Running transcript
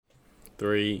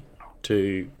3,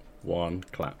 2, 1,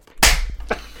 clap.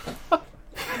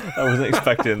 I wasn't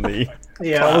expecting the.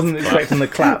 Yeah, I wasn't expecting the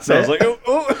clap. So I was like,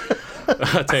 oh.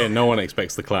 I tell you, no one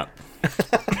expects the clap.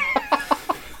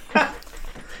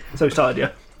 So we started, yeah?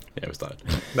 Yeah, we started.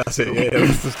 That's it, yeah,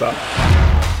 that's the start.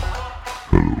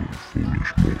 Hello,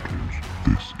 foolish mortals.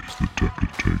 This is the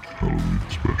Decatake Halloween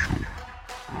special.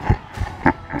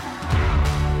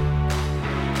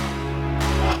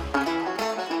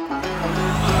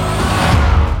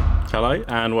 Hello,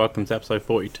 and welcome to episode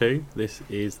 42. This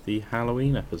is the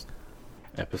Halloween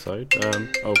episode.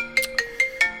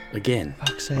 Again.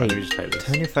 Fuck's Right, let me sake. just take this.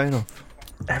 Turn your phone off.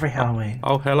 Every Halloween.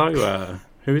 Oh, hello.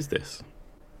 Who is this?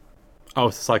 Oh,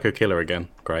 it's the Psycho Killer again.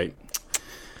 Great.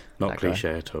 Not That guy.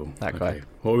 cliche at all. That guy.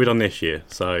 What have we done this year?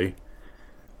 So,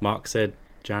 Mark said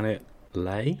Janet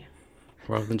Leigh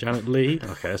rather than Janet Lee.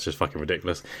 Okay, that's just fucking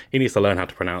ridiculous. He needs to learn how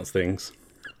to pronounce things.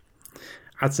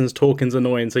 Adson's talking's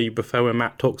annoying, so you prefer when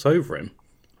Matt talks over him.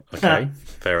 Okay,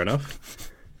 fair enough.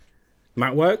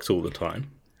 Matt works all the time.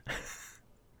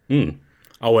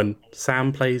 Oh, and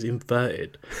Sam plays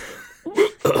inverted.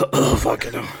 Oh,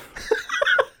 fucking hell.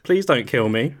 Please don't kill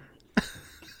me.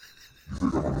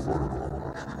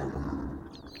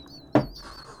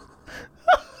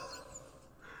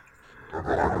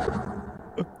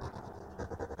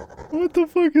 What the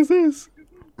fuck is this?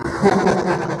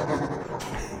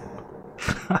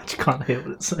 I just can't hear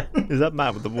what it's saying. Is that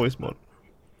Matt with the voice mod?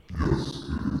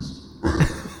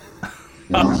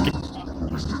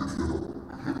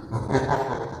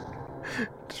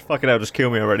 Just fucking hell, just kill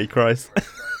me already, Christ.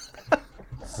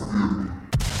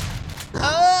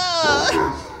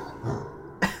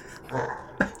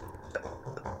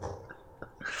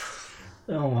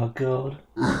 Oh my god.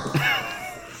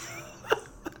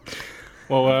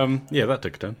 Well, yeah, that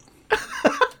took a turn.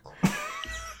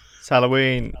 It's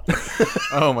Halloween.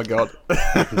 Oh my god.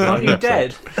 Aren't you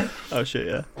dead? Oh shit,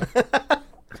 yeah.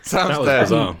 Sam's That was dead.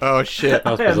 bizarre. Oh shit.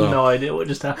 That was I have bizarre. no idea what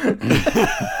just happened.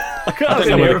 I can't don't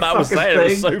know what what Matt was fucking saying. It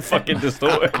was thing. so fucking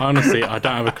distorted. Honestly, I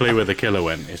don't have a clue where the killer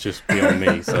went. It's just beyond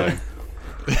me, so...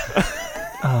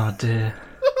 Oh dear.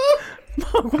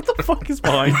 What the fuck is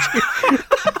behind you?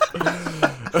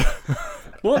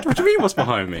 What do you mean what's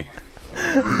behind me?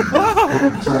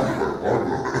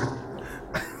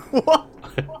 What?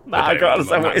 Matt, I can't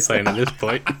understand what Matt's you're saying at this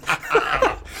point.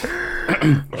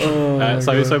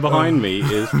 So behind me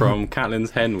is from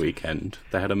Catlin's Hen Weekend.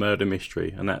 They had a murder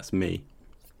mystery, and that's me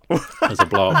as a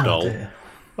blow-up doll. Dear.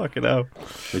 Fucking hell.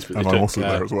 Which they And took, I'm also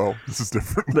there as well. This is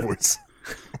different voice.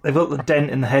 They've got the dent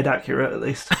in the head accurate at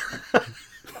least.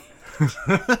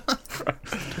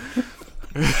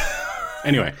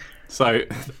 Anyway, so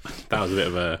that was a bit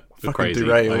of a crazy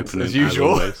derailed, opening, as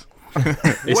usual. always.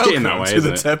 It's getting that way, to isn't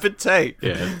the it? Tepid Tape.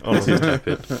 Yeah, this is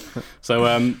tepid.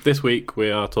 So this week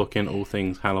we are talking all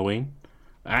things Halloween.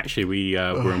 Actually, we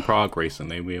were in Prague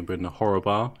recently. We were in a horror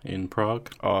bar in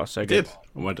Prague. Oh, so Did. good.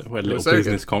 We had a little so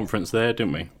business good. conference there,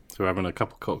 didn't we? So we're having a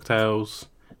couple of cocktails,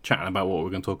 chatting about what we're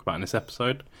going to talk about in this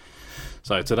episode.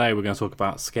 So today we're going to talk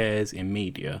about scares in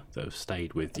media that have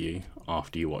stayed with you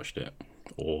after you watched it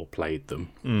or played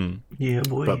them. Yeah,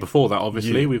 boy. But before that,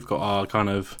 obviously, we've got our kind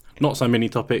of not so many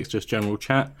topics, just general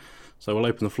chat. So we'll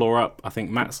open the floor up. I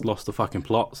think Matt's lost the fucking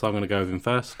plot, so I'm going to go with him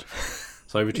first.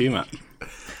 So over to you, Matt.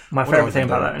 My favourite thing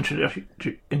about that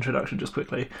introduction, just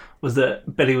quickly, was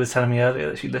that Billy was telling me earlier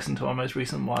that she listened to our most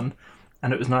recent one,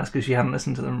 and it was nice because she hadn't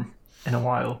listened to them in a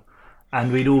while,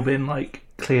 and we'd all been like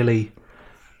clearly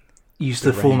used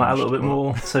to the format a little bit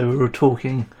more, so we were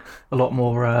talking a lot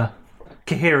more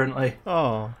coherently.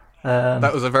 Oh.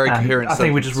 That was a very And coherent I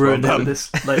think we just sentence. ruined Well it with this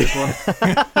latest one.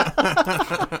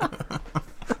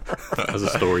 As a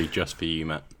story just for you,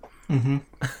 Matt.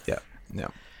 Yeah.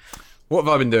 What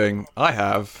have I been doing? I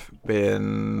have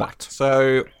been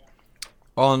so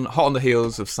hot on the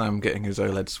heels of Sam getting his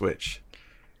OLED Switch.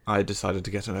 I decided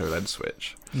to get an OLED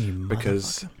Switch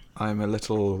because I'm a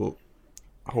little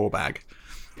whorebag.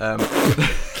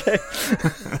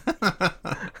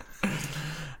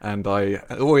 And I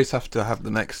always have to have the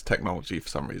next technology for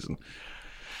some reason.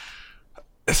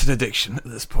 It's an addiction at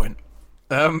this point.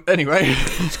 Anyway.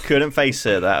 Just couldn't face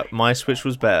it that my Switch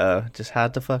was better. Just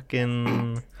had to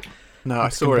fucking... No, I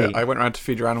saw compete. it. I went around to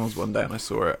Feed Your Animals one day and I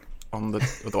saw it on the...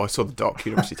 Although I saw the dock,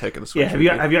 you'd obviously taken the Switch.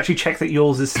 Yeah, have you actually checked that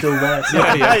yours is still there?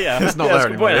 Yeah. It's not there that's a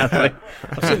good point, anymore. Anthony.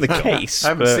 I've seen the case. I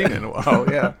haven't but- seen it in a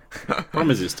while, yeah.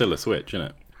 Problem is, it's still a Switch, isn't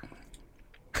it?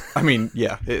 I mean,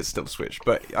 yeah, it's still Switch,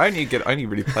 but I only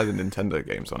really play the Nintendo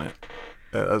games on it.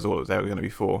 That's all it was ever going to be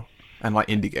for. And like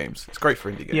indie games. It's great for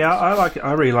indie games. Yeah, I like it.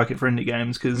 I really like it for indie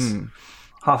games because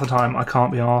half the time I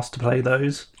can't be asked to play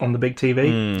those on the big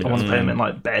TV. I want to play them in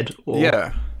like bed or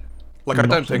Yeah. like I Not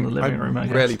don't in think the living room, I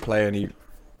guess. rarely play any.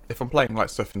 If I'm playing like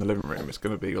stuff in the living room, it's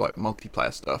going to be like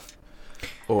multiplayer stuff,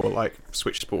 or like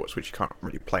Switch Sports, which you can't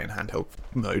really play in handheld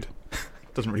mode.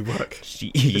 Doesn't really work.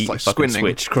 It's like fucking squinting.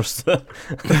 switch across the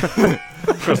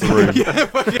across the room. Yeah,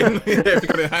 fucking, if you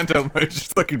got it in handheld mode,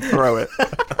 just fucking throw it.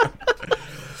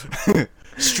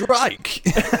 Strike.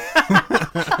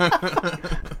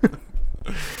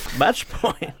 Match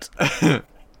point.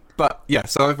 But yeah,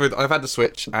 so I've had the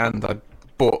Switch and I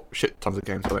bought shit tons of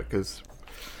games on it because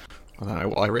I don't know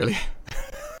why really.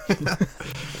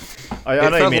 I know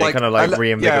you felt mean. It kind of like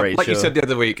reinvigorates. Yeah, like you your- said the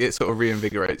other week, it sort of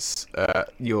reinvigorates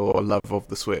your love of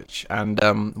the Switch. And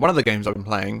one of the games I've been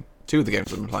playing, two of the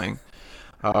games I've been playing,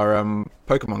 are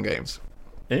Pokemon games.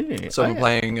 Ooh, So I'm yeah.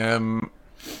 playing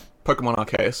Pokemon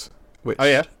Arceus, which Oh,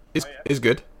 yeah? is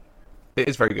good. It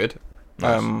is very good.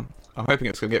 Nice. I'm hoping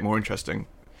it's going to get more interesting.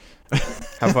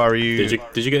 How far are you?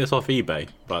 Did you get this off eBay,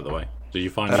 by the way? Did you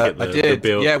finally get the I did. the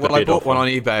bill? Yeah, the well, I bid bought offer? one on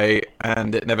eBay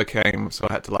and it never came, so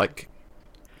I had to like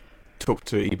talk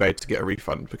to eBay to get a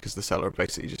refund because the seller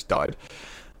basically just died.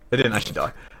 They didn't actually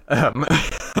die.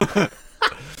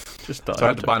 Just So I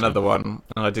had to buy another one,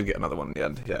 and I did get another one in the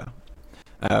end. Yeah.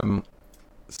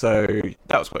 So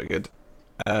that was quite good.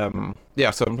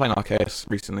 Yeah. So I'm playing Arceus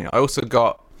recently. I also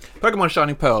got Pokemon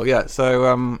Shining Pearl. Yeah.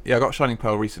 So yeah, I got Shining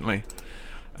Pearl recently,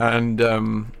 and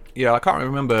yeah, I can't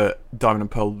remember Diamond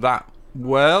and Pearl that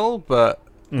well, but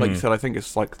like you said, I think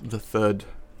it's like the third.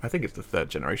 I think it's the third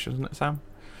generation, isn't it, Sam?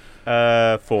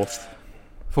 Fourth.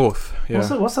 Fourth. Yeah.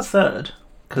 What's the third?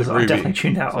 Because I Ruby. definitely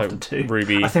tuned out So, after 2.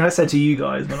 Ruby. I think I said to you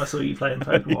guys when I saw you playing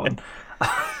Pokemon,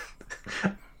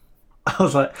 I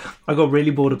was like, I got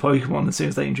really bored of Pokemon as soon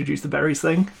as they introduced the berries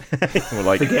thing, We're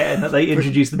like, forgetting that they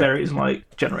introduced the berries in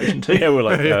like Generation 2. yeah, we're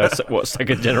like, what,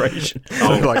 second generation?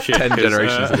 Oh, Like shit, 10 'cause,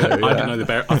 generations ago, I yeah. didn't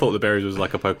know I thought the berries was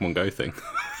like a Pokemon Go thing.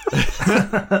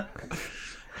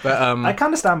 But I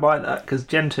kind of stand by that because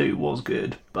Gen 2 was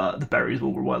good, but the berries were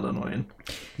well annoying.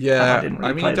 yeah, I didn't really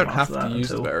I mean, play you don't them have after to that use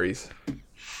the until- berries.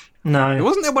 No,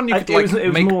 Wasn't there one you I- could it like was- it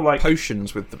was make more like-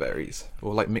 potions with the berries,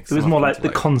 or like mix? it was them up more like into,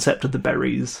 the concept of the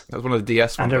berries That was one of the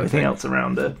DS ones. and I everything think. else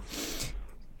around it.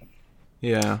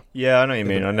 Yeah, Yeah, I know what you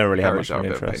mean. I never really had berries much are of a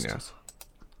an bit of a pain in interest.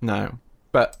 the ass. No,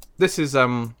 but this is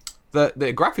the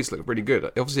graphics look pretty good.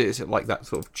 Obviously, it's like that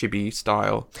sort of chibi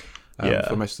style Yeah.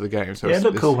 for most of the game. So Yeah, it it's,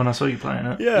 looked it's- cool when I saw you playing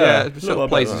it. Yeah, it looked sort a lot of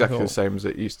plays better than I exactly the thought. same as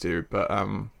it used to, but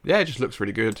yeah, it just looks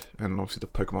really good. And obviously, the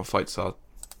Pokemon fights are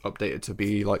updated to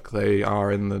be like they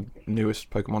are in the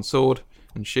newest Pokemon Sword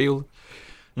and Shield.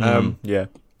 Yeah.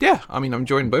 Yeah, I mean, I'm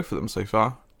enjoying both of them so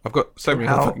far. I've got so many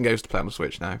other How- fucking games to play on the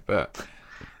Switch now, but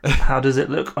How does it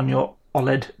look on your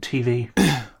OLED TV?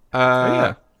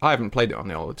 I haven't played it on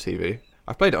the OLED TV.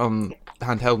 I've played it on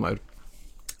handheld mode.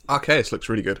 Arceus looks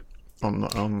really good on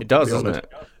It does, the doesn't OLED.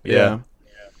 it? Yeah.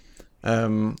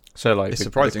 So like, It's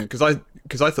surprising because I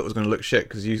thought it was going to look shit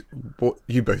because what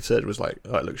you both said was like,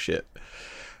 oh, it looks shit.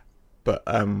 But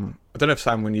I don't know if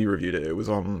Sam, when you reviewed it,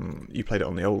 you played it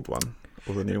on the old one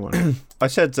or the new one. I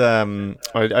said,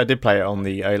 I did play it on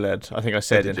the OLED. I think I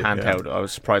said in did you? Yeah. handheld. I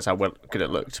was surprised how good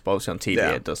it looked, but obviously on TV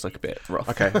Yeah. it does look a bit rough.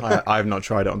 Okay, I have not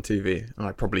tried it on TV, and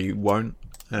I probably won't.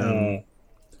 I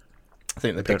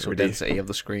think the don't pixel really- density of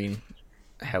the screen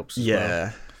helps. as well.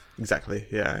 Yeah, exactly.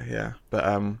 Yeah. But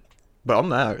on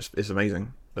there, it's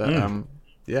amazing. But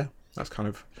yeah, that's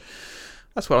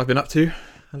what I've been up to.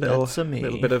 A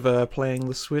little bit of playing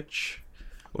the Switch,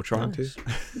 or trying Nice.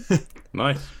 to.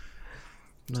 Nice.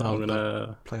 So No, I'm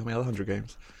gonna. play on my other 100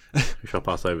 games. Who shall I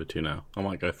pass over to now? I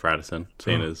might go for Addison,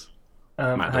 seeing as Matt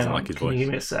Hang doesn't on, like his can voice. you give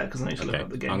me a sec because I need to look okay. up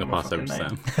the game. I'm gonna on my pass over to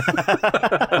fucking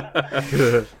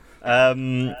Sam.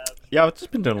 name. Yeah, I've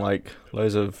just been doing like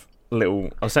loads of little.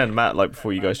 I was saying to Matt like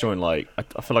before you guys joined, like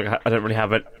I feel like I don't really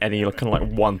have any like, kind of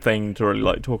like one thing to really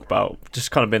like talk about.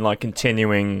 Just kind of been like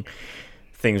continuing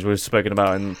things we've spoken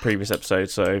about in previous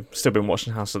episodes. So still been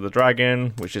watching House of the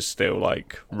Dragon, which is still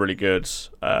like really good.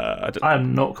 I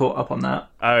am not caught up on that.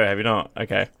 Oh, have you not?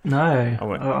 Okay. No,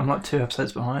 wait. I'm like 2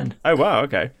 episodes behind. Oh wow.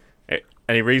 Okay.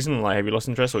 Any reason? Like, have you lost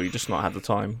interest, or you just not had the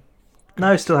time?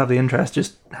 No, still have the interest,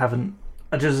 just haven't.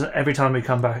 I just every time we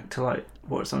come back to like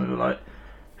watch something, we're like,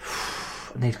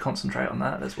 I need to concentrate on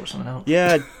that. Let's watch something else.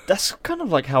 Yeah, that's kind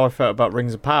of like how I felt about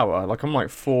Rings of Power. Like I'm like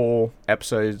 4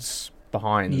 episodes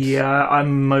behind. Yeah,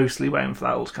 I'm mostly waiting for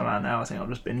that all to come out now. I think I'll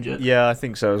just binge it. Yeah, I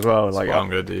think so as well. That's Like what I'm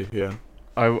gonna do. Yeah.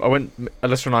 I went.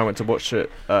 Alyssa and I went to watch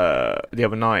it the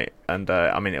other night, and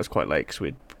I mean it was quite late because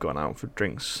we'd gone out for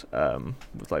drinks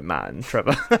with like Matt and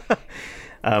Trevor.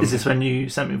 Is this when you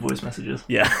sent me voice messages?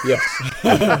 Yeah. Yes.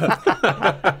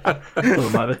 Thought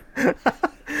it might be.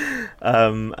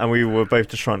 And we were both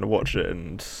just trying to watch it,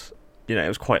 and it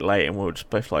was quite late, and we were just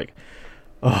both like,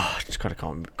 oh, I just kind of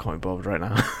can't be bothered right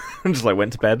now. And just like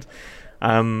went to bed.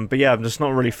 But yeah, I'm just not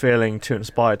really feeling too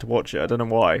inspired to watch it. I don't know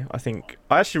why. I think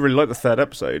I actually really liked the third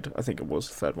episode. I think it was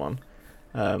the third one.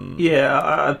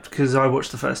 Yeah, because I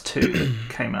watched the first two that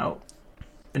came out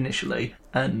initially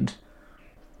and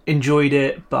enjoyed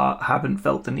it, but haven't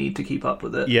felt the need to keep up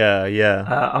with it.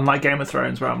 Yeah. Unlike Game of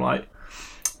Thrones, where I'm like,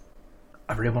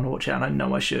 I really want to watch it, and I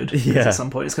know I should. Yeah. At some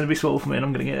point, it's going to be small for me, and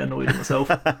I'm going to get annoyed at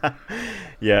myself.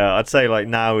 Yeah, I'd say like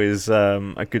now is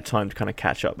a good time to kind of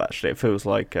catch up. Actually, it feels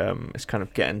like it's kind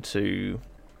of getting to.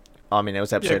 I mean, it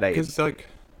was episode 8. Because like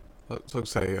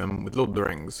say with Lord of the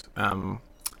Rings,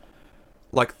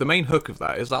 like the main hook of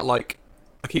that is that like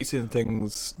I keep seeing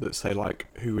things that say like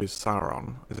who is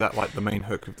Sauron? Is that like the main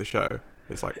hook of the show?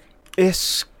 It's like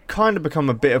It's kind of become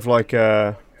a bit of like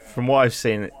a. From what I've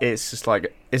seen, it's just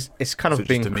like it's kind So of just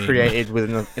being a meme. created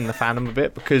within in the fandom a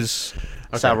bit because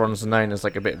Sauron's known as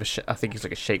like a bit of a. I think he's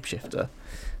like a shapeshifter.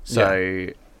 So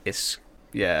it's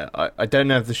I don't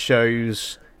know if the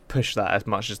shows push that as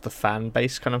much as the fan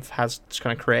base kind of has just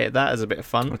kind of created that as a bit of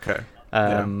fun. okay.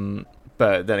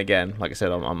 But then again, like I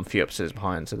said, I'm a few episodes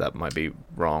behind, so that might be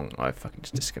wrong. I fucking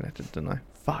just disconnected, didn't I?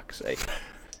 Fuck's sake.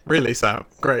 Really, Sam?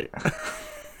 Great.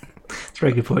 It's a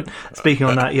very good point. Speaking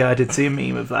on that, yeah, I did see a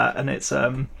meme of that, and it's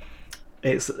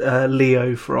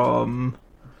Leo from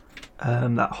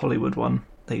that Hollywood one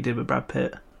that he did with Brad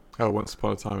Pitt. Oh, Once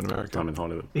Upon a Time in America. Time in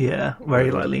Hollywood. Yeah, where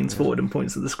he like leans forward and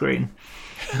points at the screen.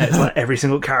 And it's like every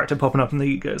single character popping up, and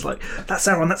he goes like, "That's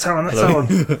Sauron, that's Sauron, that's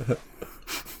Sauron."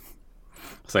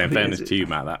 So in I think fairness it's- to you,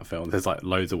 Matt, that film, there's like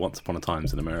loads of Once Upon a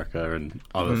Times in America and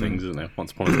other things, isn't there?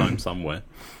 Once Upon a Time Somewhere.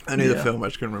 I knew the Yeah. film, I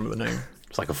just couldn't remember the name.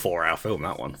 It's like a 4-hour film,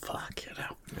 that one. Fuck it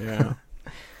out. Yeah.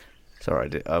 Sorry,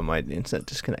 my internet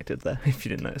disconnected there. If you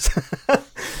didn't notice.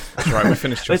 That's right, we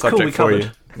finished your It's cool, subject we for you.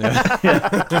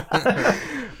 covered.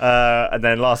 Yeah. And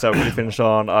then last episode we finished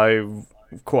on, I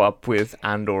caught up with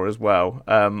Andor as well.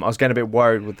 I was getting a bit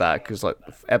worried with that because like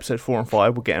episode 4 and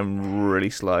 5 were getting really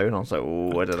slow, and I was like,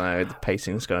 oh, I don't know, the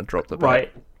pacing's going to drop the bit.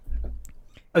 Right.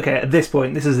 Okay, at this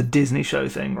point, this is a Disney show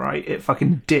thing, right? It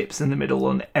fucking dips in the middle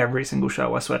on every single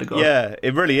show, I swear to God. Yeah,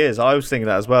 it really is. I was thinking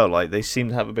that as well. Like they seem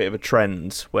to have a bit of a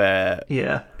trend where,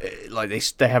 Yeah. like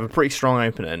they have a pretty strong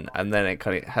opening, and then it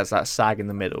kind of has that sag in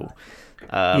the middle.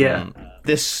 Yeah.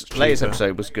 This latest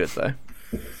episode was good though.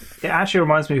 It actually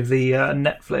reminds me of the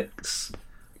Netflix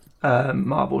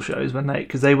Marvel shows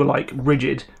because they were like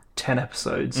rigid 10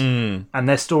 episodes, and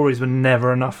their stories were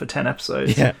never enough for 10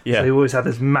 episodes. Yeah. So they always had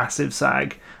this massive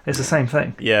sag. It's the same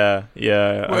thing. Yeah.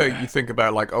 Well, you think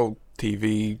about like old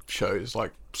TV shows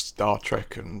like Star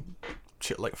Trek and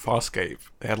shit like Farscape.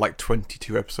 They had like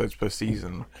 22 episodes per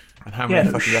season. And how many Yeah,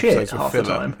 no fucking shit, episodes were half the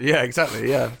filler? time. Yeah, exactly.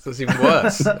 Yeah, so it's even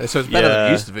worse. So it's better than Yeah.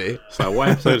 it used to be. So what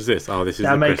episode is this? Oh, this is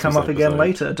That the may Christmas come up again episode.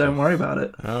 later. Don't worry about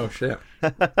it. Oh shit.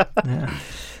 Yeah.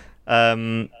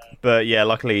 But yeah,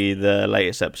 luckily the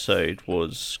latest episode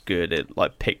was good. It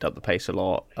like picked up the pace a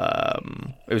lot.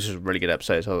 It was just a really good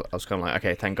episode. So I was kind of like,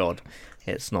 okay, thank God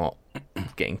it's not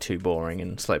getting too boring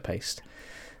and slow paced.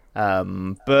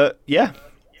 But yeah,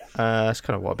 that's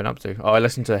kind of what I've been up to. Oh, I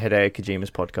listened to Hideo Kojima's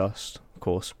podcast, of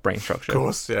course, Brain Structure, Of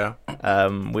course, yeah.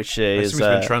 which I is assume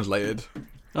it's been translated.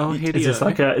 Oh, Is this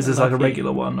like a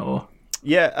regular one or?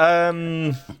 yeah,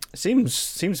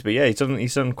 seems to be. Yeah,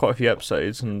 he's done quite a few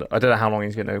episodes, and I don't know how long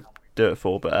he's going to do it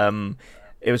for, but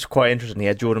it was quite interesting. He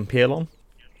had Jordan Peele on,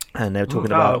 and they were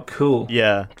talking Oh, about cool.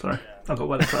 yeah. Sorry, I got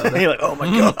well excited. You're like, oh my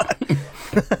god.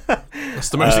 That's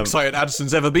the most excited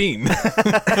Addison's ever been.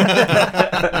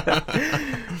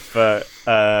 But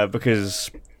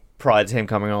because prior to him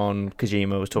coming on,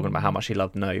 Kojima was talking about how much he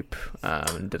loved Nope,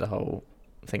 and did a whole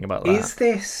thing about that. Is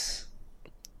this?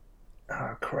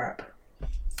 Oh crap!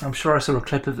 I'm sure I saw a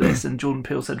clip of this, and Jordan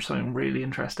Peele said something really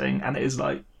interesting, and it is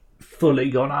like fully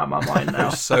gone out of my mind now.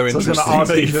 So I was going to interesting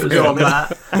ask that you if you it was forgot on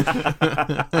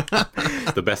that.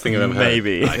 It's the best thing I've ever heard.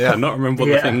 Maybe. I cannot remember what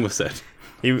Yeah. the thing was said.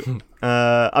 He,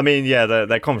 I mean, yeah,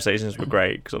 their conversations were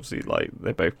great because obviously, like,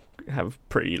 they both have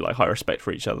pretty like high respect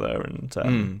for each other,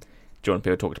 and Jordan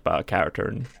Peele talked about a character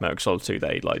in Metal Gear Solid 2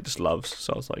 that he like just loves.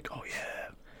 So I was like, oh yeah,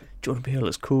 Jordan Peele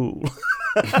is cool.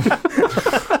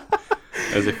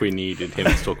 As if we needed him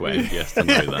to talk about MGS to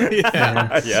know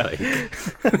that. Yeah.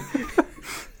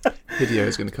 Video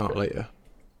is going to come up later.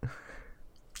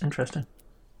 Interesting.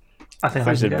 I I think thought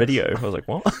I you said can guess. video. I was like,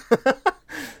 what?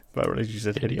 But I realized you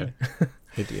said video.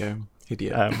 Hideo.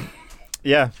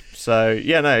 Yeah. So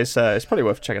yeah, no, it's probably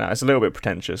worth checking out. It's a little bit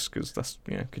pretentious because that's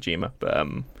Kojima,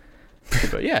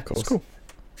 but yeah, it's cool.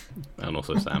 And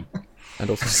also Sam. And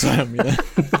also Sam, yeah.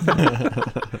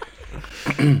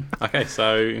 Okay,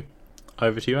 so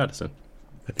over to you, Addison.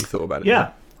 Have you thought about it?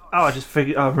 Yeah. Oh, I just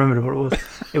figured. I remembered what it was.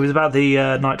 It was about the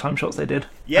nighttime shots they did.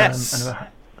 Yes. And about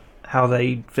how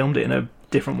they filmed it in a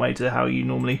different way to how you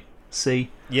normally see.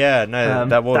 Yeah, no,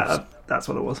 that was. That's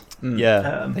what it was.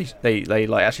 Yeah, they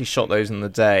like actually shot those in the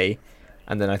day,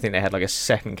 and then I think they had like a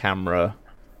second camera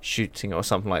shooting or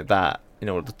something like that in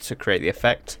order to create the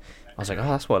effect. I was like, oh,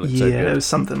 that's why it looks so Yeah, good. it was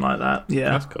something like that. Yeah,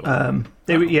 That's cool.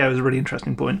 it was a really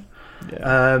interesting point.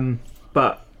 Yeah.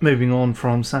 But moving on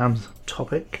from Sam's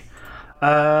topic,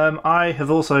 I have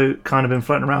also kind of been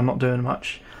floating around, not doing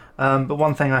much. But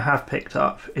one thing I have picked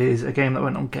up is a game that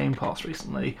went on Game Pass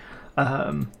recently.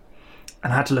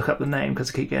 And I had to look up the name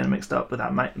because I keep getting mixed up with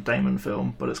that Matt Damon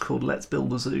film, but it's called Let's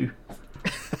Build a Zoo,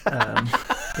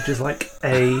 which is like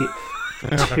a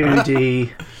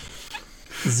 2D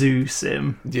zoo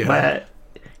sim where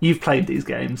you've played these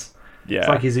games. Yeah. It's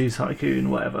like your Zoo Tycoon,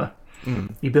 whatever.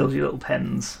 You build your little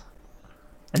pens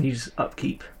and you just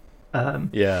upkeep.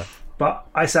 Yeah. But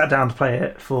I sat down to play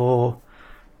it for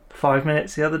 5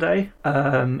 minutes the other day,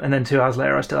 and then 2 hours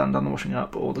later I still hadn't done the washing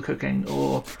up or the cooking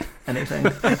or anything.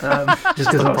 Just because I was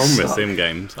Problem with stuck. sim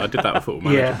games. I did that with Football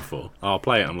Manager Yeah. before. I'll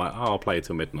play it. I'm like, I'll play it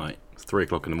till midnight. It's 3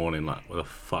 o'clock in the morning. Like, where the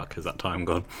fuck has that time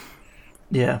gone?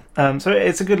 Yeah, so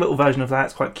it's a good little version of that.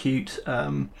 It's quite cute. I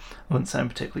wouldn't say I'm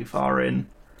particularly far in.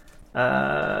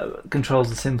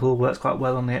 Controls are simple, works quite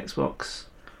well on the Xbox.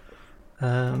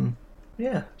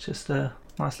 Yeah, it's just a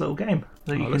nice little game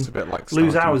that you It looks a can bit like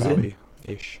lose Stardew hours in.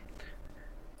 Valley-ish.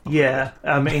 Yeah,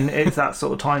 I mean, it's that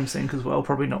sort of time sink as well.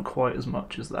 Probably not quite as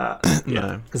much as that.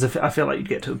 No, Because I feel like you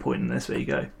get to a point in this where you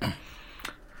go,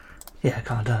 yeah, I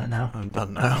can't do it now. I'm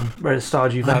done now. Whereas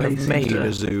Stardew Valley I've seems made to-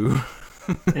 a zoo.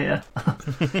 Yeah.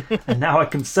 And now I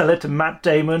can sell it to Matt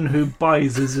Damon, who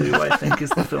buys a zoo, I think is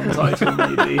the film title,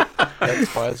 maybe.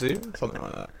 Let's buy a zoo, something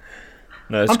like that.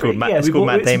 No, it's I'm called pretty- Matt. yeah, It's we called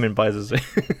bought- Matt it's- Damon buys a zoo.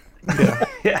 Yeah,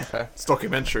 Yeah. okay. It's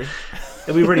documentary.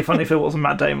 It'd be really funny if it wasn't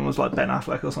Matt Damon, it was like Ben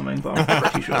Affleck or something, but I'm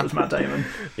pretty sure it was Matt Damon.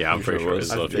 Yeah, I'm pretty sure it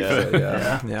is. I as think well. so,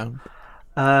 yeah.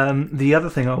 Yeah. The other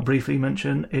thing I'll briefly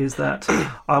mention is that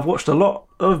I've watched a lot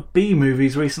of B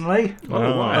movies recently.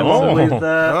 wow. Along with,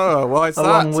 Oh, why is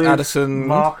along that, with Addison?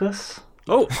 Marcus.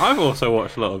 Oh, I've also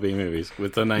watched a lot of B movies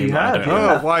with the name You that I have, don't know.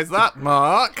 yeah. Oh, why is that,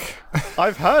 Mark?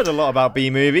 I've heard a lot about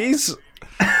B movies.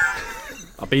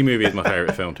 A B movie is my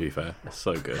favourite film, to be fair. It's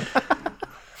so good.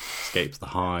 Escapes the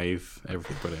Hive,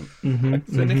 everything brilliant.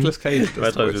 So Nicolas Cage I've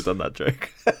does always voice. done that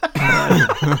joke.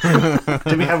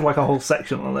 Did we have like a whole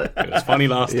section on it? It was funny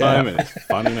last time and it's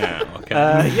funny now.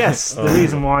 Okay. Yes, the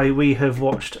reason why we have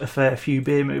watched a fair few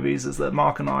beer movies is that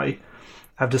Mark and I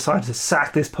have decided to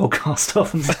sack this podcast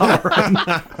off and start our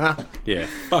own. Yeah,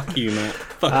 fuck you, Matt.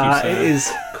 Fuck you, Sam. It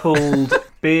is called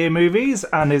Beer Movies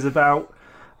and is about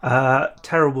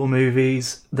terrible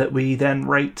movies that we then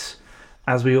rate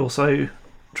as we also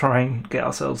try and get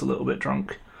ourselves a little bit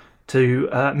drunk to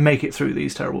make it through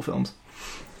these terrible films.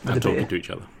 With And a beer talking to each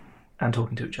other. and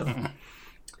talking to each other.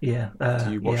 Yeah.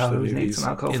 Do you watch yeah, I the always need movies some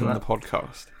alcohol in for the that.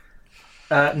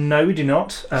 podcast? No, we do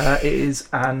not. It is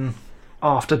an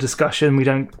after discussion. We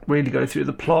don't really go through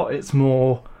the plot. It's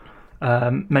more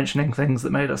mentioning things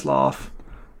that made us laugh,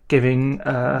 giving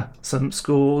some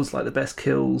scores, like the best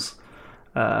kills,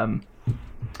 and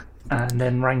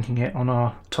then ranking it on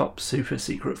our top super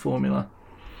secret formula.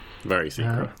 Very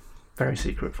secret. Very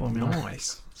secret formula.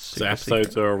 Nice. So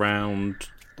episodes are around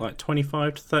like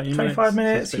 25 to 30 minutes. 25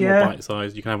 minutes, so it's a bit yeah. more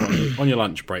bite-sized. You can have it on your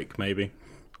lunch break, maybe.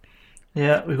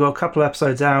 Yeah, we've got a couple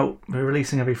episodes out. We're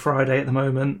releasing every Friday at the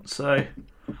moment, so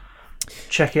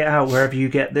check it out wherever you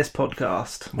get this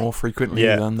podcast. More frequently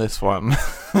Yeah. than this one.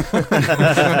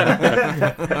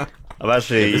 I've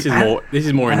actually. This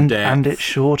is more in depth. And it's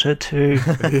shorter too.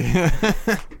 I've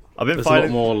been There's a lot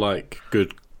finding. more like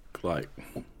good, like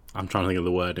I'm trying to think of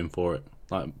the wording for it.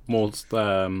 Like more,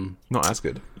 Not as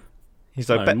good. He's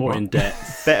like no, more in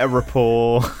depth, better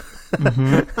rapport.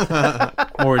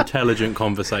 more intelligent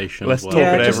conversation. Let's as well. talk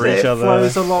Yeah, it just over each it other.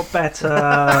 flows a lot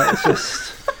better.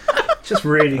 It's just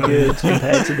really good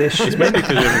compared to this shit. Maybe because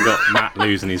we haven't got Matt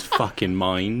losing his fucking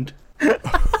mind.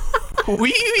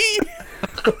 Wee!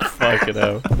 Fucking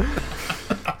hell.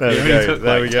 There It we only go. took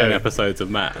There like we 10 go. episodes of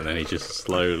Matt, and then he just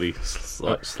slowly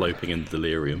sloping into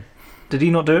delirium. Did he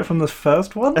not do it from the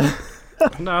first one?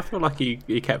 No, I feel like he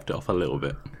kept it off a little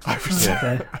bit.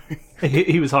 Okay.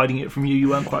 He was hiding it from you. You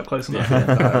weren't quite close enough. Yeah.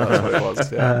 That's what it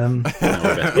was. Yeah. Now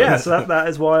we're best Yeah, friends. so that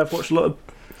is why I've watched a lot of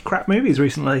crap movies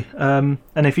recently. And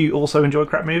if you also enjoy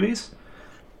crap movies,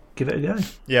 give it a go.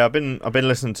 Yeah, I've been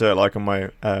listening to it like on my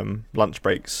lunch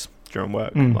breaks during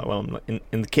work, like while I'm like,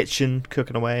 in the kitchen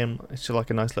cooking away, and it's just like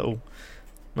a nice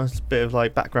bit of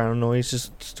like background noise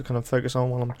just to kind of focus on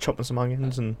while I'm chopping some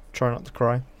onions and trying not to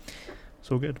cry.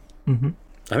 It's all good. Mm-hmm.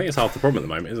 I think it's half the problem at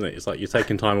the moment, isn't it? It's like you're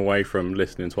taking time away from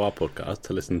listening to our podcast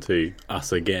to listen to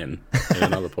us again in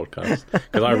another podcast.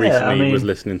 Because I recently was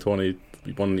listening to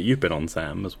one that you've been on,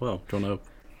 Sam, as well. Do you want to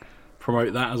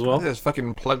promote that as well? It's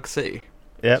fucking Plug City.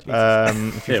 Yep.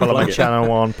 If you follow my channel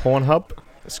on Pornhub,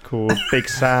 it's called Big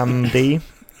Sam D.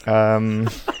 No.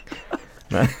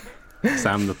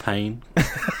 Sam the Pain.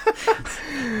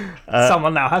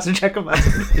 Someone now has to check them out.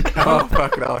 Oh,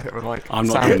 fucking hell, I hit my mic. I'm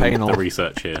not Sam doing Painel. the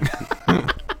research here.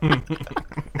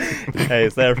 Hey,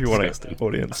 it's there if you want it, Disgusting.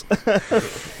 audience.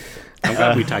 I'm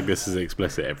glad we tag this as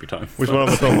explicit every time. Which one am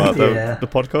I talking about? Yeah. The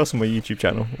podcast or my YouTube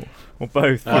channel? Or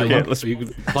both? Fuck it, let's you can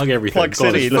plug everything. Plug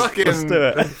City. God, Let's do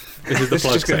it. this is the It's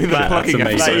plug just gonna be section. the That's plugging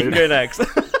amazing. Matt, you can go next.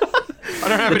 I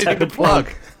don't have anything to plug.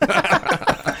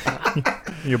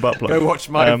 Your butt plug. Go watch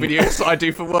my videos that I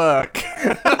do for work.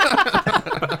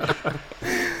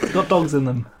 It's got dogs in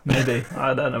them, maybe.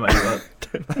 I don't know, maybe.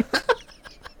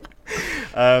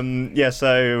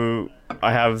 So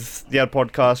I have the other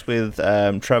podcast with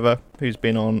Trevor, who's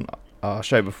been on our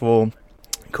show before,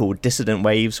 called Dissident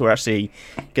Waves. We're actually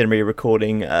going to be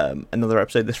recording another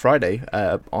episode this Friday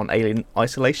on Alien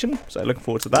Isolation, so looking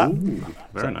forward to that. Ooh,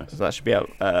 very nice. So that should be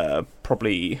out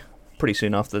probably pretty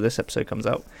soon after this episode comes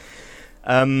out.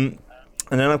 And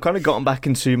then I've kind of gotten back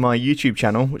into my YouTube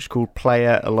channel, which is called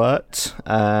Player Alert,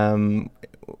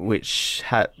 which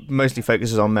mostly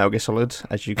focuses on Metal Gear Solid,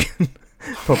 as you can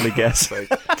probably guess.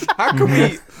 How can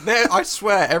we? I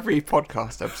swear, every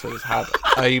podcast episode has had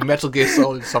a Metal Gear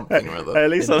Solid something or other. At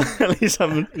least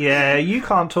I'm. Yeah, you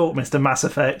can't talk, Mr. Mass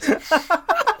Effect. I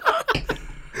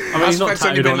mean, he's not Mass Effect's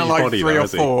only tattooed been on in his like body, 3 though, or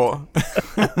is he? 4.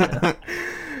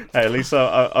 At least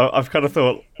I've kind of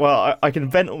thought, well, I can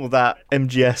vent all that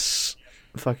MGS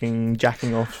fucking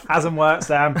jacking off. Hasn't worked,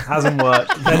 Sam. Hasn't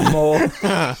worked. Then more.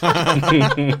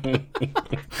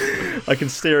 I can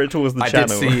steer it towards the I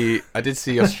channel. I did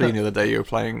see your stream the other day. You were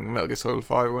playing Metal Gear Solid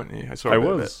 5, weren't you? I saw. I a bit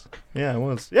of was. Yeah, I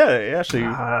was. Yeah, it actually.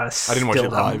 I didn't watch it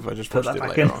live. I just put watched it that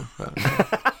back later in. on. But,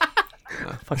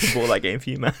 Fucking bought that game for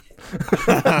you, man.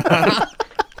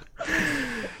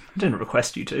 I didn't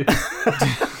request you to.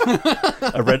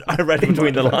 I read in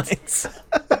between the lines.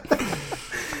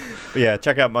 But yeah,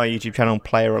 check out my YouTube channel,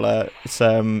 Player Alert. It's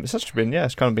actually been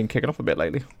it's kind of been kicking off a bit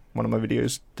lately. One of my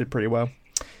videos did pretty well.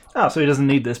 Oh, so he doesn't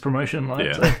need this promotion. Like,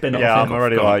 Yeah. so it's been Yeah, off I'm him.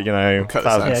 already Gone. Cut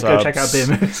 1,000 this Yeah, subs. go check out Beer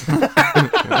Moves.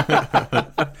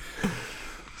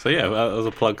 So yeah, that was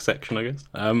a plug section, I guess.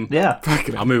 Yeah.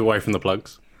 I'll move away from the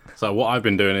plugs. So what I've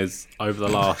been doing is, over the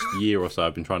last year or so,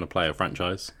 I've been trying to play a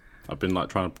franchise. I've been like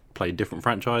trying to play different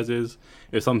franchises.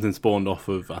 It was something spawned off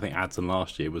of, I think Adson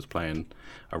last year was playing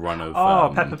a run of...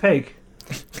 Oh, Peppa Pig.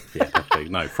 Yeah, Peppa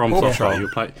Pig. No, From Paw Software.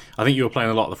 Patrol. I think you were playing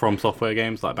a lot of the From Software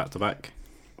games, like back to back.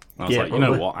 And I was Yeah, like, you know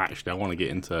probably. what? Actually, I want to get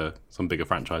into some bigger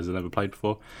franchises I've never played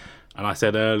before. And I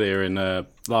said earlier in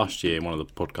last year in one of the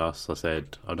podcasts, I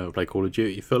said I've never played Call of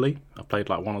Duty fully. I played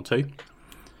like 1 or 2.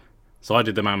 So I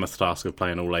did the mammoth task of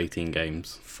playing all 18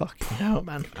 games Fucking hell,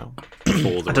 man.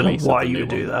 before the I don't know release why of the you new would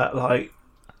do one. that. Like,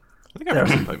 I think there are I've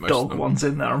some played most of dog them. ones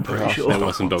in there, I'm pretty There sure.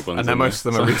 were some dog ones. And then in most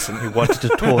of there. them are recent. He wanted to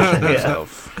torture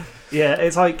himself. Yeah,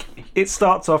 it's like, it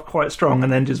starts off quite strong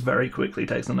and then just very quickly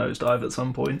takes a nosedive at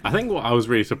some point. I think what I was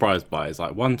really surprised by is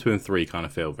like 1, 2, and 3 kind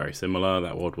of feel very similar.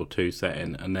 That World War II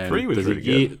setting, and then 3 was there's really a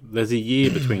year. good. There's a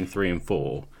year between 3 and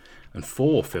 4, and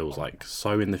 4 feels like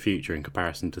so in the future in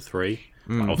comparison to 3.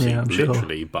 Like, obviously, Yeah, I'm sure.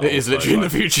 literally, but It is also, literally in the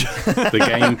like, future.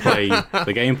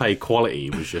 the gameplay quality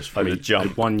was just Like the from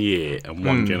jump. 1 year and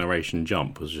 1 generation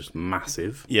jump was just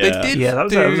massive. Yeah. did- Yeah, that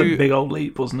was a big old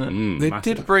leap, wasn't it? They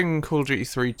Massive. did bring Call of Duty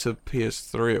 3 to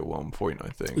PS3 at one point, I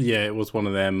think. Yeah, it was one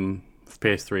of them.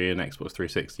 PS3 and Xbox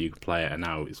 360, you could play it, and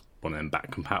now it's one of them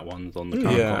back compat ones on the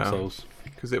current Yeah. consoles.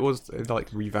 Because it was, they like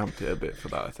revamped it a bit for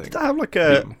that, I think. Did that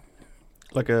have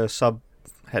like a sub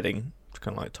heading?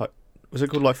 Kind of like type. Was it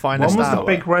called like One Finest was the Hour?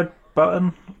 big red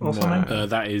button or No. something?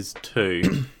 That is 2.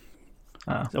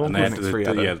 Oh. That one And was- they had think 3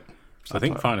 had a yeah, I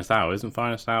think subtitle. Finest Hour isn't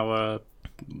Finest Hour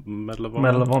Medal of Honor.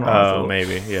 Medal of Honor. I Oh, thought.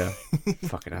 maybe, yeah.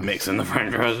 Fucking hell. Mixing the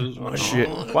franchises. Oh, shit.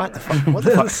 What the fuck? What the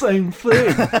They're fuck? the same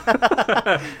thing.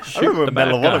 I remember the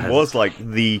Medal of bad Honor guys. was like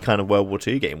the kind of World War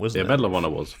II game, wasn't Yeah, it? Medal of Honor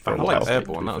was I like fantastic.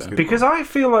 Airborne, to be that was fair. good. Because I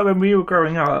feel like when we were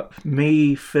growing up,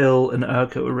 me, Phil, and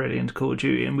Urquhart were really into Call of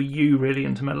Duty, and were you really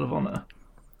into Medal of Honor?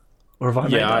 Or have I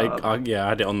made Yeah, that up? I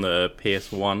had it on the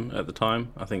PS1 at the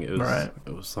time. I think it was Right.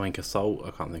 it was something Assault. I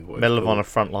can't think what it Medal was of Honor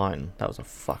called. Frontline. That was a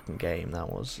fucking game, that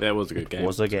was. Yeah, it was a good game.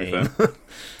 Was a to be game. fair.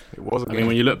 It was a I game. mean,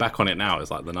 when you look back on it now,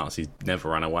 it's like the Nazis never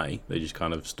ran away. They just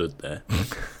kind of stood there.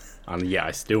 And yeah,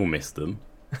 I still miss them.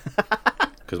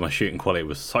 because my shooting quality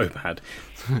was so bad.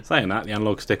 Saying that, the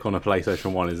analog stick on a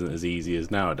PlayStation 1 isn't as easy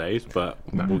as nowadays, but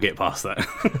we'll get past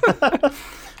that.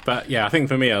 But yeah, I think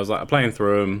for me, I was like playing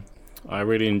through them. I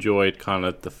really enjoyed kind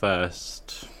of the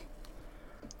first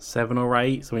 7 or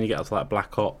 8. So when you get up to like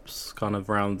Black Ops, kind of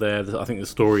around there, I think the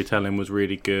storytelling was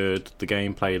really good. The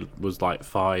gameplay was like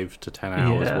 5 to 10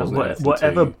 hours. Yeah, wasn't anything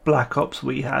whatever too- Black Ops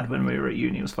we had when we were at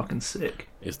uni was fucking sick.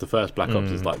 It's the first Black Ops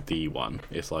is like the one.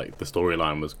 It's like the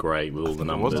storyline was great with all the It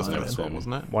numbers was and the first one,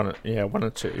 everything. wasn't it? One or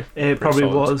two. It probably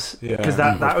solid. was, Yeah, because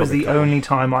that that's was the probably only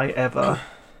time I ever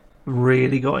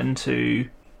really got into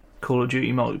Call of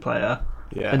Duty multiplayer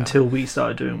Yeah. until we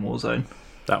started doing Warzone.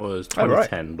 That was Oh, right.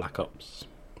 2010 Black Ops,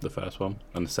 the first one,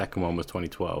 and the second one was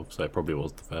 2012. So it probably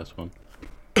was the first one.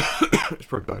 it's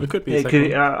probably both. It could be the It second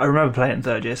could, one. I remember playing in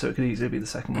third year, so it could easily be the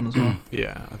second one as well.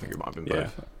 Yeah, I think it might have been Yeah.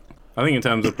 both. I think in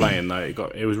terms of playing though,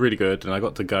 it was really good, and I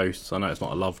got to Ghosts. I know it's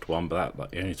not a loved one, but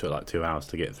it only took like 2 hours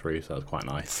to get through, so that was quite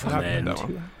nice. I haven't And played then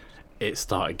that one. it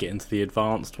started getting to the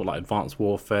advanced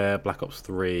Warfare, Black Ops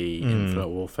 3, Infinite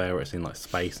Warfare, where it's in like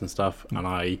space and stuff.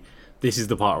 And this is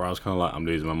the part where I was kind of like, I'm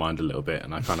losing my mind a little bit,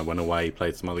 and I kind of went away,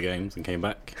 played some other games, and came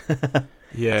back.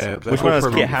 Yeah, Which they're one has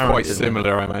probably Kit quite Harington?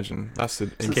 similar, I imagine. That's the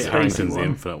It's a Kit spacey Harington's the one.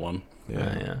 Infinite one.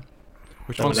 Yeah. Yeah.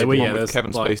 Which one's They the were- one yeah, with there's,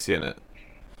 Kevin like- Spacey in it?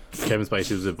 Kevin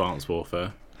Spacey was Advanced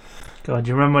Warfare. God, do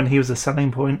you remember when he was a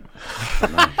selling point?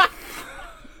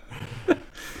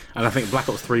 And I think Black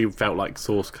Ops 3 felt like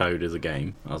source code as a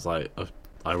game. I was like,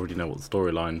 I already know what the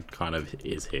storyline kind of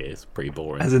is here. It's pretty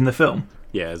boring. As in the film?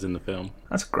 Yeah, as in the film.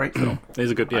 That's a great film.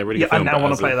 It's a good, really Yeah, good I film. now but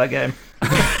want as to play a- that game.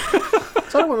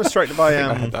 So that one was directed by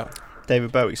I had that.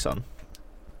 David Bowie's son.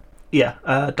 Yeah,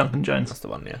 Duncan Jones, That's the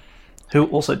one, yeah. who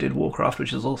also did Warcraft,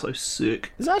 which is also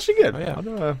sick. It's actually good. Oh, yeah. I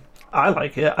don't know. I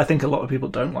like it. I think a lot of people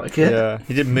don't like it. Yeah.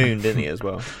 He did Moon, didn't he, as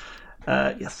well?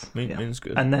 Yes. Moon, yeah. Moon's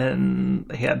good. And then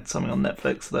he had something on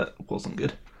Netflix that wasn't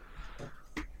good.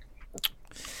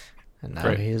 And now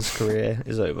Great. his career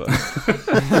is over.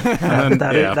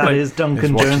 That is Duncan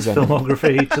His watch Jones' is ending.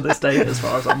 filmography to this day, as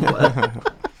far as I'm aware.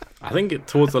 I think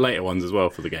towards the later ones as well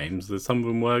for the games, some of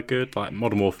them were good. Like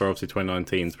Modern Warfare, obviously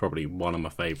 2019 is probably one of my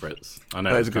favourites. I know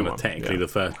That it is was a good kind of one, technically yeah. the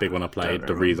first big one I played. Don't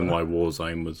The reason why remember.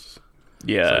 Warzone was so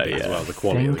yeah, big as well. The I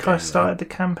quality of the think game. I started the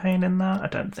campaign in that. I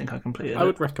don't think I completed I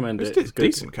would it. recommend It's it. a It's good.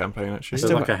 decent campaign, actually.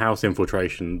 There's like a house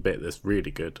infiltration bit that's really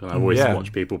good, and I always Yeah.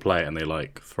 watch people play it, and they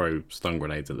like throw stun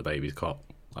grenades at the baby's cot.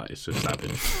 Like it's just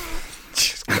savage.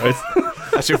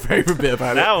 That's your favourite bit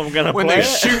about it. Now I'm going to When play they it.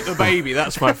 shoot the baby,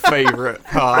 that's my favourite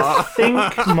I part.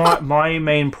 think my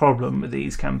main problem with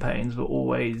these campaigns were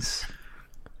always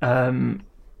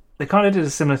they kind of did a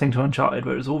similar thing to Uncharted,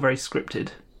 where it was all very scripted,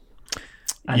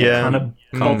 and Yeah. it kind of Kind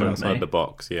of bothered outside me. the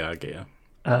box. Yeah, I get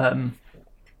you.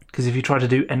 Because if you try to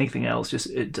do anything else,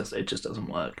 it just doesn't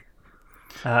work.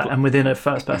 And within a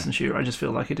first-person shooter, I just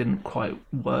feel like it didn't quite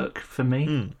work for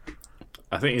me.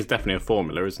 I think it's definitely a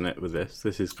formula, isn't it? With this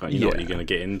is kind of, you know what Yeah. you're going to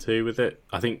get into with it.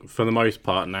 I think for the most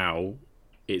part now,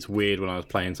 it's weird when I was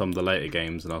playing some of the later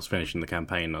games and I was finishing the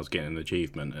campaign and I was getting an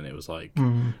achievement and it was like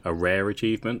a rare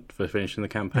achievement for finishing the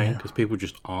campaign because people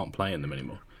just aren't playing them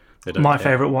anymore. They don't My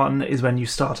care. favourite one is when you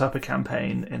start up a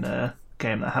campaign in a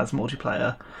game that has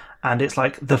multiplayer, and it's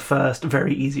like the first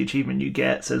very easy achievement you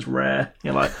get says rare.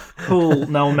 You're like, cool,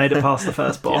 no one made it past the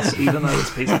first boss, even though it's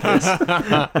a piece of piss.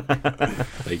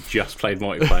 They just played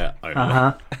multiplayer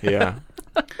only. Yeah.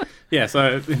 Yeah,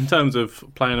 so in terms of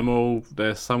playing them all,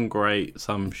 there's some great,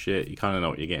 some shit. You kind of know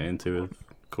what you're getting into with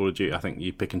Call of Duty. I think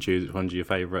you pick and choose which one's your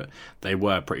favourite. They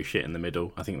were pretty shit in the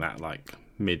middle. I think that like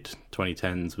mid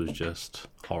 2010s was just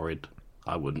horrid.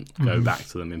 I wouldn't go back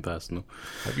to them in personal.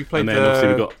 Have you played And then obviously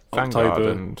we've got Vanguard October.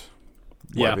 and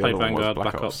Yeah, I whatever the played other one was, Vanguard,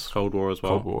 Black Ops, Cold War as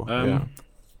well. Cold War, yeah.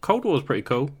 Cold War was pretty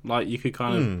cool. Like you could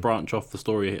kind of branch off the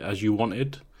story as you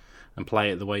wanted and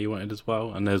play it the way you wanted as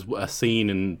well. And there's a scene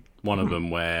in one of them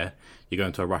where you go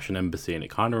into a Russian embassy, and it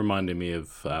kind of reminded me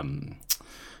of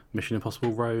Mission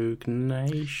Impossible: Rogue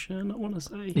Nation. I want to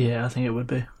say. Yeah, I think it would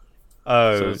be.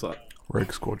 Oh, So it's like,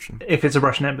 Rogue Squadron. If it's a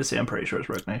Russian embassy, I'm pretty sure it's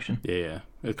Rogue Nation. yeah,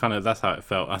 it kind of that's how it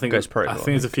felt. I think Ghost Protocol, I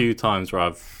think there's a few times where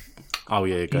I've. Oh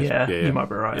yeah, Ghost, Yeah, yeah, you might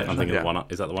be right, Yeah, I'm actually. thinking of Yeah. one.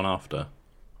 Is that the one after?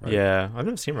 yeah. I've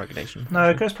never seen Rogue Nation.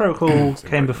 No, Ghost Protocol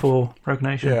came before Rogue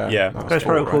Nation. Yeah. Yeah. that was Ghost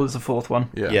all Protocol right. is the fourth one.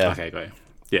 Yeah. Yeah. Okay, great.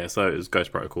 Yeah, so it was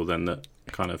Ghost Protocol then that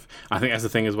kind of. I think that's the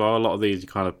thing as well. A lot of these you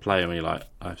kind of play them and you're like,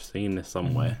 I've seen this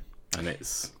somewhere, and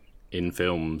it's in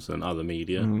films and other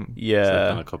media. So Yeah.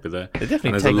 kind of copy there. They definitely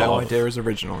And there's take a that lot No of- idea is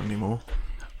original anymore.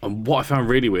 And what I found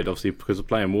really weird, obviously, because of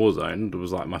playing Warzone, it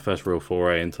was like my first real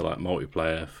foray into like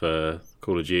multiplayer for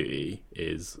Call of Duty.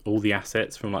 Is all the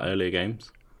assets from like earlier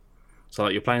games. So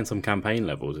like you're playing some campaign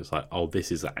levels, it's like, oh,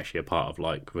 this is actually a part of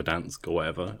like Verdansk or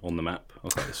whatever on the map. I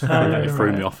was like, it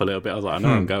threw me off a little bit. I was like, I know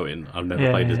I'm going. I've never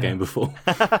played this game before.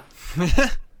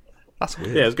 That's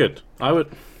weird. Yeah, it's good. I'm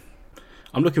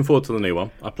looking forward to the new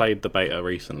one. I played the beta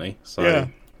recently, so Yeah.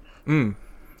 I It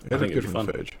think looked it'll good be from fun.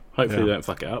 the footage. Hopefully they don't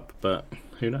fuck it up, but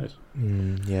who knows?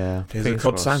 Yeah. Here's a Fingers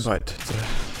COD crossed. soundbite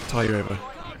to tie you over.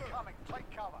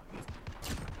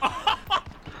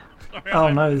 Oh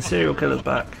no, the serial killer's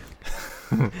back.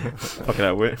 Fucking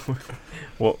hell,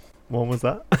 what one was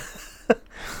that?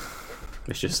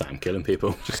 It's just Sam killing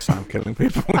people. Just Sam killing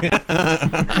people.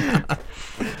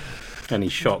 And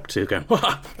he's shocked too, going,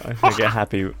 "Wah!" I get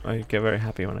happy. I get very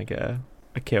happy when I get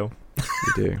a kill.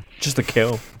 You do. Just a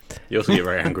kill. You also get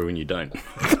very angry when you don't.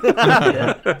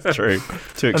 Yeah. It's true.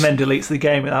 And then deletes the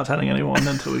game without telling anyone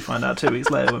until we find out 2 weeks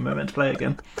later when we're meant to play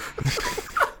again.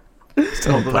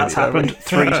 Still That's happened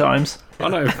 3 times. I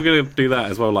know, if we're going to do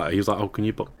that as well, like, he was like, oh, can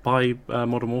you buy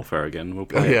Modern Warfare again? We'll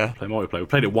play yeah. play multiplayer. We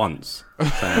played it once.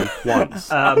 Sam, once.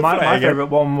 My favourite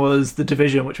one was The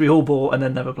Division, which we all bought and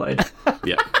then never played.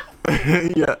 Yeah.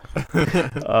 Yeah.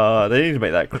 They need to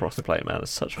make that cross-play, man.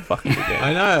 It's such a fucking good game.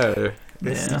 I know.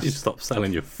 Yeah. You stop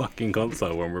selling your fucking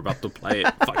console when we're about to play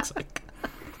it. Fuck's sake.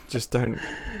 Just don't.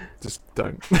 Just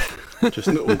don't. Just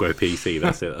all go PC,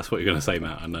 that's it. That's what you're going to say,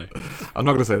 Matt, I know. I'm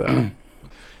not going to say that.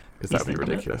 Because that would be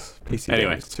ridiculous. PC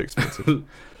Anyway. is too expensive.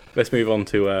 Let's move on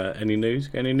to any news.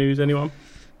 Any news, anyone?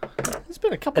 There's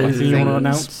been a couple Anything you want to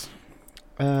announce?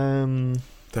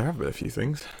 There have been a few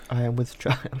things. I am with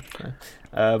child.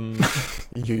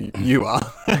 You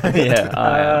are.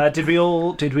 Yeah. Did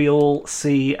we all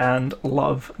see and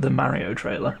love the Mario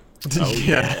trailer? Oh,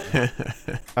 yeah.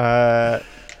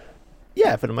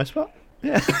 Yeah, for the most part.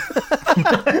 Yeah.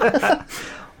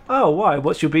 Oh, why?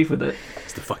 What's your beef with it?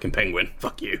 It's the fucking penguin.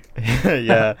 Fuck you.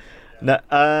 Yeah. No.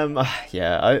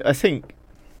 Yeah. I think.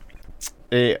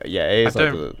 It is I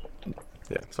like don't-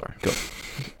 Yeah, sorry.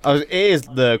 it is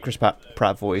the Chris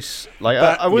Pratt voice. Like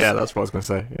I was. Yeah, that's what I was going to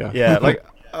say. Yeah. Yeah. Like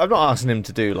I'm not asking him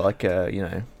to do like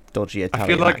a dodgy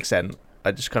Italian like- accent.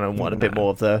 I just kind of want a bit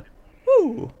more of the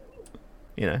woo.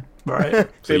 Right.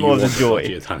 So Bit more you of the want joy.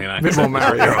 dodgy Italian A bit more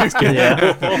accent. Mario.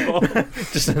 Yeah.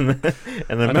 Just in the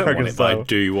I don't American want it, but I style.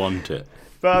 do want it.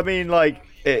 But I mean, like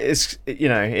it's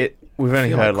we've only I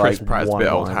feel heard like Chris like Pratt's a one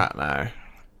bit old line. hat now.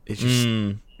 It's just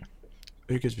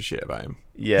who gives a shit about him?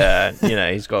 Yeah,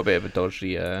 he's got a bit of a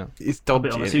dodgy. He's I'll be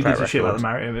dodgy. honest, in who gives a track shit about record. the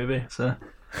Mario movie? So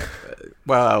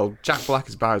Well, Jack Black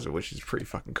is Bowser, which is pretty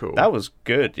fucking cool. That was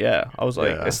good. Yeah, I was like,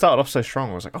 Yeah. it started off so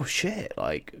strong. I was like, oh shit,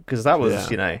 like because that was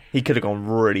Yeah. he could have gone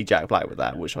really Jack Black with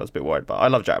that, which I was a bit worried about. I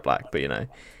love Jack Black, but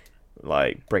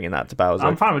like bringing that to Bowser.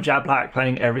 I'm fine with Jack Black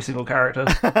playing every single character.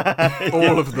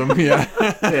 all of them. Yeah.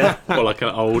 Yeah. Or like an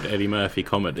old Eddie Murphy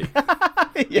comedy.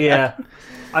 Yeah.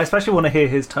 I especially want to hear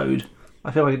his Toad. I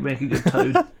feel like he'd make a good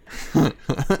Toad.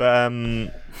 But,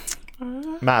 Matt,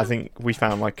 I think we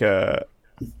found like another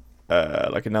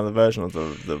version of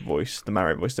the voice, the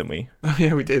Mario voice, didn't we?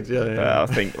 Yeah, we did. Yeah. I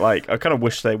think like I kind of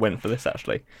wish they went for this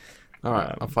actually. All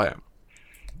right, I'll fight him.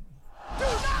 Do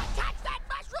not touch that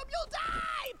mushroom, you'll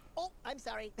die! Oh, I'm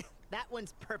sorry. That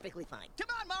one's perfectly fine. Come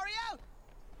on, Mario!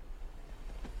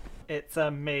 It's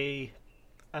me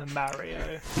and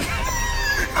Mario.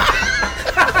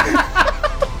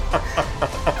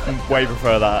 Way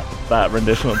prefer that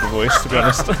rendition of the voice, to be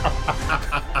honest.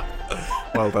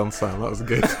 Well done, Sam. That was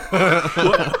good.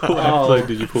 What episode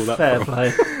did you pull that Fair from?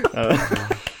 play.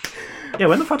 Yeah,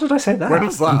 when the fuck did I say that? When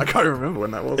was that? I can't remember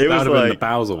when that was. It That was would have been the like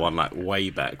Bowser one, like way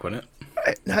back, wasn't it?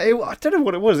 I don't know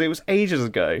what it was. It was ages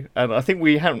ago, and I think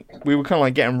we were kind of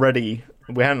like getting ready.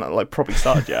 We hadn't like properly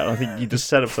started yet. And I think you just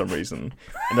said it for some reason,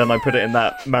 and then I put it in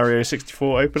that Mario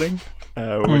 64 opening,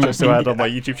 which I still had on my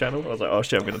YouTube channel. I was like, oh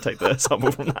shit, I'm going to take the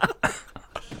sample from that.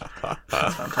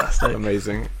 That's fantastic.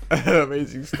 Amazing.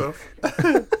 Amazing stuff.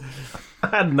 I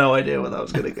had no idea where that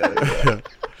was going to go.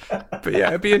 But yeah,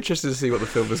 it'd be interesting to see what the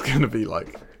film is going to be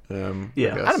like. I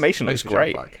Yeah. guess. Animation looks Maybe Jack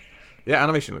great. Black. Yeah,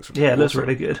 animation looks. Yeah, it looks awesome.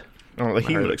 really good. Oh, the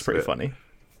humor it looks looks pretty good. funny.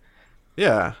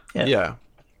 Yeah. Yeah. Yeah.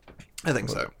 I think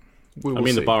so. We I will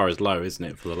mean, the see. bar is low, isn't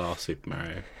it, for the last Super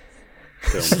Mario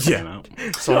film that Yeah. came out?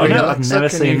 Sorry, I've never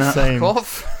seen that. Same. Fuck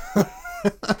off.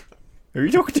 Who are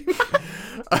you talking to?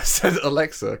 I said,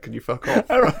 Alexa, can you fuck off?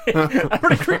 All right. That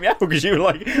really creeped me out because you were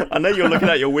like, I know you're looking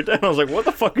out your window, and I was like, what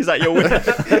the fuck is that your window?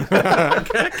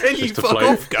 Can you Just to fuck float.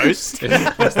 off, ghost?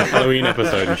 It's the Halloween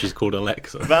episode, and she's called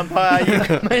Alexa.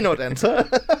 Vampire, you may not enter.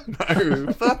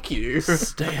 No, fuck you.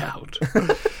 Stay out.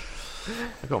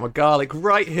 I got my garlic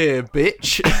right here,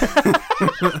 bitch.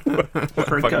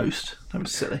 For a ghost. I'm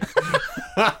silly.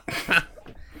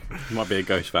 Might be a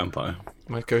ghost vampire.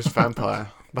 My ghost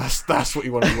vampire. That's what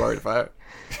you want to be worried about.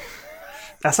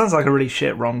 That sounds like a really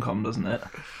shit rom-com, doesn't it?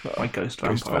 Like Ghost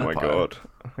Vampire. Oh my god!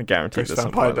 I guarantee Ghost there's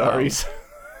something Vampire like that. Diaries.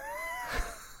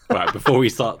 Right, before we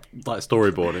start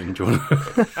storyboarding, do you want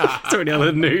to... Is there any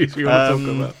other news you want to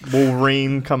talk about?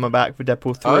 Wolverine coming back for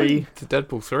Deadpool 3. To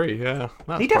Deadpool 3, yeah. That's He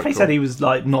quite definitely cool. said he was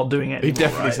like not doing it. He Anymore,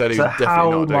 definitely right? said he so was definitely how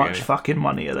not doing much it. fucking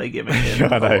money are they giving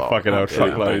him? I know, lot. fucking hell, Yeah.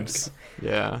 truckloads.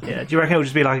 Yeah, Yeah, do you reckon it would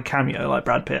just be like a cameo like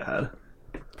Brad Pitt had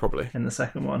probably. in the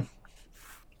second one?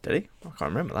 Did he? I can't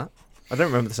remember that. I don't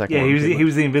remember the second Yeah, one. he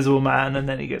was the Invisible Man, and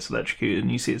then he gets electrocuted,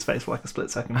 and you see his face for like a split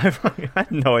second. I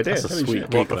had no idea. That's a Holy sweet shit.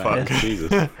 gig, the that. fuck?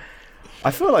 Jesus.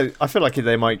 I feel like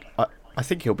they might. I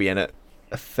think he'll be in it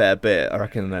a fair bit. I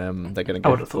reckon they're going to I go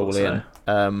would have thought all so.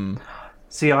 in.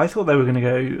 See, I thought they were going to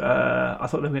go. I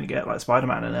thought they were going to get like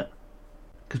Spider-Man in it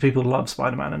because people love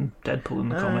Spider-Man and Deadpool in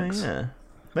the comics, Yeah,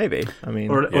 maybe. I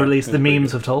mean, or yeah, at least the that's pretty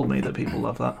memes good. have told me that people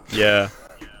love that. yeah.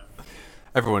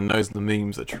 Everyone knows the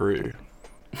memes are true.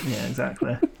 Yeah,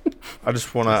 exactly. I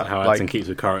just want That's how to Adson like. keeps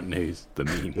with current news. The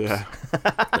memes. Yeah.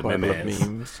 The Bible of memes.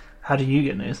 memes. How do you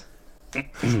get news? The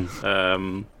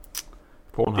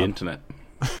Pornhub. internet.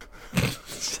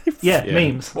 Yeah, Yeah.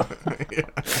 memes.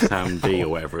 Sam D or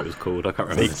whatever it was called. I can't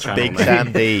remember the channel Big name.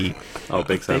 Sam D. Oh,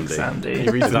 Big Sam Big D. Sandy. He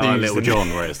reads Is the that like news Little and- John,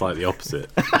 where it's like the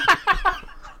opposite?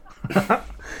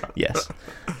 Yes.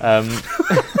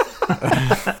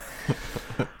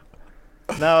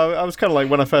 No, I was kind of like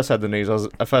when I first heard the news.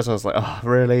 At first I was like, oh,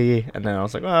 really? And then I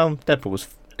was like, well, Deadpool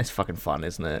it's fucking fun,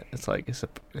 isn't it? It's like it's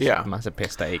Yeah. a massive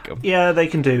piss take. Yeah, they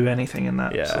can do anything in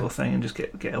that Yeah. sort of thing and just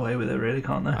get away with it, really,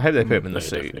 can't they? I hope they put him in the Yeah,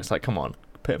 suit. definitely. It's like, come on,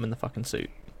 put him in the fucking suit.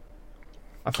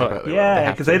 I feel I like bet Yeah,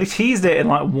 have because to. they teased it in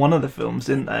like one of the films,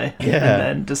 didn't they? Yeah. And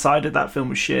then decided that film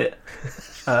was shit.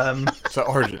 So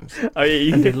Origins. Oh,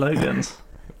 yeah, And did Logan's.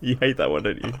 you hate that one,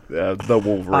 don't you? The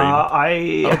Wolverine.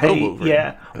 I the hate, Wolverine.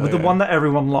 yeah, Oh, with the yeah. one that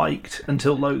everyone liked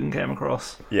until Logan came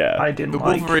across. yeah, I didn't The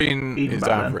like Wolverine even is back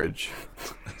then. average.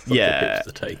 yeah.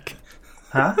 Hipster take.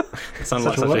 Huh? It sounds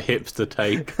like Such a such a what? hipster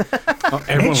take. Oh,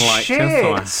 everyone It's liked shit. it,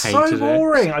 It's so I so hated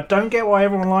boring. I don't get why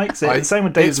everyone likes it. I- the same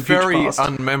with Days it's of Future very Past.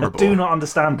 unmemorable. I do not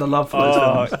understand the love for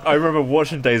those films. I remember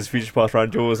watching Days of Future Past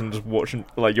around yours and just watching,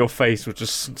 like, your face was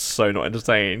just so not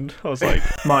entertained. I was like,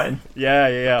 Mine.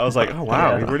 yeah. I was like, oh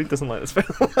wow, Yeah. he really doesn't like this film.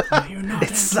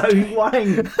 It's so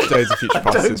wank. Days of Future I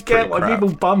Past is don't pretty get why crap.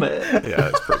 people bum it. Yeah,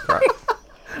 it's pretty crap.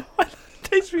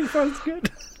 Days of Future Past is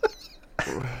good.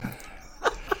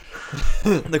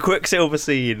 The Quicksilver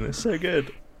scene is so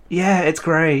good. Yeah, it's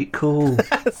great. Cool.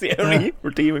 That's the only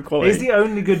redeeming quality. It's the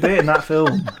only good bit in that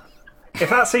film. If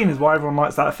that scene is why everyone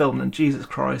likes that film, then Jesus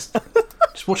Christ.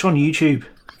 Just watch it on YouTube.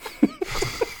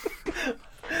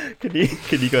 Can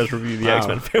you guys review the Wow.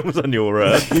 X-Men films on your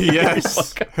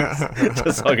Yes.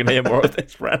 just so I can hear more of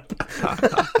this rant?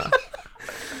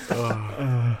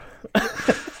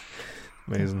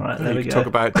 Amazing. Right, there we You go. talk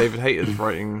about David Hayter's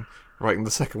writing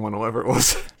the second one or whatever it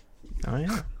was. Oh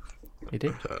yeah, he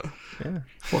did. Yeah.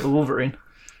 What, the Wolverine?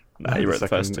 No, he wrote the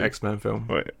first second two. X-Men film.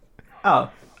 Wait. Oh,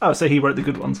 so he wrote the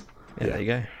good ones. Yeah, there you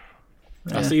go.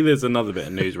 I see there's another bit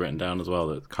of news written down as well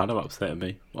that kind of upset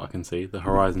me, what I can see. The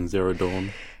Horizon Zero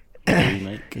Dawn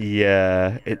remake.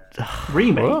 Yeah, it.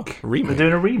 Remake. Remake? They're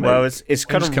doing a remake. Well, it's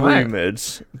kind just of come out. rumored,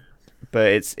 but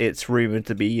it's rumored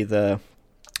to be either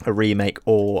a remake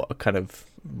or a kind of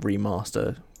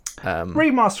remaster.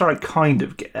 Remaster I kind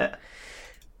of get.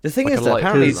 The thing Like is a that light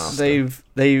apparently remaster.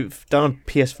 they've done a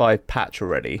PS5 patch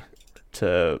already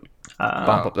to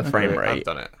bump up the frame Okay, I've rate,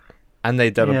 done it. and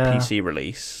they've done Yeah. a PC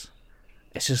release.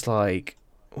 It's just like,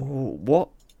 what?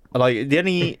 Like the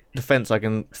only defense I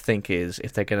can think is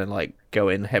if they're gonna like go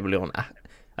in heavily on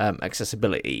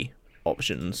accessibility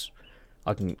options.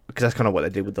 Because that's kind of what they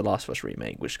did with the Last of Us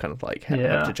remake, which kind of like Yeah.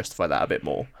 helped to justify that a bit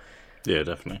more. Yeah,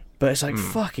 definitely. But it's like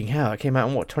fucking hell. It came out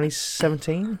in what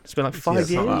 2017. It's been like 5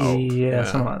 it's years. not that old. Yeah, Yeah.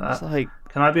 something like It's that. like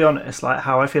Can I be honest? Like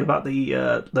how I feel about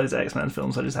the those X-Men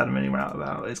films I just had a mini rant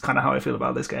about. It's kind of how I feel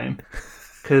about this game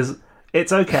because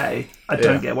it's okay. I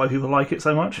don't Yeah. get why people like it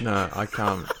so much. No, I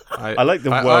can't. I like the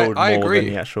world I more agree.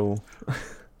 than the actual.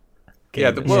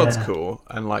 Yeah, the world's Yeah. cool,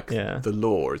 and like Yeah. the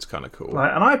lore is kind of cool.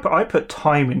 Like, and I put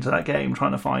time into that game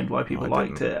trying to find why people I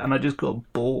liked didn't. it, and I just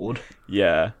got bored.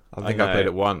 Yeah, I think I know. played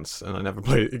it once, and I never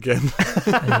played it again.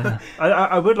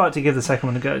 I would like to give the second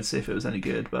one a go to see if it was any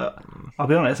good, but I'll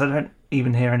be honest, I don't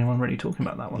even hear anyone really talking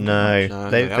about that one. No, No,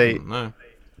 they haven't, no.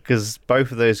 because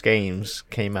both of those games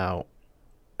came out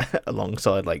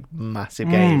alongside like massive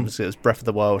games. It was Breath of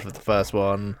the Wild for the first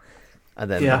one, and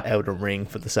then Yeah. Elden Ring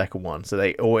for the second one. So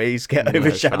they always get No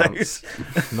overshadowed. chance.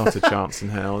 Not a chance in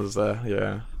hell, is there?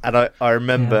 Yeah. And I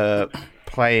remember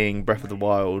playing Breath of the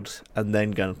Wild and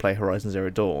then going to play Horizon Zero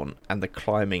Dawn, and the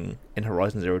climbing in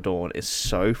Horizon Zero Dawn is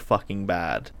so fucking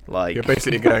bad. Like, You're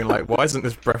basically going like, why isn't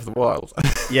this Breath of the Wild?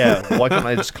 yeah, why can't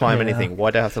I just climb Yeah. anything?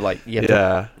 Why do I have to like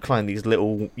to climb these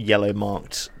little yellow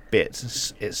marked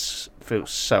bits? It feels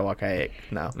so archaic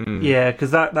now. Yeah,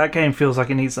 because that game feels like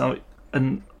it needs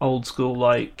an old school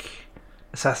like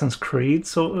Assassin's Creed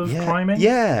sort of climbing.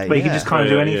 Yeah, where you can just kind of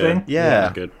do anything. Yeah,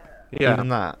 That's good. Yeah. even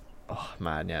that. Oh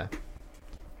man, yeah.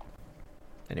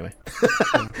 Anyway,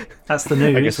 That's the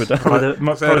news. I guess we're done. Probably the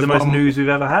most news we've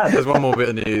ever had. There's one more bit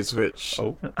of news which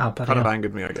Oh. Oh, bloody kind of hell.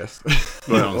 angered me, I guess.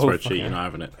 Well, on a Oh, spreadsheet, fucking you're not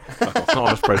having it. It's not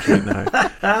on a spreadsheet, no.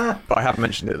 But I have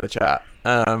mentioned it in the chat.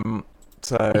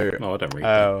 So No, I don't read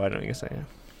that. oh, I don't think you're saying.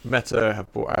 Meta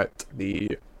have brought out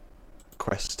the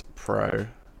Quest Pro,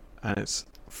 and it's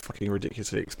fucking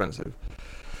ridiculously expensive.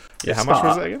 Yeah, how much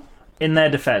was it again? In their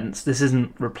defense, this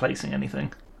isn't replacing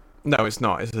anything. No, it's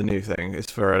not. It's a new thing.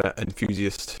 It's for an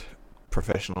enthusiast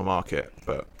professional market.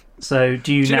 But So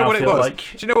do you do you now know what it feel was? like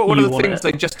Do you know what one of you the want things it,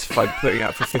 they justified putting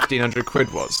out for 1,500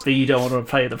 quid was? but you don't want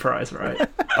to pay the price, right?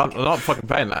 I'm not fucking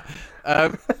paying that.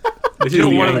 This do you is know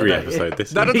the one of angry the- episode.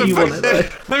 This None of is. the You want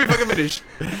it, let me fucking finish.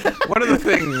 One of the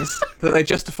things that they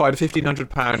justified a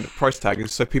 £1,500 price tag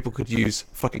is so people could use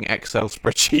fucking Excel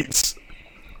spreadsheets.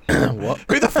 What?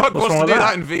 Who the fuck What's wants to wrong do with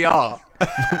that in VR?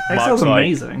 Excel's like-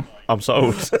 amazing. I'm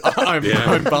sold.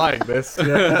 I'm buying this.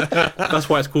 That's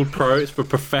why it's called pro. It's for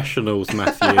professionals,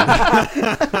 Matthew.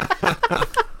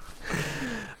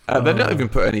 They're not even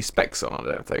put any specs on,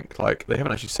 I don't think. Like, they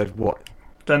haven't actually said what.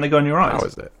 Don't they go in your eyes? How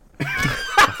is it?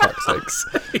 For fuck's sakes.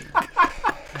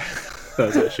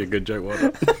 That's actually a good joke,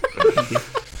 wasn't it?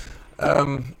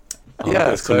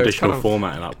 Yeah, it's so it's conditional kind of-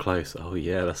 formatting up close. Oh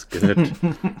yeah, that's good.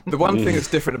 The one thing that's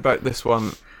different about this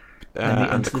one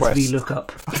and the Quest.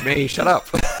 VLOOKUP. Fuck me, shut up.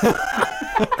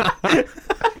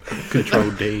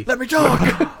 Control D. Let me talk.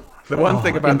 The one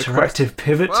thing about the Quest. Interactive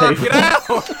pivot Fuck table. it out!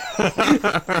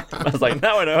 I was like,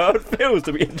 now I know how it feels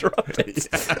to be interrupted.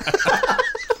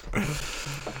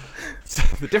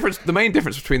 The main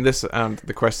difference between this and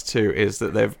the Quest 2 is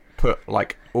that they've put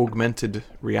like augmented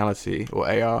reality or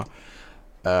AR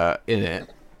in it,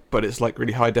 but it's like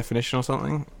really high definition or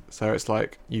something. So it's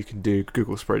like you can do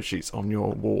Google spreadsheets on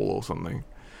your wall or something.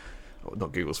 Or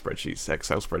not Google spreadsheets,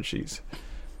 Excel spreadsheets,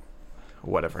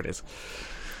 or whatever it is.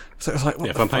 So it's like, what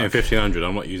Yeah, if the I'm paying fuck? 1,500,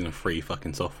 I'm not using a free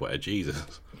fucking software.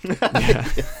 Jesus.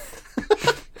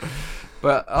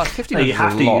 But No, 1,500 you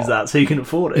have is to a lot. use that so you can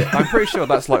afford it. I'm pretty sure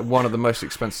that's like one of the most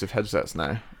expensive headsets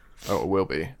now, or it will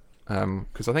be.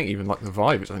 Because I think even like the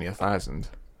Vive is only 1,000.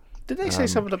 Did they say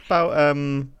something about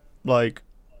like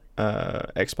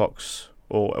Xbox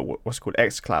or what's it called,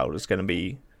 XCloud is going to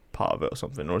be part of it or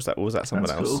something, or was that someone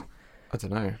That's else? cool. I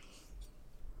don't know.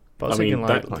 But I was mean, thinking,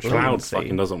 that like, cloud latency.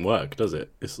 fucking doesn't work, does it?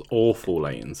 It's awful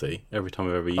latency every time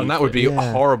I've ever used it. And that would be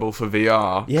Yeah. horrible for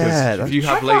VR. 'cause Yeah, if you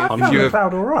have I late, found if you the have,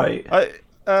 cloud alright.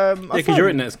 Yeah, because your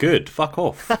internet's good. Fuck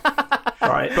off.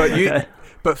 Right. but you, okay.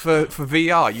 but for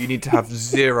VR, you need to have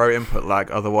zero input lag.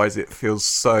 Otherwise, it feels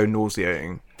so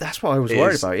nauseating. That's what I was It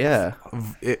worried is- about. Yeah,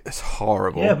 It's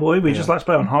horrible. Yeah, boy, we just like to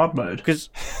play on hard mode. because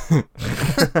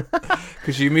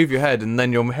because you move your head and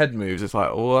then your head moves. It's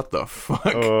like, what the fuck?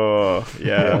 oh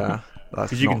yeah,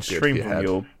 That's because you not can good stream for from head.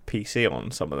 your PC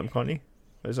on some of them, can't you?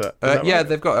 Is that Yeah, right?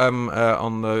 they've got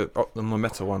on the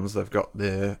Meta ones, they've got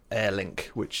the AirLink,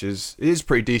 which is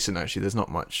pretty decent actually. There's not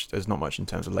much in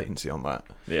terms of latency on that.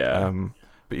 Yeah,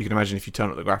 But you can imagine if you turn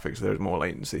up the graphics, there's more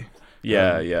latency.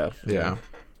 yeah. Yeah.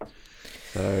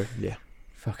 So yeah.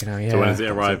 Fucking hell, yeah. So when is it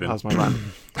arriving? How's my rant?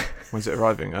 When's it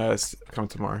arriving? It's coming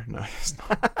tomorrow. No, it's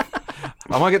not.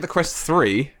 I might get the Quest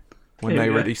 3 when Here they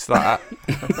we go. release that.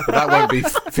 But that won't be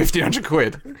 1,500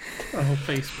 quid. Oh,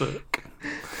 Facebook.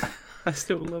 I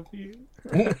still love you.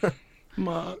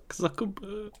 Mark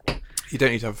Zuckerberg. You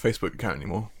don't need to have a Facebook account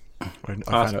anymore. I found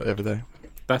out the other day.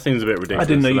 That seems a bit ridiculous.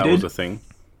 didn't know so you that did. was a thing.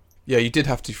 Yeah, you did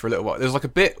have to for a little while. There was like a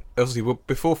bit, obviously,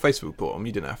 before Facebook bought them,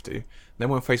 you didn't have to. Then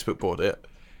when Facebook bought it,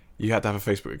 you had to have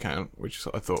a Facebook account, which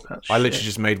I thought, That's I literally shit.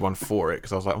 just made one for it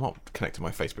because I was like, I'm not connecting my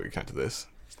Facebook account to this.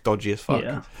 It's dodgy as fuck.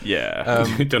 Yeah. Yeah.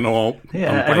 Don't know what.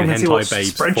 Yeah, I'm playing everyone can see what Hentai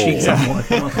Babes spreadsheets 4. I'm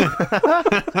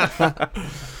working on.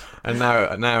 And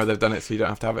now they've done it so you don't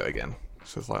have to have it again.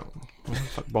 So it's like, why the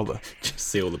fuck bother? Just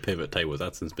see all the pivot tables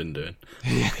Adson's been doing.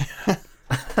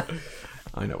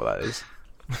 I know what that is.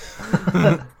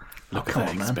 Look at come that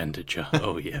on, man. expenditure.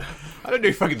 Oh, yeah. I don't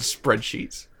do fucking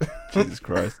spreadsheets. Jesus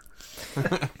Christ.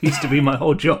 Used to be my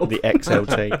whole job. The Excel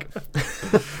take.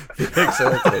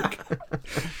 Excel take.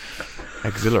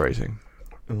 Exhilarating.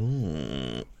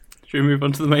 Should we move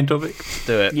on to the main topic?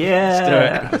 Do it.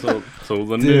 Yeah. That's all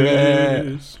the Do it.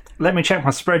 news. Let me check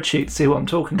my spreadsheet to see what I'm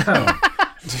talking about.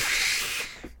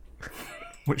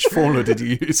 Which formula did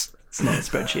you use? It's not a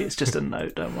spreadsheet, it's just a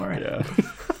note, don't worry. Yeah.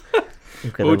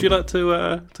 Well, would you like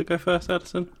to go first,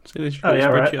 Addison? Oh, yeah,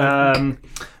 right.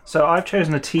 So I've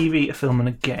chosen a TV, a film, and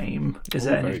a game. Is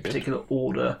there any very good. particular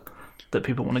order that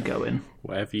people want to go in?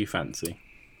 Whatever you fancy.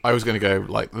 I was going to go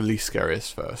like the least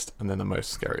scariest first, and then the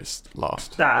most scariest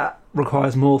last. That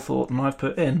requires more thought than I've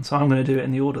put in, so I'm going to do it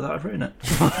in the order that I've written it.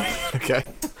 Okay.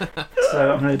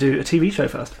 So I'm going to do a TV show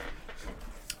first.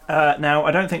 Now,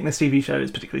 I don't think this TV show is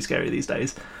particularly scary these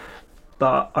days,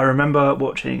 but I remember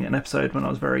watching an episode when I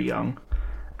was very young,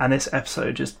 and this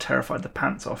episode just terrified the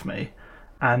pants off me,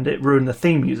 and it ruined the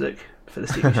theme music for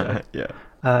this TV show. Yeah.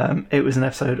 It was an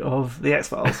episode of The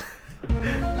X-Files.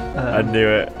 I knew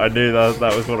it. I knew that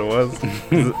was what it was.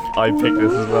 I picked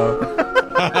this as well.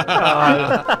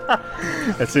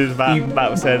 As soon as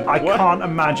Matt said, I what? can't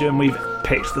imagine we've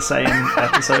picked the same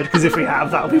episode, because if we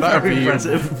have, that'll be That would very be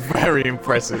impressive. very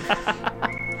impressive.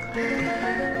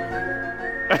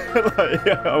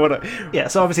 I wanna... Yeah,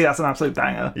 so obviously that's an absolute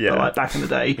banger. Yeah. But like back in the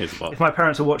day, Here's what. if my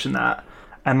parents were watching that,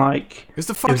 and like It's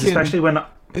the it was fucking. especially when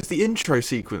It's the intro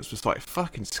sequence was like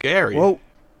fucking scary. Well,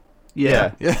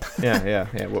 yeah. yeah. yeah.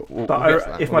 But We'll get to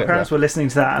that. if We'll my get to parents that. were listening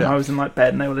to that and Yeah. I was in like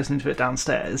bed and they were listening to it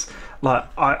downstairs, like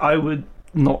I would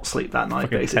not sleep that night.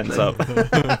 Fucking Basically, tense up.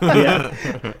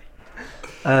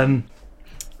 yeah.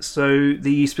 So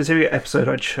the specific episode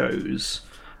I chose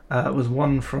was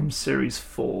one from series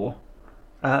 4,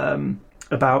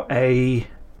 about a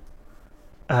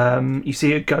you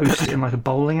see a ghost in like a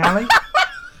bowling alley,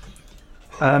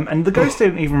 and the ghost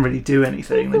didn't even really do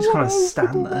anything. They just kind of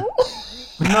stand there.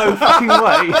 No fucking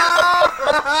way.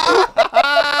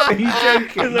 Are you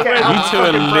joking? Get out of my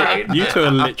fucking brain. You two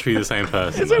are literally the same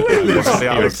person. Is it Literally,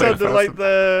 I'm the It's same under like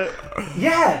the,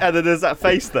 Yeah. and then there's that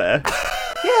face there.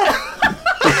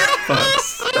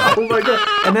 Oh my god!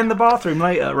 And then the bathroom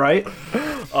later, right?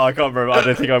 Oh, I can't remember. I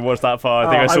don't think I watched that far. I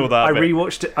think I saw that. I bit.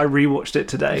 rewatched it. I rewatched it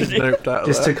today Noped out of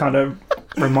just there. to kind of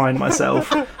remind myself.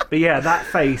 But yeah, that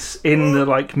face in the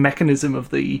like mechanism of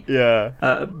the Yeah,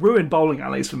 ruined bowling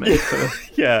alleys for me for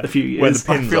yeah. a few Where years.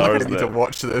 the I pins feel are, like I isn't need to it?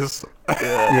 watch this.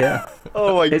 Yeah.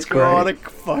 Oh my It's god! great. I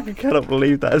fucking cannot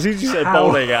believe that. As soon as you said How?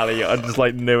 bowling alley, I just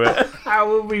like knew it. How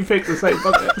will we pick the same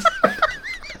bucket?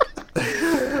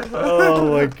 Oh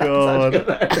my god!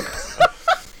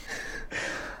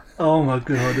 Oh my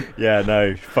god! Yeah,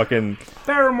 no, fucking.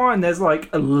 Bear in mind, there's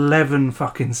like 11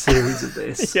 fucking series of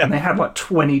this, Yeah. and they had like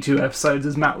 22 episodes,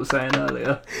 as Matt was saying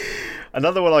earlier.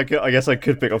 Another one I guess I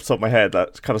could pick off the top of my head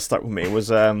that kind of stuck with me was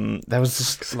there was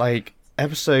this like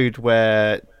episode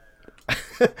where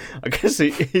I guess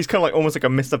he's kind of like almost like a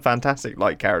Mr. Fantastic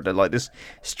like character, like this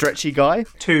stretchy guy.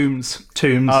 Tombs.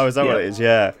 Oh, is that yeah. what it is?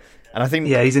 Yeah, and I think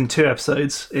Yeah, he's in 2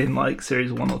 episodes in like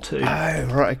series 1 or 2. Oh,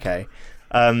 right, okay.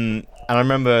 And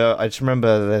I just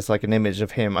remember there's like an image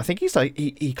of him. I think he's like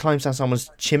he climbs down someone's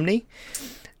chimney.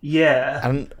 Yeah.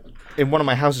 And in one of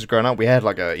my houses growing up, we had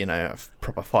like a a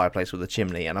proper fireplace with a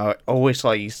chimney, and I always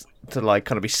like used to like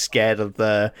kind of be scared of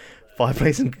the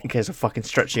fireplace in case a fucking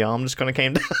stretchy arm just kind of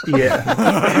came down. Yeah.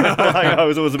 Like, I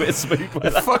was always a bit spooked by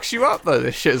It that. fucks you up though.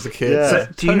 This shit as a kid. Yeah. So,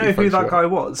 do you know who Totally fucks that you guy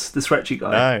up. was? The stretchy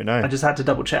guy? No. I just had to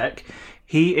double check.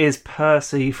 He is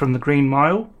Percy from the Green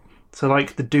Mile. So,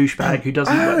 like, the douchebag who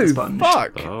doesn't wet the sponge.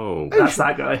 Fuck! Oh. That's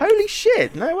that guy. Holy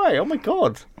shit! No way! Oh my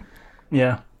god!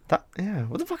 Yeah.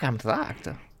 What the fuck happened to that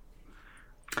actor?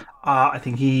 I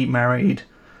think he married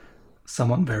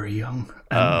someone very young.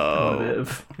 And got a bit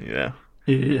of Yeah,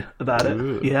 about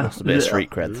it. Yeah. that's a bit of street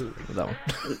cred with that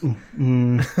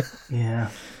one. Yeah.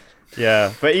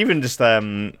 Yeah, but even just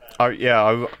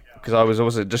because I was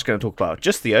also just going to talk about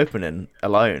just the opening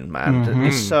alone, man.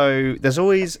 It's so there's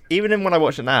always even when I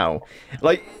watch it now,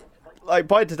 like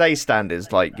by today's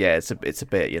standards, like it's a bit it's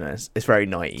very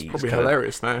 90s. Probably kind of-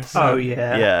 hilarious now. Oh,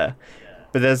 yeah. Yeah,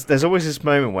 but there's always this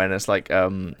moment when it's like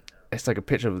a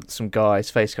picture of some guy's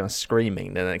face kind of screaming,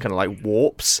 and then it kind of like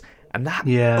warps. And that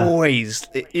always,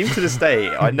 even to this day,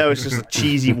 I know it's just a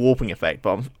cheesy warping effect,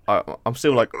 but I'm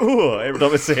still like, oh, every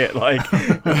time I see it, like,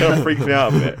 it kind of freaks me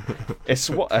out a bit. It's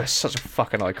such a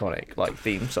fucking iconic like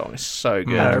theme song. It's so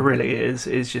good. It really is.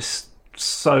 It's just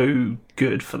so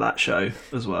good for that show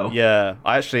as well. Yeah,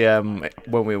 I actually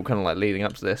when we were kind of like leading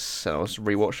up to this, and I was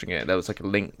rewatching it, there was like a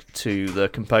link to the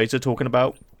composer talking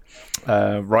about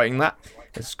writing that.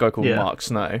 It's a guy called Mark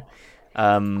Snow.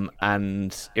 And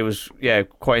it was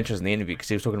quite interesting, the interview, because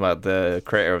he was talking about the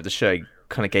creator of the show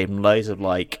kind of gave him loads of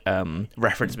like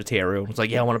reference material. It was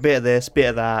like, I want a bit of this, bit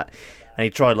of that, and he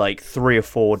tried like 3 or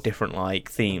 4 different like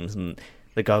themes, and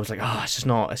the guy was like, "Oh, it's just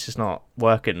not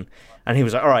working," and he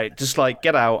was like, "All right, just like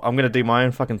get out. I'm gonna do my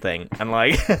own fucking thing." And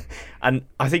like, and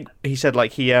I think he said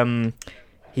like he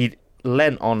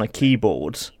leant on a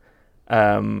keyboard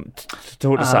to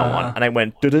talk to someone, and it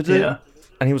went "duh-duh-duh," Yeah.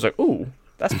 and he was like, "Ooh,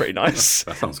 that's pretty nice."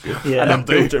 That sounds good. Yeah. And then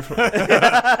built it from.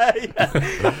 Yeah.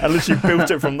 I literally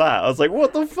built it from that. I was like,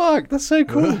 "What the fuck? That's so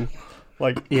cool!"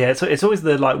 Like, Yeah, it's always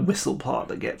the like whistle part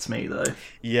that gets me though.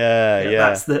 yeah.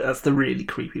 That's the really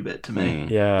creepy bit to me.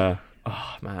 Yeah.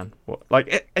 Oh man,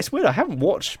 it's weird. I haven't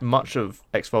watched much of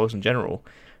X-Files in general.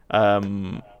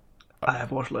 I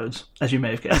have watched loads, as you may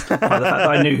have guessed, by the fact that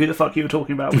I knew who the fuck you were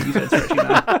talking about when you said Stretchy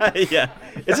Man. Yeah.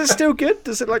 Is it still good?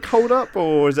 Does it like hold up,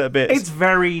 or is it a bit? It's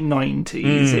very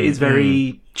 90s. It is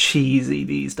very cheesy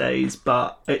these days,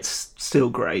 but it's still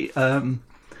great.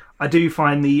 I do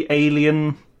find the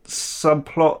alien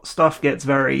subplot stuff gets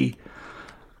very.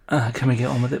 Can we get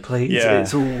on with it, please? Yeah.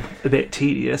 It's all a bit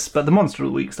tedious, but the Monster of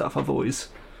the Week stuff I've always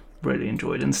really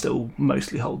enjoyed and still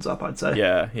mostly holds up, I'd say.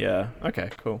 Yeah.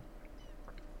 Okay, cool.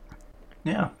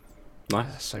 Yeah. Nice.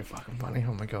 That's so fucking funny.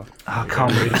 Oh my god. I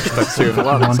can't believe That's 2 in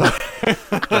 1. So.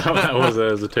 That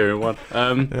was a 2 in 1.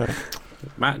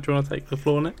 Matt, do you want to take the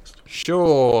floor next?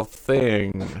 Sure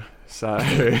thing. So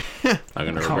I'm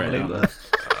going to can't regret believe that.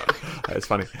 that. it's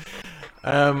funny.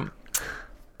 I'm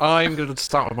going to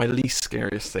start with my least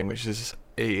scariest thing, which is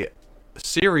a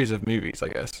series of movies, I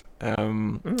guess.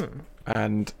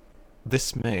 And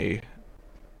this may.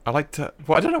 I like to.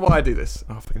 Well, I don't know why I do this.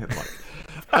 Oh, fucking hit the mic.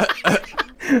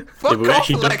 Fuck we off,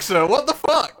 actually don't- Alexa! What the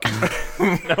fuck?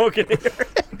 No one can hear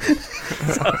it.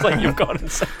 Sounds like you've gone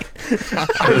insane.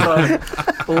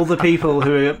 All the people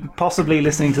who are possibly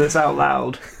listening to this out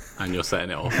loud, And you're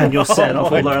setting it off. and you're setting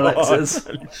off my all their God. Alexas.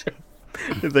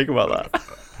 Think about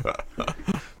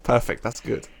that. Perfect. That's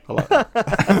good. I like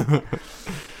that.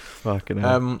 Fucking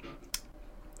hell.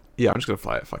 Yeah, I'm just gonna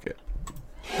fly it. Fuck it.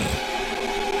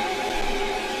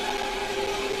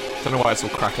 Don't know why it's all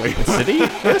crackly. City?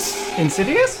 Yes.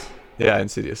 Insidious? Yeah,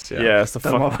 Insidious. Yeah. Yeah, it's the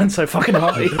Don't know fuck. why I went so fucking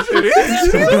high.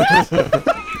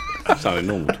 Sounded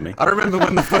normal to me. I remember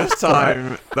when the first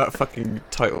time that fucking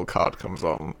title card comes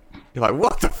on, you're like,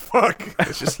 "What the fuck?"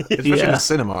 It's just, especially in Yeah. the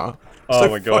cinema. Oh so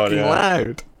my God, fucking yeah.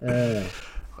 loud.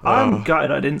 I'm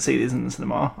gutted I didn't see these in the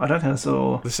cinema. I don't think I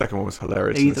saw The second one was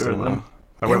hilarious. in the either of cinema. them.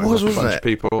 I went with was, a bunch wasn't of it?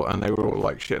 people, and they were all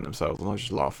like shitting themselves, and I was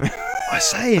just laughing. I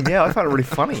same. Yeah, I found it really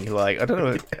funny. Like, I don't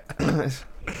know.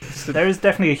 There is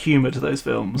definitely a humour to those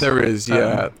films. There is,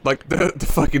 yeah. Like the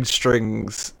fucking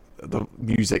strings, the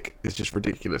music is just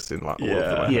ridiculous in like all of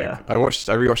them. I think. Yeah. I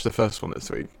rewatched the first one this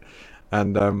week,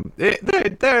 and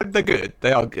they're good.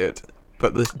 They are good,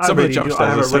 but some of the jump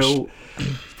I have scares a are such real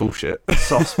bullshit.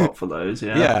 soft spot for those.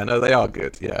 Yeah. Yeah, no, they are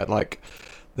good. Yeah, like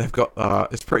they've got.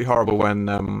 It's pretty horrible when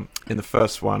in the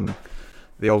first one,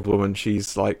 the old woman she's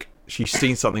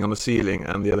seen something on the ceiling,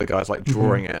 and the other guy's like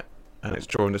drawing it, and it's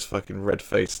drawing this fucking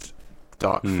red-faced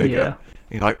dark figure. Yeah.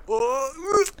 And you're like, "Oh."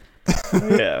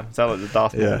 Yeah, is that like the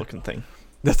Darth Maul Yeah. looking thing?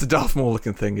 That's the Darth Maul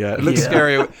looking thing. Yeah, it looks Yeah.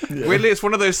 scary. Weirdly, it's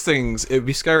one of those things. It'd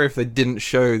be scary if they didn't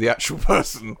show the actual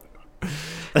person.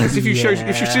 'Cause if you show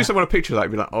someone a picture of that,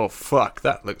 you'd be like, "Oh fuck,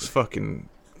 that looks fucking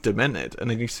demented," and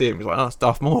then you see him, you're like, "Oh, it's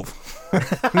Darth Maul."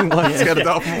 Like, scared of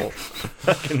Darth Maul.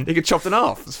 He get chopped in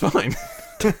half. It's fine.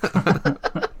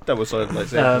 Double-sided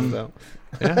lightsaber. Um,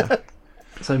 Yeah.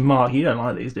 So, Mark, you don't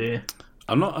like these, do you?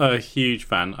 I'm not a huge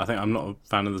fan. I think I'm not a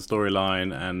fan of the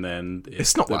storyline, and then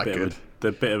It's not the that bit good. Of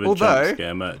the bit of a Although, jump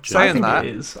scare merchant. saying I think that,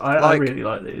 it is. I like, really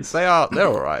like these. they're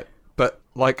all right, but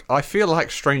like I feel like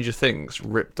Stranger Things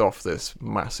ripped off this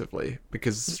massively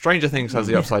because Stranger Things has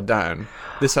the upside down.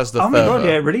 This has the Oh my further. god,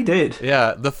 yeah, it really did.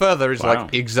 Yeah, the further is Wow.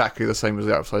 like exactly the same as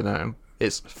the upside down.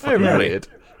 It's fucking really? weird.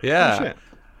 Yeah, shit.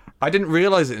 I didn't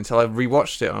realize it until I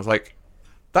rewatched it, and I was like,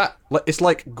 "That it's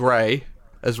like grey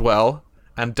as well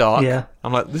and dark." Yeah.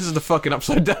 I'm like, "This is the fucking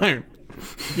upside down."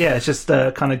 Yeah, it's just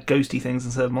kind of ghosty things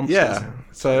instead of monsters. Yeah,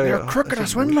 so You're a crook and a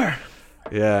swindler.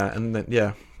 yeah, and then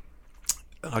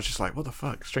I was just like, "What the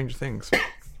fuck, Stranger Things."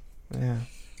 Yeah.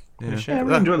 Yeah, Yeah, I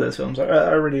really enjoy those films. I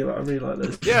really like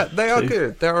those. yeah, they are too.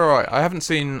 good. They're all right. I haven't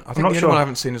seen. I think not the only sure. one I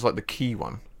haven't seen is like the Key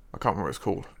one. I can't remember what it's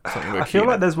called. Something with I a key feel in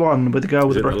like it. there's one with the girl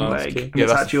with Is the it the broken last leg. key? And Yeah,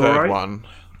 it's that's the actually third alright. one.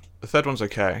 The third one's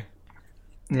okay.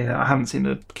 Yeah, I haven't seen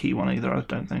the key one either. I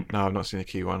don't think. No, I've not seen the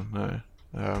Key one.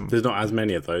 No. There's not as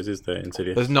many of those, is there?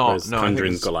 Insidious. There's not, Whereas no, I think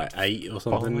Conjuring's it's got like 8 or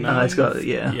something. five. now. It's got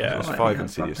yeah. Yeah, There's Right, 5 fuck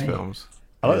Insidious me. films.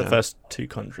 I like Yeah. the first 2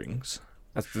 Conjurings.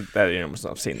 They're the only ones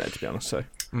that I've seen there, to be honest. So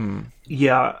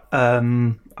Yeah,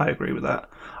 I agree with that.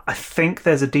 I think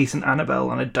there's a decent Annabelle,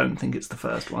 and I don't think it's the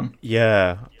first one.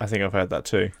 yeah, I think I've heard that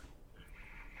too.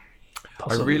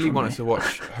 Possibly really from wanted me. to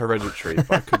watch Hereditary,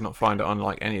 but I could not find it on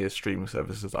like any of the streaming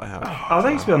services that I have. Oh,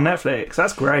 that used to be on Netflix.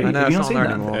 That's great. I know, Have you it's not not seen there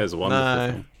that? anymore. There's a wonderful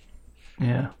No. film.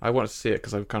 Yeah. I wanted to see it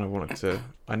because I kind of wanted to.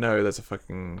 I know there's a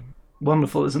fucking.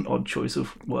 Wonderful is an odd choice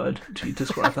of word to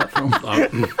describe that film.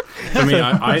 For me,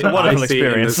 I wonderful see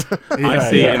it in experience. I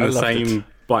see it in I the loved same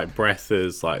like breath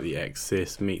as like The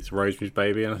Exorcist meets Rosemary's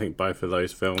Baby, and I think both of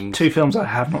those films. Two films I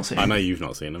have not seen. I know you've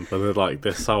not seen them, but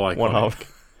they're so iconic.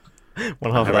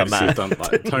 One half of that Hereditary's man. done,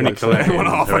 like, Tony Collette in One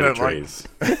half I don't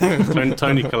Hereditary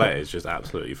Tony Collette is just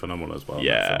absolutely phenomenal as well. in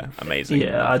that Yeah, film. amazing.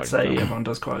 Yeah, I'd Fucking say film. everyone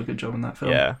does quite a good job in that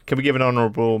film. Yeah. Can we give an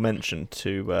honourable mention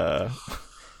to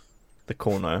the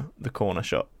corner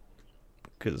shot?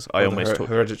 Because I almost took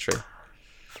Hereditary.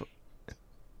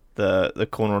 the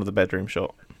corner of the bedroom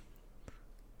shot.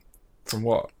 From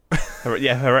what? Sorry,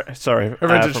 Hereditary. from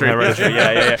Hereditary.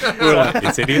 Yeah. We were like,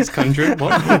 Insidious, Conjuring,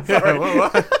 what?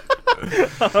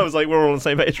 I was like, we're all on the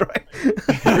same page, right?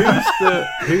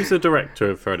 Who's the director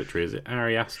of Hereditary? Is it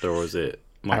Ari Aster or is it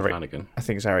Mike Ari- Flanagan? I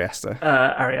think it's Ari Aster.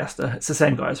 Ari Aster. It's the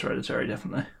same guy as Hereditary,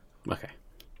 definitely. Okay.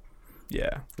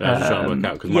 Yeah, I was just trying to work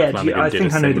out because Mike yeah, Flanagan I did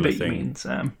think a I know the similar bit you thing. mean,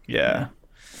 Sam. yeah.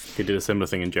 He did a similar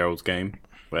thing in Gerald's Game,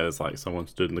 where there's like someone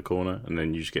stood in the corner, and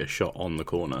then you just get a shot on the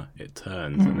corner. It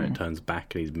turns, and then it turns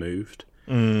back, and he's moved.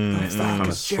 And it's that kind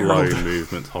of slow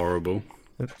movement's horrible.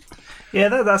 Yeah,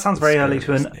 that sounds very early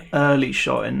to an early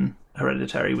shot in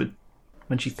Hereditary with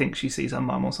when she thinks she sees her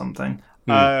mum or something.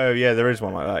 Oh, yeah, there is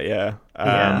one like that. Yeah.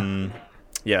 Yeah.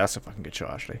 Yeah, that's a fucking good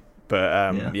shot actually.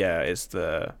 But Yeah. yeah, it's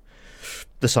the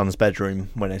son's bedroom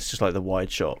when it's just like the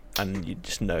wide shot, and you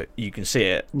just know you can see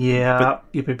it, Yeah.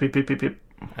 Yep.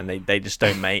 and they just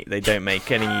don't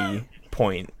make any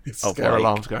point of Scare like,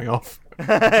 alarms going off.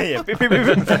 yeah, beep, beep, beep,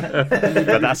 beep.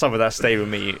 But that's something that stayed with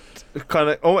me. It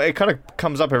kind of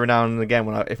comes up every now and again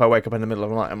when if I wake up in the middle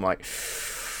of the night, I'm like,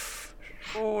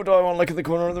 oh, do I want to look at the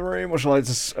corner of the room, or shall I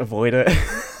just avoid it?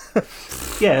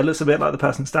 Yeah, it looks a bit like the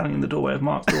person standing in the doorway of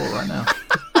Mark's door right now.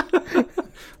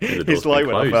 The door's His light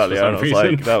been went closed up for earlier, some and I was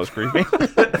reason. like, that was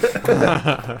creepy.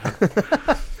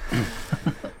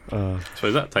 I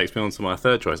suppose that takes me on to my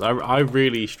third choice. I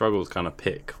really struggle to kind of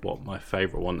pick what my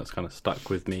favourite one that's kind of stuck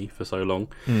with me for so long.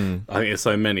 I think there's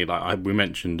so many. Like we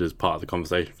mentioned as part of the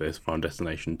conversation for this, Final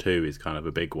Destination 2 is kind of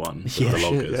a big one. With the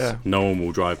loggers. yeah. No one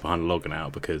will drive behind a logger now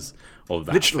because of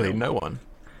that. Literally film. no one.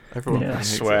 Everyone. Yeah. I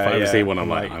hates it. swear. If I ever Yeah, see one, I'm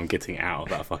like- like, I'm getting out of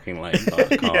that fucking lane.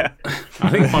 But I can't. I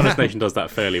think Final Destination does that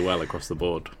fairly well across the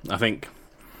board. I think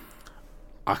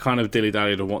I kind of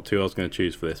dilly-dallied on what two I was going to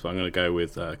choose for this, but I'm going to go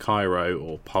with Cairo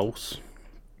or Pulse.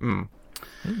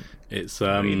 It's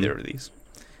Either of these.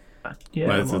 Yeah.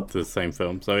 no, it's well, the same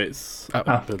film. So it's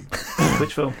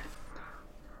which film?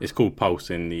 it's called Pulse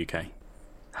in the UK.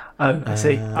 Oh, I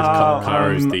see.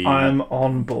 Cairo's the- I'm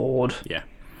on board. Yeah.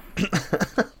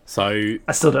 So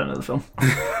I still don't know the film.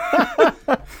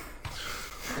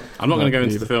 I'm not going to go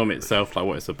into the film itself, like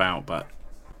what it's about, but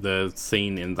the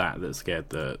scene in that scared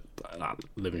the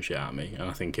living shit out of me, and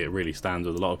I think it really stands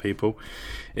with a lot of people,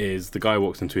 is the guy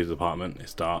walks into his apartment,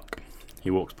 it's dark,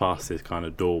 he walks past this kind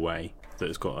of doorway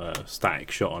that's got a static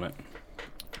shot on it,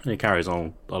 and he carries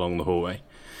on along the hallway,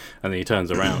 and then he turns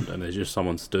around and there's just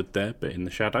someone stood there, but in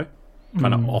the shadow,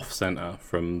 kind of off-centre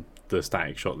from the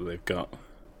static shot that they've got.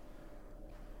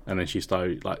 And then she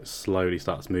slowly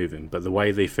starts moving. But the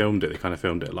way they filmed it, they kind of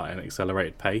filmed it like an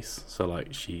accelerated pace. So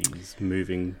like she's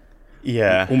moving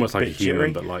Yeah. almost like a bit human,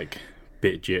 jittery. but like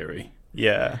bit jittery.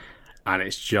 Yeah. And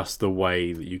it's just the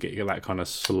way that you get that kind of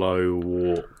slow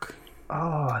walk.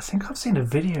 Oh, I think I've seen a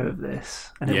video of this,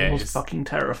 and it Yeah, was it's- fucking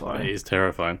terrifying. It is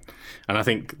terrifying. And I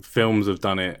think films have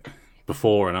done it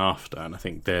before and after, and I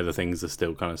think they're the things that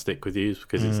still kind of stick with you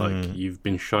because it's like you've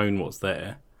been shown what's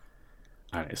there.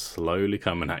 And it's slowly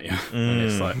coming at you, and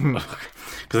it's like because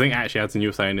I think actually, Adson, you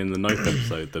were saying in the Nope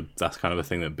episode that's kind of a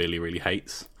thing that Billy really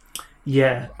hates.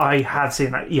 Yeah, I had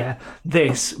seen that. Yeah,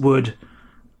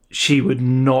 she would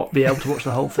not be able to watch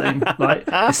the whole thing. Like,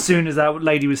 as soon as that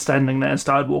lady was standing there and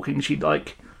started walking, she'd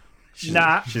like, she's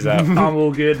out. I'm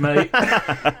all good, mate.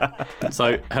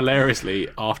 So hilariously,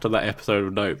 after that episode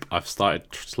of Nope, I've started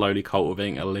slowly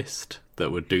cultivating a list that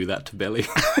would do that to Billy.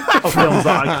 Of films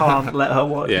that I can't let her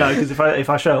watch. Yeah. No, because if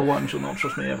I show her one, she'll not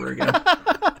trust me ever again.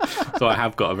 So I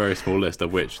have got a very small list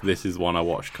of which this is one I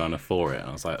watched kind of for it. And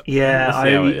I was like, Yeah, let's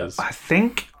see how it is. I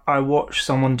think I watched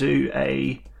someone do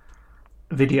a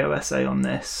video essay on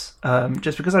this,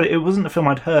 just because it wasn't a film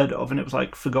I'd heard of, and it was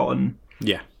like forgotten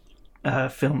Yeah,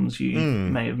 films you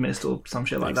may have missed or some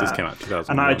shit like this that. came out 2001.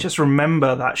 And I just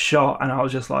remember that shot, and I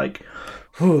was just like,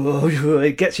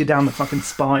 it gets you down the fucking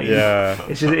spine. Yeah.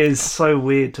 It is so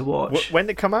weird to watch. When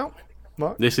did it come out?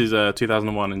 Mark? This is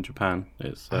 2001 in Japan.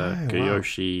 It's wow.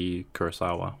 Kiyoshi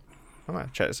Kurosawa. I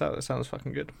might check this out. That sounds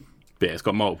fucking good. But yeah, it's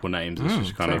got multiple names. It's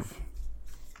just kind same. of...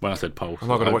 When I said Pulse, I'm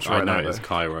not gonna watch it I right know now, it's though.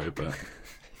 Cairo, but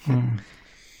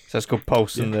So it's called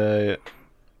Pulse in the...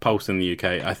 Pulse in the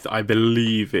UK. I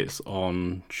believe it's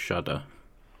on Shudder.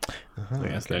 I think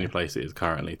that's the only place it is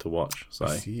currently to watch. So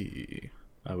See.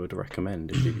 I would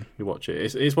recommend if you watch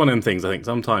it. It's one of them things, I think,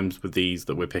 sometimes with these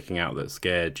that we're picking out that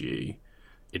scared you,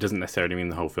 it doesn't necessarily mean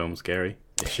the whole film's scary.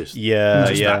 It's just, Yeah,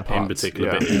 just yeah. that in Parts,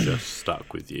 particular yeah. bit is just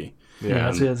stuck with you.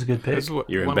 Yeah, that's a good pick.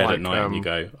 You're in bed at night and you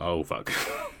go, oh, fuck.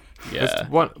 Yeah.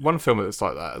 One film that's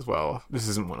like that as well. This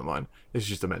isn't one of mine. This is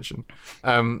just a mention.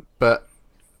 But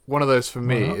one of those for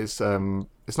me is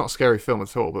it's not a scary film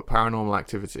at all, but Paranormal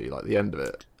Activity, like the end of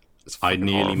it. It's I fucking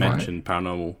nearly horrifying. mentioned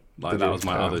Paranormal. Like, Did that you? was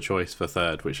my other choice for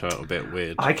third, which felt a bit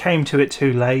weird. I came to it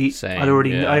too late. Same, I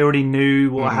yeah. already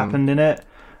knew what happened in it,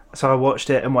 so I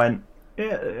watched it and went,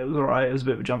 yeah, it was alright. It was a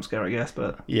bit of a jump scare, I guess,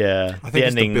 but Yeah. I think the it's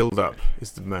ending... the build up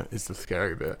is the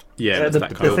scary bit. Yeah, it's the, that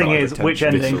the kind of thing like is, which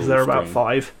visceral endings? There are about scream.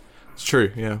 5. It's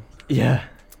true. Yeah. Yeah.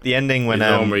 The ending when... Is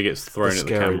the one where he gets thrown the at the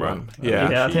scary camera. one. And Yeah.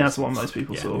 Yeah, I think she's- that's the one most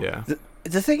people saw. Yeah.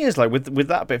 The thing is, like, with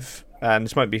that bit, and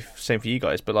this might be the same for you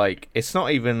guys, but, like, it's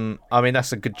not even... I mean,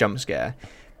 that's a good jump scare,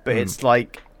 but it's,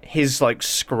 like, his, like,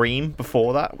 scream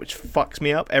before that, which fucks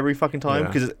me up every fucking time,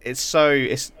 Yeah. because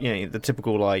it's, you know, the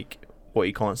typical, like, what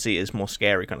you can't see is more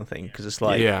scary kind of thing, because it's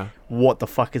like, Yeah. what the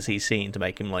fuck is he seeing to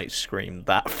make him, like, scream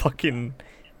that fucking...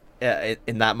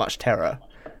 in that much terror?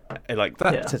 Like,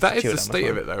 Yeah. That is the state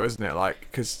of it, though, isn't it? Like,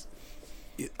 because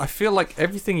I feel like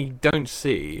everything you don't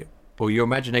see, or your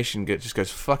imagination just goes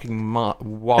fucking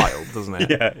wild, doesn't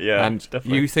it? Yeah, And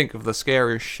definitely. you think of the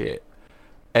scariest shit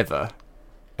ever,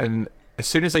 and as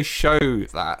soon as they show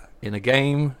that in a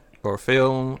game or a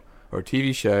film or a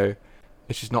TV show,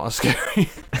 it's just not as scary.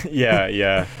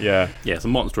 yeah. Yeah, so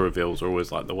monster reveals are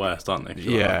always like the worst, aren't they? 'Cause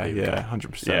you're like, yeah, okay.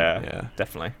 100%. Yeah,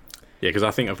 definitely. Yeah, because I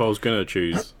think if I was going to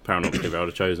choose Paranormal Activity, I would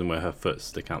have chosen where her foot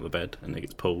stick out the bed and it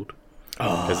gets pulled.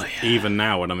 Because even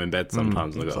now when I'm in bed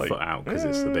sometimes and I've got a foot out because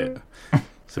it's a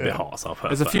bit hot, so I'll put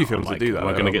There's a foot few out. films I'm that do that, Am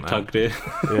I though, going to get aren't tugged here?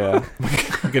 Yeah.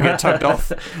 You're going to get tugged off.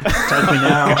 Tug me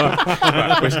now.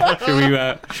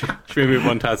 Should we move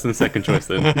on to Adson's second choice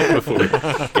then? Before we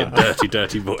get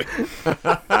dirty boy.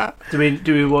 Do we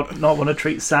not want to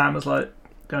treat Sam as like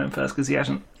going first because he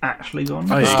hasn't actually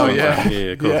gone? Oh, yeah. Yeah,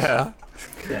 of course. Yeah.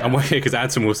 I'm waiting because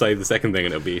Adson will say the second thing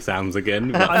and it'll be Sam's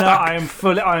again. But I know.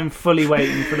 I am fully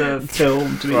waiting for the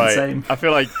film to be the same. I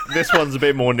feel like this one's a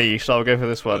bit more niche, so I'll go for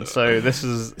this one. So this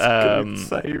is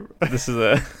Same. this is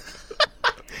a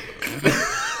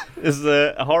this is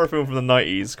a horror film from the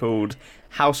 90s called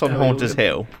House on Haunted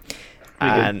Hill.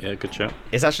 And yeah, good show.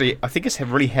 it's actually, I think it's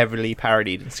really heavily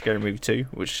parodied in Scary Movie 2,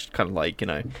 which is kind of like, you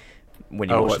know, when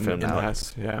you watch the film now.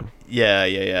 Yeah.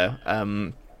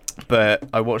 Yeah. But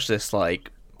I watched this,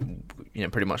 like, you know,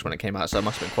 pretty much when it came out, so I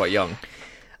must have been quite young.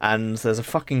 And there's a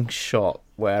fucking shot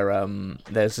where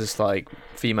there's this, like,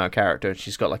 female character, and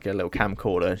she's got, like, a little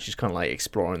camcorder, and she's kind of, like,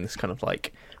 exploring this kind of,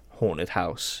 like, haunted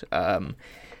house. And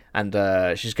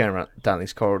she's going around down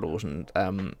these corridors,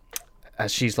 and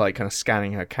as she's, like, kind of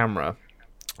scanning her camera,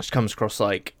 she comes across,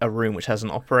 like, a room which has an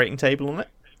operating table on it,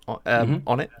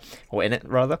 or in it,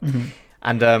 rather.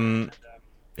 And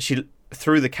she,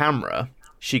 through the camera,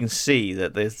 she can see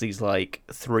that there's these, like,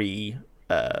 3,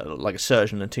 like a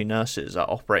surgeon and 2 nurses are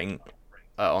operating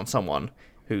on someone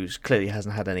who's clearly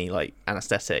hasn't had any, like,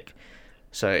 anesthetic.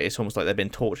 So it's almost like they've been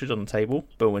tortured on the table,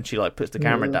 but when she, like, puts the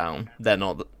camera down,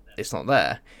 it's not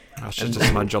there. I should just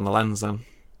smudge on the lens then.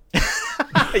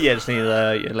 Yeah, just need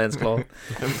a lens cloth.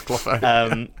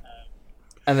 And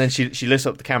then she lifts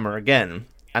up the camera again,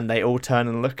 and they all turn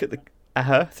and look at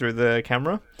her through the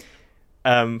camera.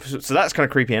 So that's kind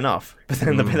of creepy enough. But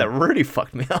then the bit that really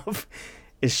fucked me up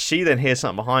is she then hears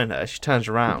something behind her. She turns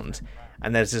around,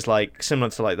 and there's this, like, similar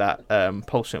to, like, that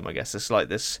Pulse film, I guess. It's like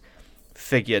this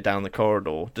figure down the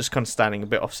corridor, just kind of standing a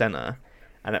bit off center,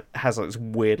 and it has, like, this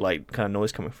weird, like, kind of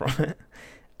noise coming from it.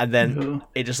 And then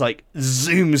it just, like,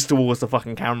 zooms towards the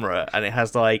fucking camera, and it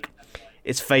has, like,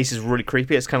 its face is really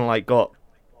creepy. It's kind of, like, got,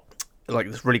 like,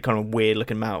 this really kind of weird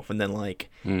looking mouth, and then, like,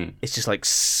 it's just, like,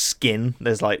 skin.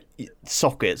 There's, like,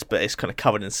 sockets, but it's kind of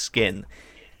covered in skin.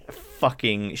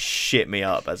 Fucking shit me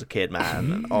up as a kid,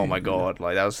 man. Oh my god,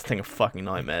 like, that was a thing of fucking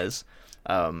nightmares.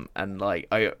 And, like,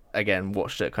 I again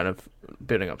watched it kind of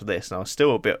building up to this, and I was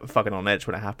still a bit fucking on edge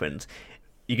when it happened.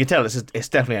 You can tell it's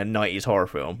definitely a 90s horror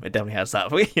film. It definitely has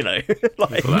that, you know.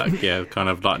 Like, Yeah, kind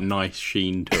of like nice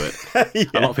sheen to it.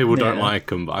 A lot of people don't like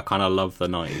them, but I kind of love the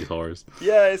 90s horrors.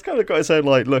 yeah, it's kind of got its own,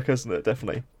 like, look, isn't it?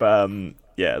 Definitely. But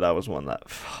Yeah, that was one that,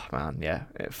 man, yeah,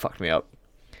 it fucked me up.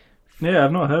 Yeah,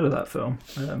 I've not heard of that film.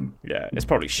 Yeah, it's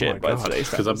probably shit by today's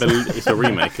Because I standards. believe it's a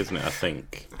remake, isn't it? I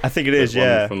think. I think it is, There's one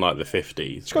yeah. from like the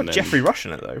 50s. It's got Jeffrey Rush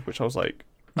in it, though, which I was like,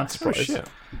 Nice. Oh shit!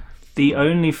 The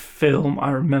only film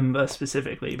I remember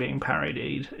specifically being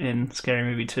parodied in Scary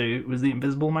Movie 2 was The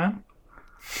Invisible Man.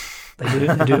 They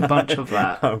do a bunch of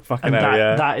that. oh, fucking And hell,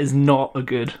 yeah. that is not a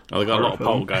good. Oh, they got a lot of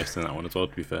horror film. poltergeist in that one as well,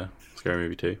 to be fair. Scary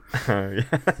Movie 2.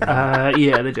 yeah.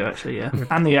 Yeah, they do actually, yeah.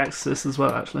 And The Exorcist as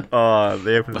well, actually. Oh,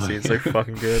 the opening scene's so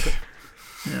fucking good.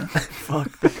 Yeah.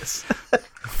 Fuck this.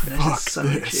 Fuck so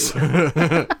this.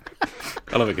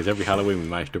 I love it because every Halloween we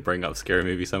manage to bring up Scary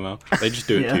Movie somehow. They just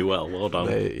do it Yeah. too well. Well done.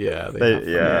 They have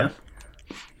Yeah.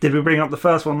 Did we bring up the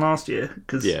first one last year?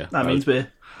 Because Yeah, that means we're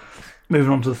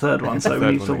moving on to the third one, so we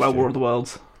Third need to talk one about next War of the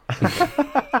Worlds.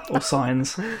 Or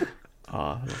Signs.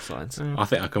 Ah, I love Signs. I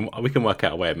think we can work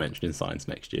out a way of mentioning Signs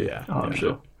next year. Yeah. Oh, I'm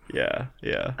sure. Yeah,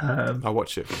 yeah. I'll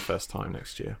watch it for the first time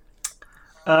next year.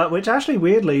 Which actually,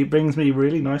 weirdly, brings me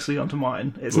really nicely onto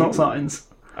mine. It's not Signs.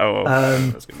 Oh,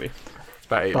 that's going to be... It's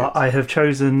about 8 But I have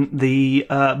chosen the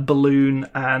balloon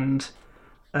and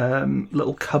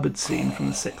little cupboard scene from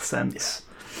The Sixth Sense.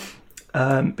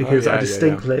 Because Oh, yeah, I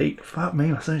distinctly... Fuck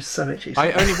me, my son's so itchy.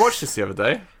 I only watched this the other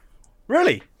day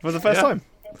Really? For the first Yeah. time?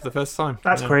 for the first time.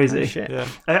 That's Yeah. crazy. Shit. Yeah,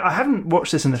 I haven't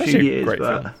watched this in a few actually a years, great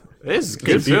but... film. it is a It's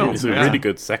good a, film. it's a yeah. really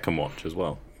good second watch as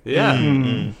well.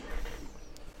 Yeah.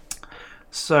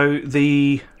 So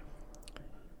the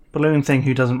balloon thing,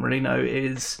 who doesn't really know,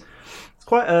 is it's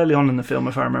quite early on in the film,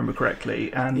 if I remember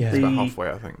correctly, and Yeah. It's about the halfway,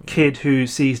 I think. kid who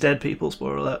sees dead people,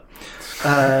 spoiler alert,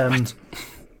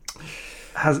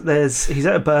 he's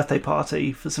at a birthday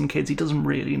party for some kids he doesn't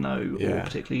really know or Yeah.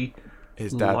 particularly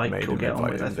His dad like made or him get on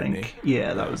invite with, I him, didn't think.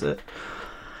 Yeah, that was it.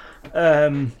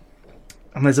 And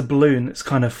there's a balloon that's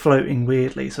kind of floating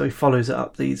weirdly, so he follows it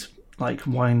up these like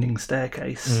winding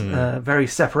staircase, very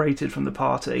separated from the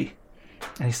party,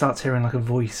 and he starts hearing like a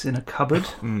voice in a cupboard.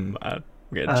 Man, I'm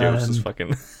getting chills just fucking...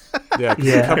 he? Yeah, 'cause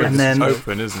Yeah, the cupboard's and then-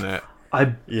 open, isn't it?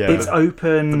 Yeah. It's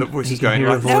open. The voice he is can going hear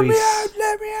like, a "Let me voice. out,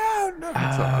 let me out."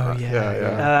 Oh,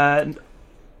 yeah.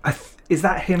 Is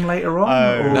that him later on?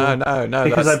 Oh. or- No.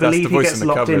 Because that's I believe the he voice gets in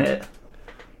the locked cupboard. in it.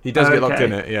 He does get locked Okay.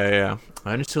 in it. Yeah.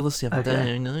 I only saw this the other Okay.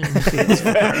 day. No. It's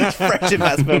fresh in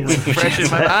Matt's memory. Fresh in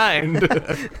my mind.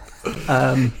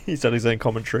 He's done his own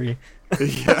commentary.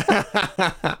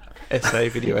 Essay,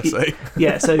 video essay.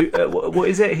 Yeah. So what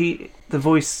is it? The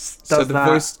voice does So the that.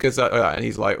 voice goes out, and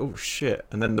he's like, "Oh shit!"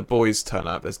 And then the boys turn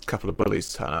up. There's a couple of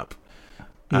bullies turn up,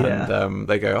 and Yeah.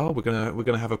 they go, "Oh, we're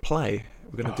gonna have a play.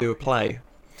 We're gonna do a play.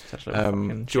 Such a Do you fucking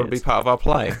want to be shit. part of our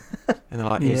play?" And they're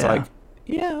like, he's Yeah. like,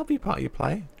 "Yeah, I'll be part of your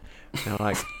play." And they're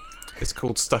like, "It's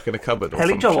called Stuck in a Cupboard." Or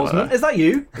Ellie some shit Joel, like wasn't it? Is that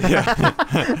you?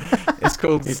 that. It's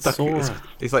called It's Stuck. Sora.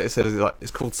 It's like it says,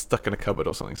 it's called Stuck in a Cupboard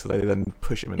or something. So they then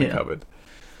push him in the Yeah. cupboard,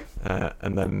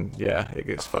 and then it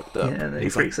gets fucked up. Yeah, and he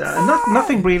He's freaks like, out. And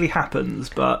nothing really happens,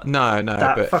 but No,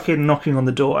 that but fucking knocking on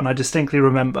the door, and I distinctly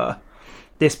remember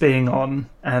this being on,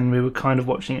 and we were kind of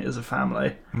watching it as a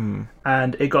family,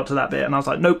 and it got to that bit, and I was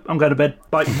like, nope, I'm going to bed.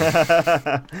 Bye.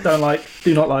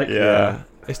 Do not like. Yeah.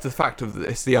 It's the fact of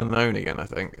it's the unknown again. I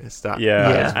think it's that. Yeah,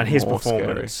 Yeah. and his more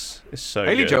performance is so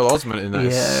Haley good. Joel Osment in that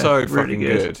is Yeah, so really fucking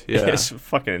good. good. Yeah, It's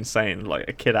fucking insane. Like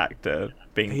a kid actor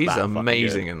being he's that fucking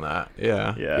amazing good. in that.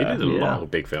 Yeah, Yeah. He did a Yeah. lot of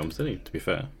big films, didn't he? To be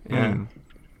fair. Yeah.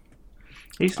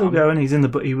 He's still going. He was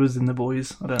in The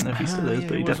Boys. I don't know if he still is,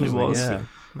 but he definitely was. Yeah.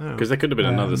 No. Because there could have been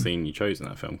another scene you chose in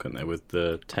that film, couldn't there? With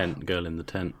the tent, girl in the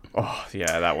tent. Oh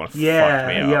yeah, that one. Yeah, fucked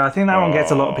me up. yeah. I think that one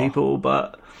gets a lot of Oh. people,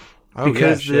 but Oh,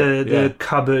 because yeah, shit, the yeah.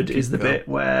 cupboard is the Yeah. bit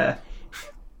where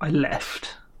I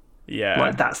left. Yeah.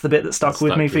 Like that's the bit that stuck with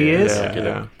Stuck, me for yeah, years.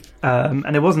 Yeah, yeah.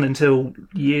 And it wasn't until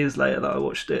years later that I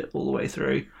watched it all the way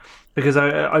through, because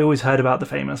I always heard about the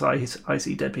famous I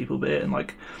see dead people bit, and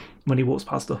like when he walks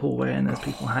past the hallway and there's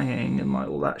people hanging and like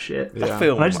all that shit. Yeah.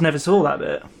 Film. And I just never saw that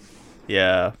bit.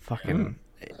 Yeah, fucking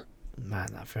man,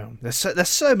 that film. There's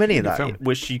so many of that film.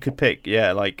 which you could pick.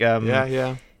 Yeah, like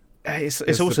Yeah. It's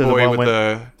There's also the the boy one with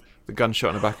when the gunshot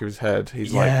in the back of his head.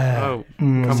 He's Yeah. like, "Oh,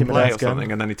 come See my play or dad's gun?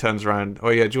 something," and then he turns around. "Oh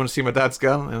yeah, do you want to see my dad's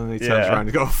gun?" And then he turns Yeah. around.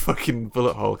 He's got a fucking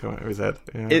bullet hole coming out of his head.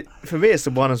 Yeah. it for me it's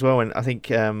the one as well. And I think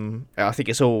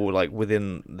it's all like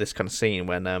within this kind of scene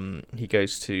when he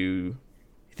goes to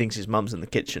he thinks his mum's in the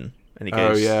kitchen. And he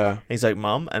goes, Oh, yeah. He's like,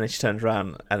 "Mum," and then she turns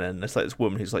around, and then there's like this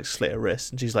woman who's like slit her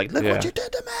wrist, and she's like, "Look Yeah. what you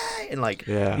did to me!" And like,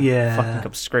 Yeah. Yeah. fucking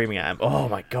comes screaming at him. Oh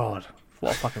my god,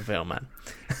 what a fucking film, man.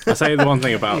 I say the one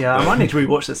thing about Yeah, I might need to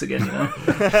rewatch this again. You know,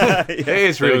 It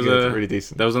is There really was good, a- really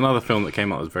decent. there was another film that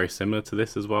came out that was very similar to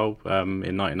this as well.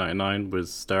 In 1999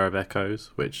 was Stir of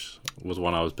Echoes, which was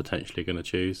one I was potentially going to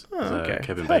choose. okay.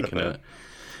 Kevin Heard Bacon of in it. it.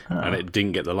 And it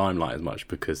didn't get the limelight as much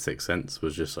because Sixth Sense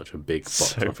was just such a big box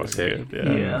So office fucking hit.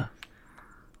 good. yeah.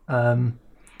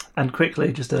 And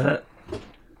quickly, just a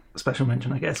special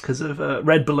mention, I guess, because of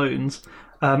Red Balloons.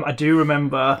 I do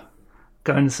remember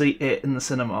going to see it in the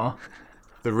cinema.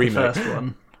 The The remake. first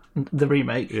one, the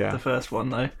remake, Yeah. the first one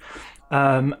though,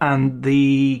 and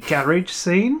the garage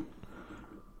scene.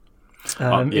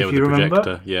 Yeah, if with you the remember,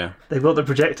 projector. Yeah. they've got the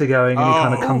projector going, and he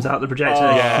kind of comes out the projector.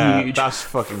 Yeah, huge, that's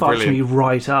fucking fucked brilliant. me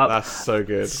right up. That's so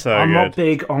good. So I'm good. not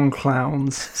big on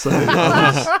clowns, so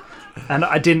and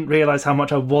I didn't realise how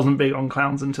much I wasn't big on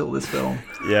clowns until this film.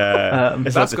 Yeah, it's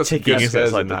like That's the got some ticking, good isn't it?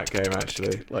 It's scares like in the that game,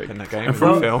 actually. like- in that game, in And the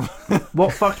from- film.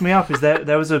 What fucked me up is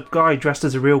there was a guy dressed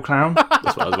as a real clown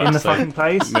That's what I was about in to the say. fucking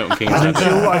place. Milton Keynes. And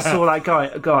until I saw that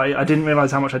guy, I didn't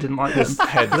realise how much I didn't like him.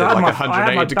 Head did 'Cause I had like my- a I had my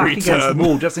 180 back degree against turn. the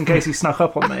wall just in case he snuck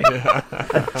up on me.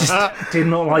 I just did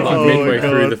not like Like him. midway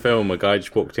through God. the film, a guy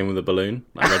just walked in with a balloon,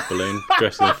 a red balloon,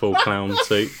 dressed in a full clown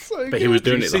suit. But he was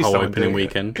doing You it the see whole someone opening doing it.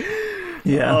 weekend.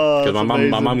 Yeah, Oh, Because that's my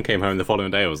amazing. mum came home the following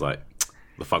day. I was like,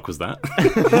 "The fuck was that?"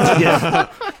 yeah.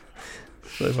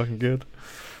 So fucking good.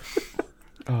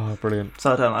 Oh, brilliant.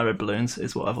 So I don't like red balloons.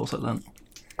 Is what I've also learnt.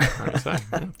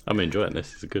 I'm enjoying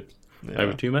this. It's good. Yeah.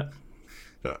 Over to you, Matt.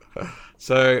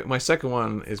 So my second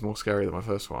one is more scary than my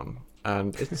first one,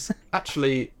 and it's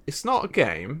actually it's not a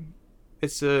game.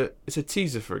 It's a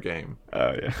teaser for a game.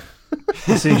 Oh yeah.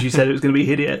 As soon as you said it was going to be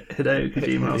Hideo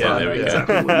Kojima, I was Yeah, like, I there know we go.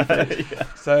 exactly what you did.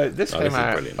 So this Oh, came this is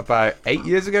out brilliant. about 8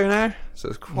 years ago now. So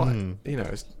it's quite you know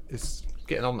it's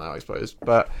getting on now, I suppose.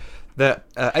 But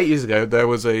 8 years ago there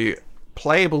was a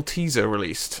playable teaser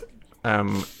released.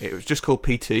 It was just called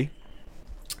PT,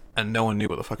 and no one knew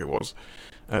what the fuck it was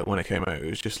when it came out. It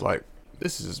was just like,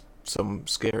 this is some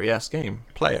scary ass game.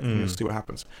 Play it and you'll see what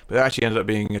happens. But it actually ended up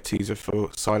being a teaser for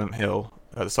Silent Hill,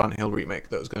 the Silent Hill remake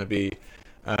that was going to be.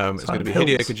 It's going to be Silent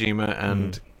Hideo Hills. Kojima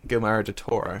and Guillermo del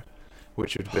Toro,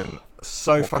 which would have been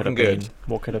so What could fucking have good. been?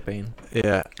 What could have been?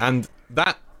 Yeah, and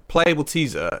that playable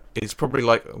teaser is probably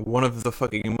like one of the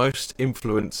fucking most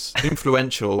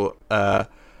influential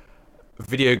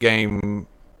video game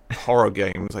horror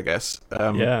games, I guess.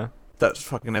 Yeah. That's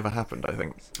fucking never happened, I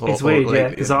think. It's weird, yeah,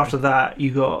 because after that you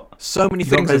got so many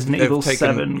you got things Resident they've Evil taken.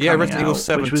 7 Yeah, coming Resident Evil out,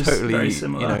 7 which was totally, very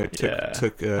similar. you know, Yeah.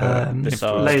 took This is-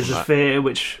 Layers from of that. Fear,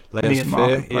 which Layers me of and Mark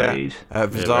Fear, have played.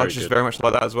 Visage very is good. very much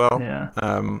like that as well. Yeah.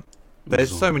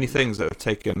 There's so many things that have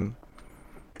taken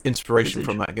inspiration Visage.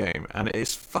 from that game, and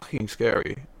it's fucking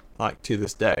scary. Like to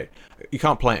this day, you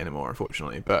can't play it anymore,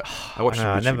 unfortunately. But I watched.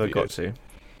 I YouTube never got videos. to.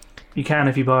 You can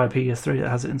if you buy a PS3 that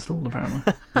has it installed, apparently.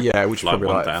 Yeah, which is Like probably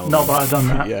like 1,000. Not that I've done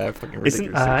that. yeah, fucking Isn't-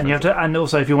 ridiculous. And you have to, and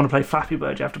also if you want to play Flappy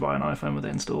Bird, you have to buy an iPhone with it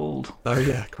installed. Oh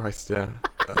yeah, Christ, yeah.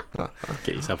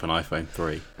 Get yourself an iPhone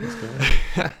 3.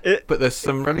 But there's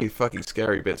some really fucking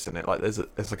scary bits in it. Like there's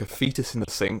like a fetus in the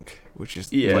sink, which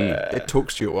is Yeah. like, it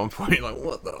talks to you at one point. You're like,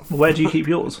 what the f-? Where do you keep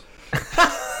yours?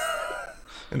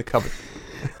 In the cupboard.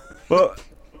 Well,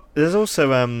 there's also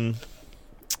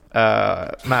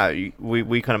Matt,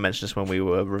 we kind of mentioned this when we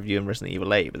were reviewing Resident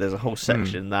Evil 8, but there's a whole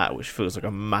section in that which feels like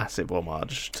a massive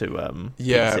homage to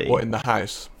Yeah, PT. what in the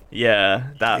house? Yeah,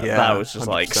 that Yeah, was just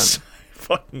like 100%. so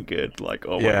fucking good. Like,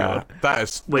 oh my Yeah, god. that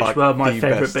is Which like, were my the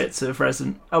favourite best. bits of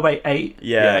Resident... Oh wait, 8.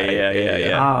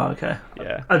 Yeah. Ah, okay.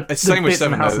 Yeah. It's The same with bits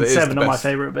in 7 House though, and it is 7 the are my best.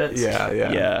 favourite bits. Yeah,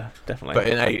 yeah, Yeah, definitely. But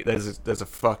in 8, there's a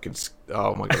fucking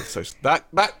oh my god, so that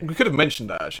we could have mentioned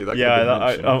that actually. That could yeah, have been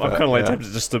mentioned, I'm but, kind of like yeah.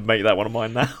 tempted just to make that one of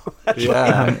mine now. Yeah,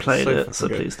 I haven't played so it, so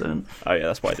fucking good. please don't. Oh yeah,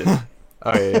 that's what I did.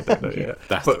 Oh yeah, definitely, yeah.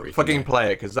 That's the But reason fucking why.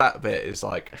 play it because that bit is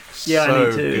like Yeah, I so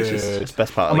need to, it's good. just- It's the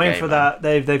best part of I'm the waiting game. for man.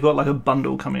 that. They've got like a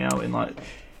bundle coming out in like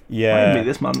Yeah. maybe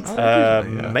this month. Yeah.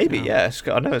 Maybe, yeah.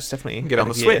 I know it's definitely Get on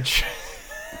the kind of Switch.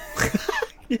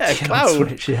 Yeah, Get on Cloud.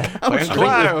 Switch, yeah. Fucking I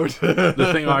Cloud. The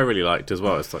thing I really liked as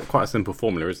well, it's like quite a simple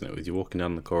formula, isn't it? With you walking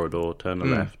down the corridor, turn the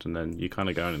left, and then you kind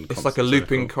of going in. It's like a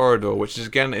looping corridor, which is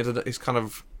again, it's kind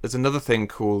of. There's another thing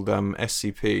called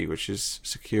SCP, which is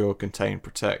Secure, Contain,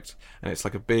 Protect, and it's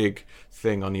like a big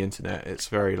thing on the internet. It's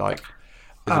very like.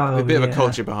 There's a bit of a yeah.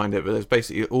 culture behind it, but there's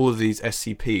basically all of these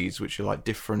SCPs, which are like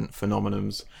different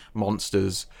phenomenons,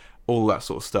 monsters, all that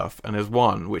sort of stuff. And there's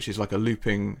one which is like a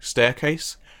looping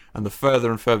staircase, and the further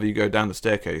and further you go down the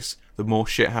staircase, the more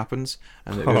shit happens,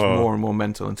 and it goes more and more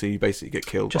mental until you basically get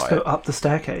killed Just by go it. up the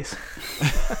staircase.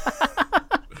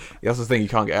 That's the thing, you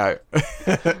can't get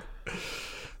out.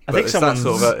 I think it's that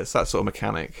someone's. it's that sort of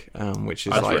mechanic, which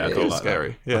is That's like really cool, like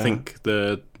scary. that. Yeah. I think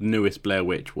the newest Blair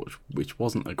Witch, which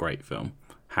wasn't a great film,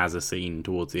 has a scene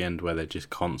towards the end where they're just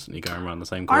constantly going around the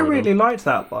same I corridor. really liked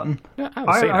that one. I haven't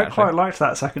seen it, I actually. quite liked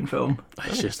that second film.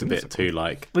 It's just a bit too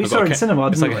like. We I've saw got it in cinema,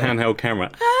 It's like a didn't we? handheld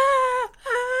camera.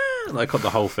 Like got the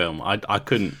whole film. I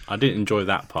didn't enjoy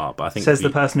that part, but I think Says the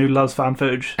person who loves fan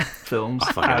footage films.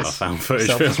 I fucking love as found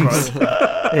footage films.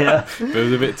 yeah. But it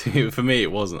was a bit too for me.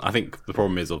 It wasn't. I think the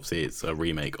problem is obviously it's a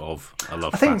remake of a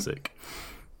love think- classic.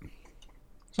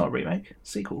 It's not a remake,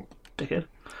 sequel, dickhead.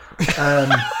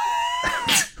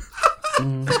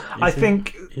 I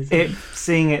think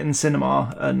seeing it in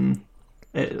cinema and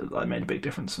it like made a big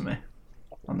difference for me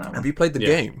on that Have one. you played the Yeah.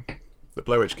 game, the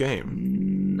Blair Witch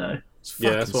game? No. It's Yeah,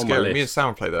 fucking that's on my scary. Me and list.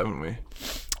 Sam played that, haven't we?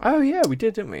 Oh yeah, we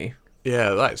did, didn't we?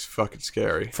 Yeah, that is fucking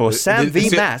scary. For Sam v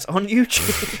Is it- Matt on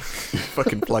YouTube.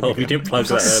 fucking plug Oh, it we in. did plug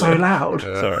that That's so earlier. loud.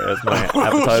 Sorry, that's my It's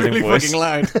advertising really voice. fucking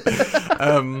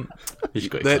loud. You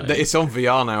just got excited. It's on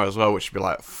VR now as well, which would be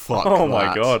like, fuck. Oh my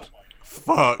that. god.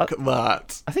 Fuck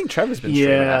that. I think Trevor's been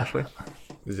streaming Yeah. actually.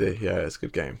 Is it? Yeah, it's a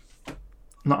good game.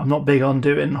 No, I'm not big on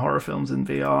doing horror films in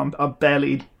VR. I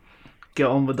barely get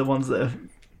on with the ones that are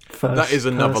first That is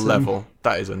another person. level.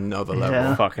 That is another level.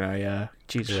 Yeah. Fucking hell, yeah.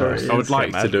 Jesus Sure Christ. it I would is. like to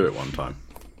Imagine. do it one time.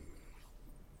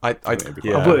 I be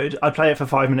yeah. I would. I'd play it for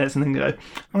 5 minutes and then go, I'm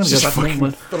going to go back to normal.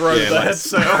 Throw Yeah, the like-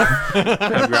 headset off.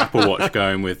 Have your Apple Watch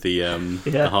going with the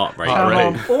heart rate, Turn right?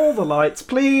 on all the lights,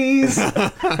 please.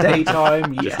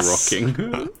 Daytime, yes. Just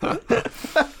rocking.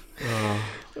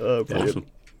 Awesome.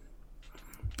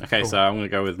 Okay, so I'm going to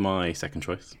go with my second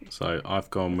choice. So I've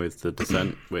gone with The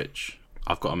Descent, which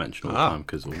I've got to mention all the time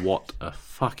because what a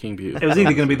fucking beautiful. It was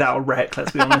either going to be that or Wreck,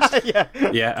 let's be honest.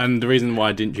 Yeah, and the reason why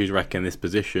I didn't choose Wreck in this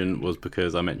position was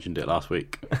because I mentioned it last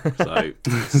week. So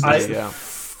I Yeah.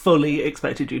 fully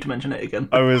expected you to mention it again.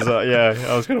 I was,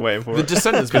 I was kind of waiting for The it.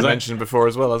 Descent has been 'Cause I- mentioned before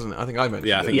as well, hasn't it? I think I mentioned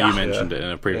yeah, I it. think Yeah. you mentioned it in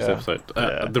a previous Yeah. episode.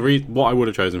 Yeah. What I would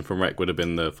have chosen from Wreck would have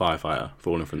been the firefighter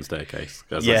falling from the staircase.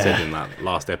 As I Yeah. said in that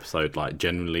last episode, like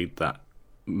genuinely that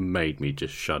made me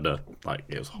just shudder. Like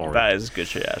it was horrible. That is good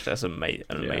shit, actually. That's an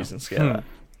amazing scare.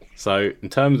 So, in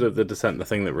terms of The Descent, the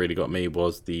thing that really got me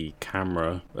was the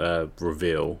camera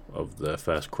reveal of the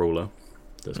first crawler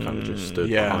that's kind of just stood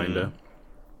yeah. behind her.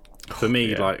 For me,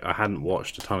 Yeah. like, I hadn't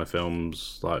watched a ton of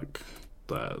films like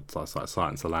Silence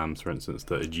of the Lambs, for instance,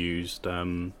 that had used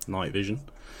night vision.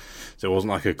 So, it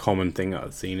wasn't like a common thing that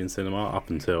I'd seen in cinema up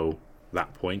until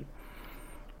that point.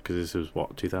 Because this was,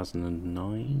 what,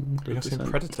 2009? Have you seen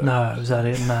Predator? No, it was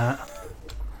earlier than that.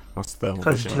 That's thermal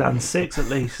Close to vision. 2006 at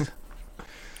least.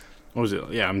 What was it?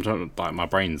 Yeah, I'm trying to, like, my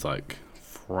brain's, like,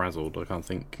 frazzled. I can't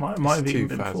think. Might It's have even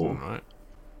been 2000, before. right?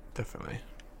 Definitely.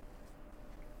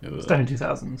 It's definitely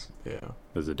 2000s. Yeah.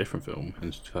 There's a different film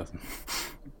in 2000.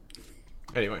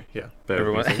 Anyway, yeah.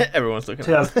 Everyone's looking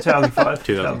at 2005.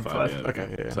 2005. Yeah.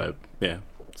 Okay, yeah. So yeah,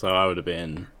 so I would have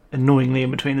been Annoyingly in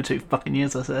between the two fucking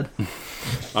years, I said.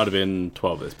 I'd have been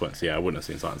 12 at this point. So yeah, I wouldn't have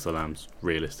seen Silence of the Lambs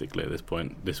realistically at this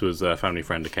point. This was a family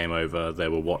friend who came over. They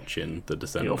were watching The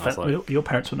Descent. Your, I was like, your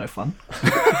parents were no fun.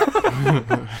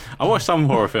 I watched some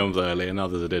horror films early and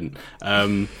others I didn't.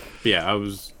 But yeah, I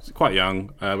was quite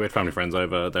young. We had family friends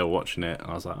over. They were watching it,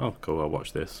 and I was like, "Oh, cool! I'll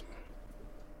watch this."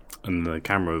 And the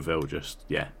camera reveal just,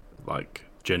 like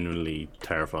genuinely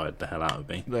terrified the hell out of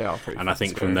me. They are pretty. And I fucking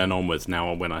think from scary. then onwards,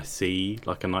 now when I see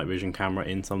like a night vision camera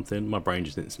in something, my brain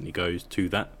just instantly goes to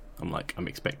that. I'm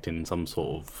expecting some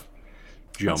sort of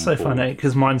jump. That's so or- funny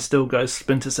because mine still goes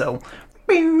Splinter Cell.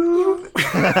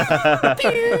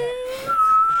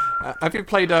 Have you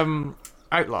played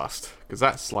Outlast? Because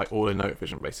that's like all in night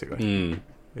vision, basically. Mm.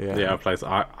 Yeah. Yeah,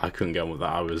 I couldn't get on with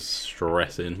that. I was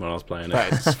stressing when I was playing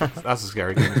it. That's a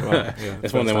scary game as well. Yeah,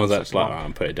 It's one of them ones that's like, one.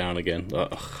 I'm put it down again.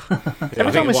 Like,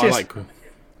 Every time I see like,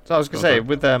 So I was gonna say Okay.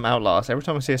 with Outlast, every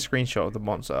time I see a screenshot of the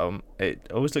monster, it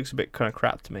always looks a bit kind of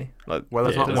crap to me. Like, Well,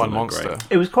 there's Yeah, it not doesn't one look great. monster.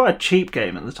 It was quite a cheap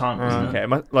game at the time, wasn't it?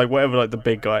 okay, like whatever like the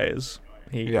big guy is,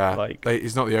 he Yeah, like.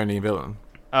 he's not the only villain.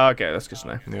 Oh, okay, that's good to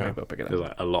know. Yeah. Maybe I'll pick it there's up.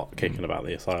 like a lot kicking about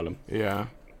the asylum. Yeah.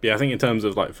 Yeah, I think in terms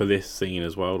of like for this scene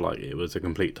as well, like it was a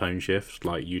complete tone shift.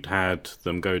 Like you'd had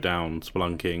them go down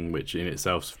spelunking, which in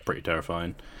itself's pretty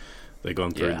terrifying. They've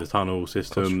gone through Yeah. the tunnel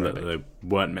system that Claustrophobic. they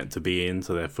weren't meant to be in,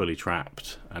 so they're fully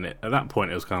trapped. And at that point,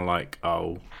 it was kind of like,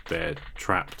 oh, they're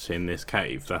trapped in this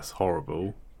cave. That's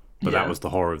horrible. But Yeah. that was the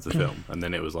horror of the film. And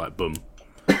then it was like, boom,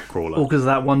 crawler. All because of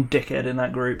that one dickhead in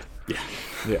that group.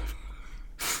 Yeah.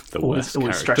 The Always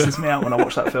worst character. stresses me out when I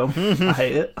watch that film. I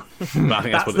hate it. But I think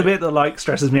that's That's what the it- bit that like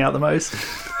stresses me out the most.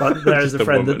 Like there is Just a the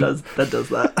friend that woman. does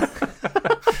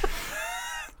that.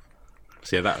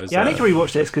 So yeah, that was. Yeah, I need to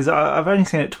rewatch this because I've only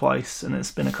seen it twice, and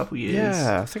it's been a couple of years.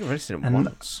 Yeah, I think I've only seen it And-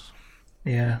 once.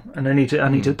 Yeah, and I need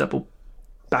to double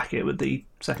back it with the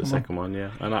second the one. second one,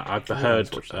 yeah. And I've heard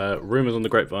rumours on the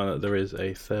grapevine that there is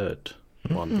a third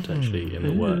one potentially in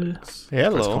the works. Yeah,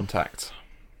 First hello. contact.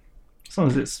 As long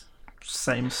as it's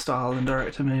same style and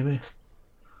director, maybe.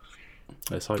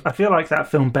 It's like I feel like that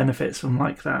film benefits from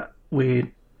like that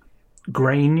weird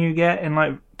grain you get in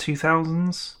like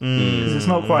 2000s. Because it's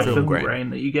not quite Film film grain. grain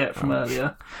that you get from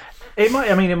earlier. It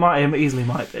easily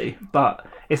might be, but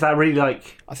it's that really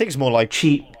like I think it's more like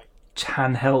cheap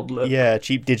handheld look.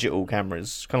 cheap digital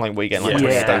cameras, kind of like what you get like Yeah.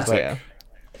 20 Yeah. days later.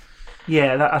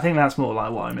 Yeah, I think that's more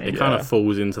like what I mean. it kind of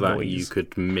falls into that Noise. you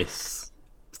could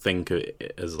think of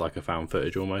it as like a found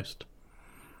footage almost.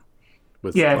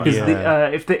 With Yeah, like- because Yeah.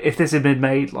 if this had been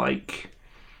made like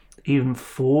even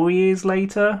 4 years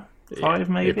later, five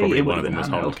maybe, probably it would one have of been them was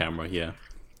holding the handheld. camera. Yeah.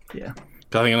 Yeah,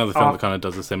 'Cause I think another film Oh. that kind of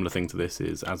does a similar thing to this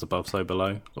is As Above, So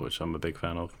Below, which I'm a big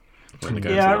fan of. When they go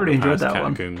yeah, to, I like, really the enjoyed Paris that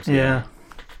one. catacombs. Yeah,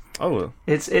 Oh,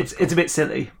 it's a bit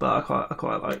silly, but I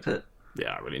quite liked it.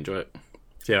 Yeah, I really enjoy it.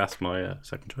 So yeah, that's my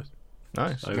second choice.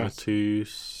 nice. Over to.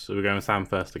 So we're going with Sam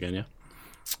first again, yeah?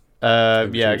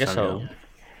 Yeah, I to guess Samuel.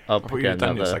 I'll I thought pick you'd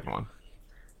done your another. second one.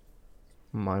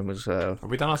 Mine was Have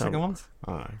we done our Come. second ones?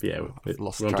 Oh, no. Yeah, I've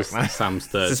lost we're on track to now. Sam's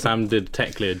third. Sam did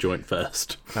technically a joint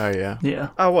first. Oh, yeah. Yeah,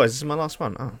 Oh, what? Is this my last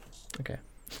one? Oh, okay.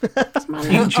 you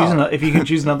can choose if you can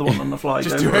choose another one on the fly.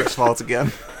 Just go do for it. X-Files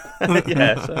again.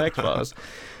 Yeah, so X-Files.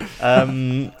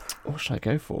 What should I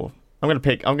go for? I'm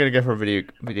gonna go for a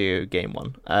video game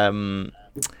one. Oh,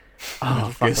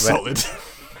 fuck, I You're bet- solid.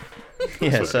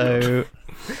 Yeah, so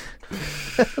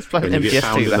let's play When you get MGS2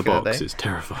 found in the back in box, day. it's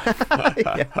terrifying.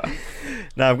 Yeah.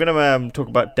 Now I'm gonna talk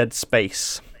about Dead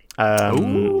Space.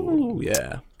 Ooh,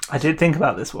 yeah. I did think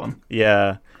about this one.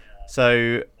 Yeah.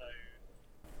 So,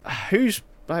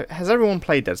 has everyone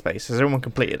played Dead Space? Has everyone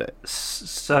completed it?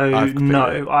 So I've completed no,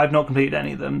 it. I've not completed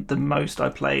any of them. The most I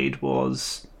played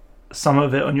was some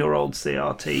of it on your old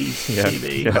CRT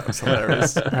TV. Yeah. That's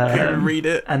hilarious. Can you read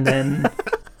it? And then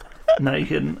no, you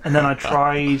couldn't. And then I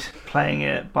tried playing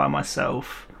it by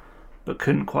myself, but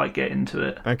couldn't quite get into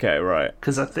it Okay, right.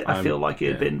 because I feel like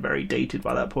it had yeah. been very dated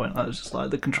by that point. I was just like,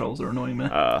 the controls are annoying me.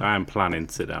 I am planning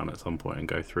to sit down at some point and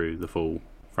go through the full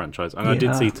franchise. And I did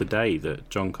Yeah. see today that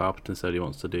John Carpenter said he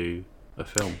wants to do a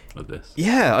film of this.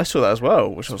 Yeah, I saw that as well.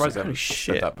 Which I was Surprised like, I holy haven't said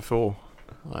shit. that before.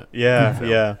 Like, Yeah,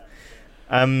 yeah.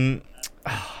 I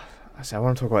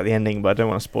want to talk about the ending, but I don't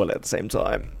want to spoil it at the same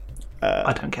time.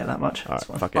 I don't care that much. Alright, It's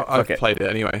fine. fuck it. I've Fuck it. played it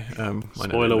anyway. I know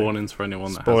Spoiler that- warnings for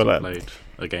anyone that Spoiler. hasn't played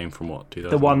a game from what,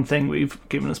 2000? The one thing we've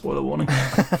given a spoiler warning.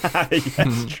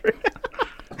 Yes, true.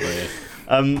 Oh,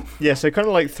 yeah. Yeah, so kind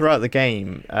of like throughout the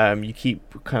game, you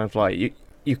keep kind of like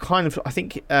you kind of I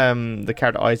think the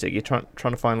character Isaac, you're trying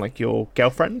to find like your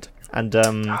girlfriend and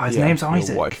Oh, his Yeah, name's your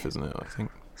Isaac. wife, isn't it? I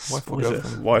think. Wife or what is it?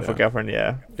 girlfriend? Wife yeah. or girlfriend,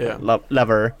 yeah, Yeah.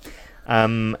 lover,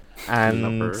 and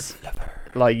Lover.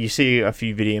 like you see a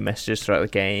few video messages throughout the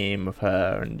game of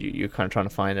her, and you're kind of trying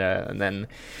to find her, and then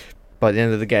by the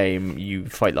end of the game, you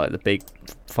fight like the big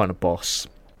final boss,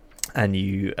 and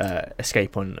you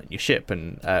escape on your ship,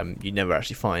 and you never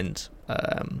actually find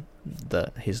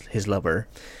his lover,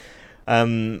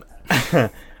 and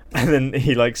then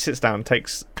he like sits down,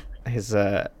 takes his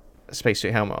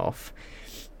spacesuit helmet off,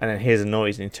 and then hears a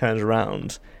noise, and he turns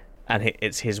around, and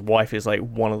it's his wife is like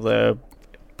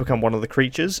become one of the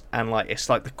creatures, and like it's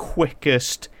like the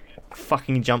quickest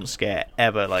fucking jump scare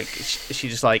ever. Like she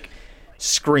just like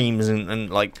screams and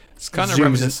like It's kind of zooms in-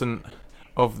 reminiscent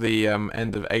of the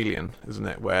end of Alien, isn't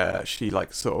it? Where she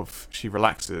like sort of she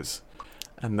relaxes,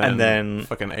 and then then-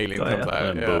 fucking alien Oh, comes yeah. out.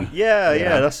 And Yeah. boom. yeah,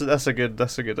 Yeah. that's a good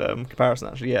comparison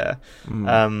actually. Yeah.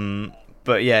 Mm.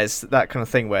 But yeah, it's that kind of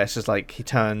thing where it's just like he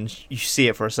turns, you see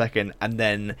it for a second, and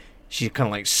then she kind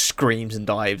of like screams and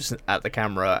dives at the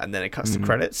camera, and then it cuts to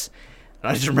credits.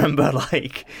 And I just remember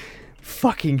like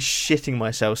fucking shitting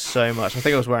myself so much. I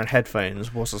think I was wearing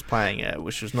headphones whilst I was playing it,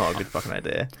 which was not a good fucking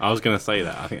idea. I was going to say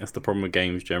that. I think that's the problem with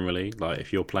games generally. Like,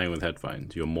 if you're playing with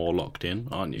headphones, you're more locked in,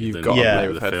 aren't you? You've than got to Yeah. play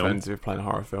with with a film. headphones if you're playing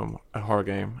a horror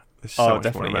game. It's Oh, so much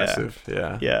more definitely, yeah. immersive.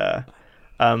 Yeah. Yeah.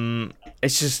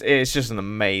 It's just an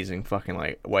amazing fucking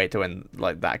like way to end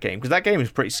like that game, because that game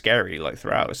is pretty scary like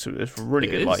throughout. It's really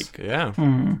It good is, like yeah.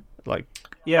 like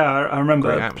Yeah, I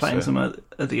remember Great playing atmosphere. some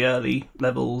at the early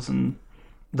levels and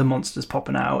the monsters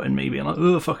popping out and me being like,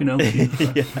 oh, fucking hell.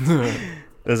 yeah.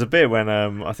 There's a bit when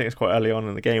I think it's quite early on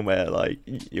in the game where like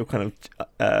you're kind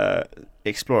of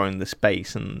exploring the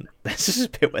space, and there's just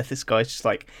a bit where this guy's just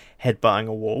like headbutting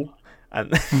a wall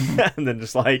and and then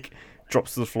just like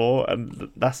drops to the floor, and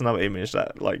that's another image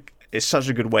that like it's such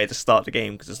a good way to start the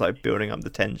game because it's like building up the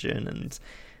tension and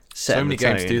So setting many the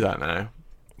tone. games do that now.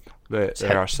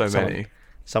 There are so many.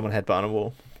 Someone headbutt on a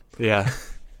wall. Yeah.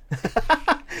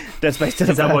 Dead Space did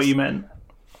Is that what you meant?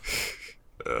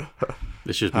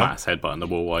 It's just Matt's headbutt on the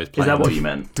wall while he's Is playing. that what you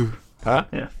meant? Huh?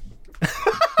 Yeah.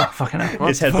 Oh, fucking hell.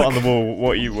 His headbutt on the wall.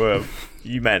 What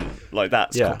you meant? Like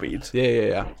that's Yeah. copied.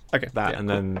 Yeah. Okay. That yeah, and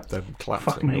then the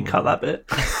collapsing. Fuck me, cut that bit.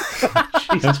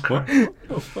 Jesus Christ.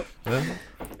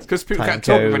 It's because people Time can't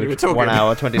talk code, when you were talking. 1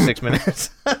 hour 26 minutes.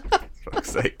 For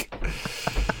fuck's sake.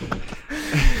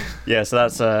 Yeah, so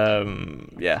that's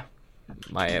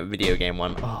my video game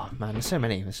one. Oh man, there's so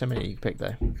many you can pick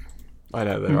though. I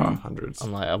know there are hundreds.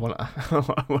 I'm like, I want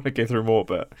to go through more,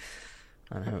 but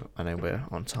I know we're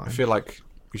on time. I feel like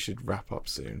we should wrap up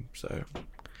soon. So,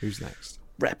 who's next?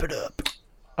 Wrap it up.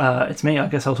 It's me. I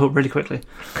guess I'll talk really quickly.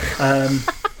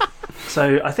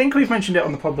 So I think we've mentioned it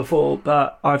on the pod before,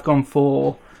 but I've gone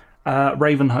for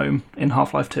Ravenholm in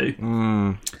Half-Life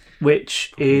 2,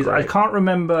 which is I can't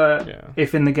remember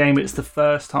if in the game it's the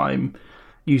first time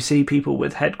you see people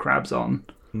with head crabs on.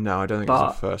 No, I don't think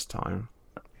But- it's the first time.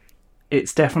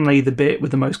 It's definitely the bit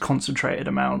with the most concentrated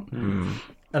amount. And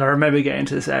I remember getting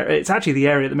to this area. It's actually the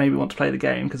area that made me want to play the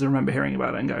game because I remember hearing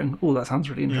about it and going, "Oh, that sounds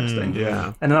really interesting."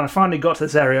 Yeah. And then I finally got to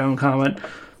this area and kind of went,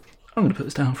 "I'm going to put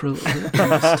this down for a little bit.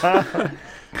 Just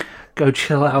go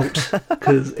chill out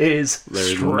because it is There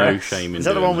is stress." no shame in Is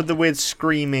that the doing one with the weird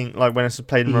screaming, like when it's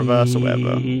played in reverse or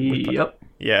whatever? Yep.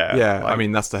 Yeah. Yeah, like- I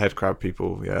mean that's the head crab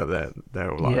people. Yeah,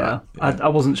 they're all like Yeah. that. I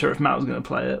wasn't sure if Matt was going to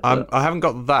play it. But... I haven't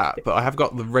got that, but I have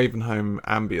got the Ravenholm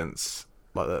ambience,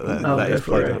 like that Oh, is go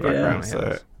for played it, in the background. yeah.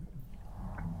 So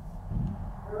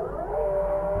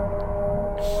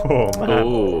Oh man,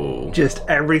 Oh, just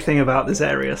everything about this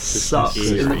area sucks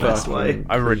is in the best fucking- way.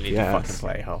 I really need Yes. to fucking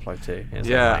play Half-Life 2. It's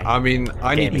yeah, like my I mean,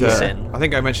 I need gaming to. sin. I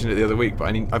think I mentioned it the other week,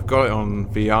 but I've got it on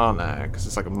VR now because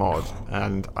it's like a mod,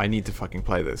 and I need to fucking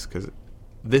play this because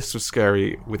this was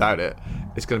scary without it.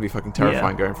 It's going to be fucking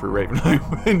terrifying going through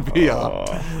Ravenholm in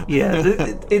VR. Yeah,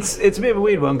 it's a bit of a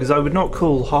weird one because I would not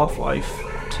call Half-Life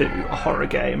 2 a horror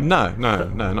game. No,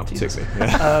 not particularly.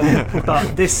 Yeah.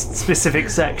 But this specific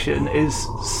section is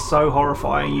so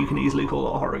horrifying you can easily call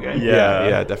it a horror game.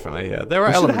 yeah, definitely. Yeah, there are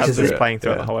It elements has to this it. playing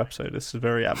throughout yeah. the whole episode. This is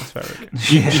very atmospheric.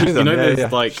 you know, Yeah, there's yeah.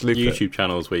 like Just loop it. YouTube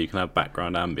channels where you can have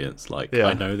background ambience. Like Yeah.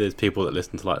 I know there's people that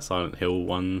listen to like Silent Hill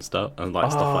 1 stuff and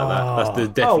like stuff like that. There's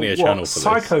definitely a channel for this.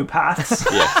 Psychopaths?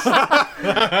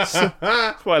 Yes.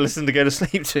 That's what I listen to go to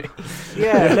sleep to.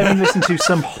 Yeah, let me listen to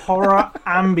some horror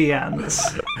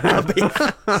ambience.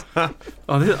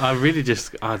 Oh, I really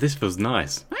just. This feels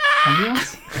nice.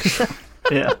 Ambience?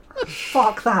 Yeah.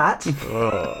 Fuck that.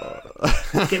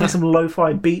 Get me some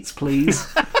lo-fi beats, please.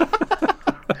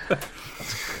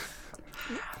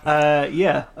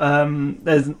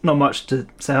 There's not much to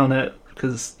say on it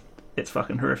because it's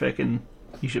fucking horrific and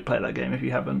you should play that game if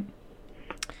you haven't.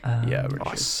 Yeah,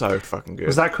 Oh, it's so fucking good.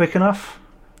 Was that quick enough,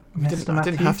 Mr. I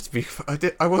didn't Matthew? have to be.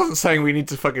 I wasn't saying we need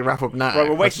to fucking wrap up now. Right, we're I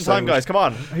was wasting saying time, we guys. Come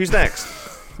on. Who's next?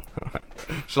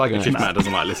 Shall I go It's just next? Matt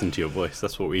doesn't like listen to your voice.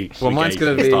 That's what we. Well, we mine's gauge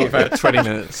going to at the be start. about 20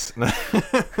 minutes.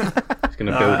 It's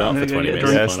going to build up I'm for gonna go 20 get a minutes.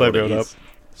 drink. Yeah, to slow find out build what up.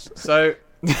 it is. So,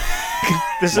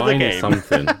 This is the Mine is game.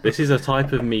 something. This is a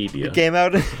type of media Came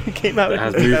out. Came out. that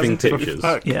has in moving 2002. pictures.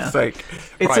 fuck's Yeah. sake.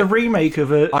 It's a Right, remake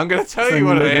of a. I'm going to tell you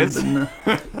what it is.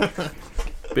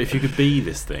 But if you could be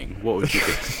this thing, what would you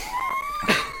be?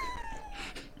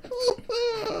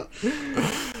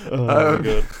 Oh my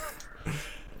god. I'm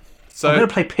So, going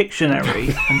to play Pictionary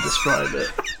and describe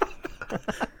it.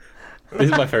 This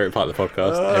is my favourite part of the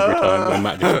podcast. Every time when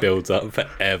Matt just builds up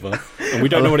forever, and we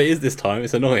don't know what it is this time.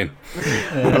 It's annoying.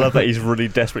 I love that he's really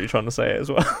desperately trying to say it as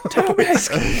well. Tell me.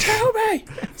 Tell me.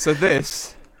 so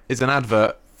this is an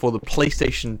advert for the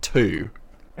PlayStation 2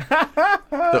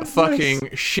 that fucking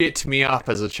shit me up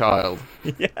as a child.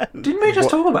 Didn't we just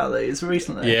talk about these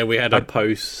recently? Yeah, we had a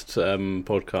post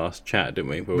podcast chat,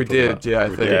 didn't we? Where We talked about did, yeah, I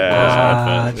think.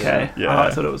 Yeah. Okay. Yeah. Oh, I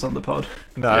thought it was on the pod.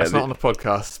 No, it's not on the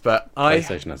podcast, but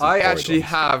PlayStation has some I horrid actually ones.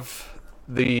 have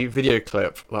the video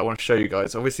clip that I want to show you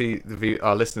guys. Obviously,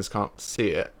 our listeners can't see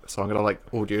it, so I'm going to like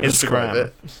audio describe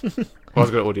it. Well, I was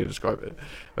going to audio describe it,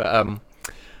 but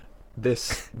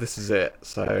this is it. We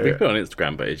So put it on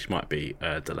Instagram, but it might be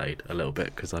delayed a little bit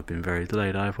because I've been very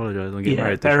delayed. I apologise. I'm getting Yeah,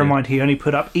 married this bear in year. mind he only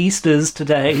put up Easter's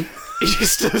today,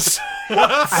 Easter's.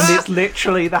 and it's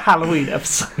literally the Halloween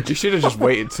episode. You should have just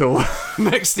waited till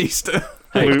next Easter.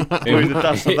 Blew the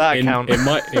dust of that account.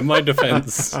 In my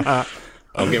defence, I'm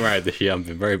getting married this year. I've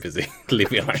been very busy.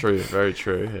 Leave me alone. True, very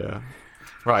true. Yeah.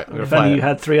 Right, I'm gonna If play only it. you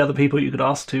had 3 other people you could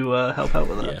ask to help out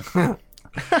with it. Yeah.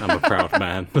 I'm a proud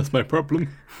man. That's my problem.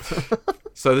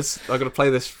 So this, I'm gonna play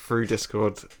this through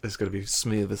Discord. It's gonna be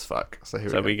smooth as fuck. So here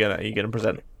So we go. are you gonna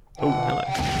present? Oh, hello.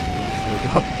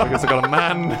 Because I got a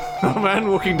man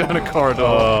walking down a corridor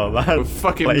Oh man, with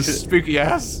fucking Wait. spooky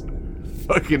ass.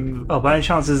 Fucking. Oh, by any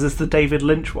chance, is this the David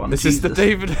Lynch one? This is the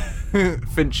Jesus. David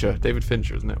Fincher. David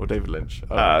Fincher, isn't it? Or David Lynch?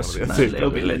 I don't know, one of the no, two.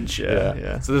 it'll be Lynch.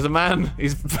 Yeah. So there's a man.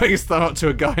 He's putting his thumb up to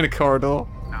a guy in a corridor.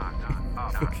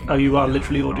 Oh, you are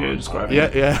literally audio describing. Yeah,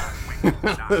 it. yeah.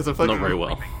 There's a fucking. Not very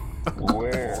well.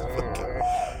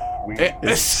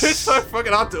 It's so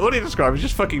fucking hard to audio describe. He's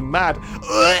just fucking mad.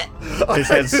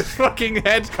 His fucking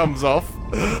head comes off.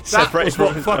 That Separated was from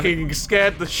what his fucking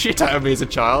scared the shit out of me as a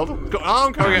child. Got an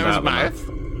arm coming out of his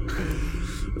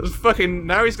mouth. It's fucking.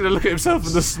 Now he's gonna look at himself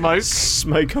in the smoke.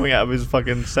 Smoke coming out of his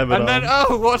fucking severed And then, arm.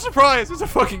 oh, what a surprise! There's a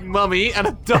fucking mummy and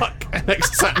a duck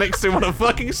sat next to him on a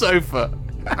fucking sofa.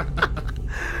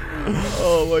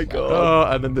 Oh my god. Oh,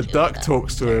 and then the duck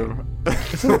talks to him.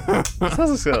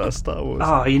 Sounds like Star Wars.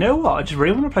 Oh, you know what? I just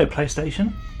really want to play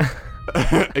PlayStation.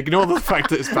 Ignore the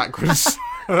fact that it's backwards.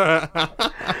 How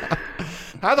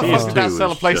the fuck did that PS2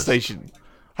 sell a was just- PlayStation?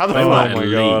 How the They were fuck? my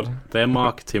elite. God. Their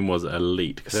marketing was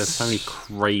elite because there's so many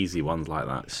crazy ones like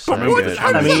that. So I remember good.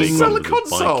 How the did mean- that sell a ones with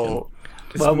console?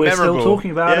 Well, we're still memorable.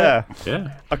 talking about it. Yeah. biking.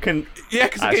 Yeah. I can. Yeah,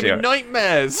 because it gave me Actually,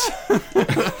 nightmares.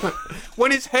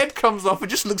 When his head comes off, it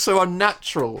just looks so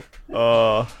unnatural.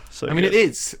 Oh, so I mean, it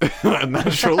is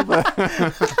unnatural, but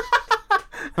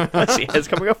I see heads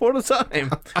coming off all the time.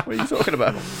 What are you talking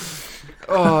about?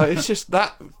 oh, it's just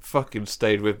that fucking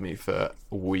stayed with me for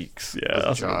weeks. Yeah, as a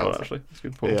that's a good child. one, actually. That's a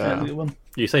good point. Yeah. That's a good one.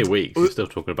 You say weeks, you're still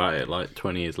talking about it like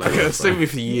 20 years later. It stayed with me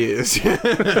for years.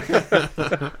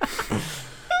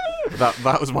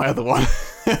 that was my other one.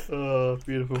 Oh,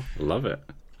 beautiful. Love it.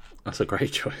 That's a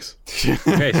great choice.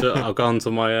 Okay, so I'll go on to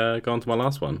my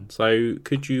last one. So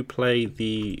could you play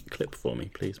the clip for me,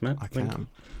 please, Matt? I Thank can.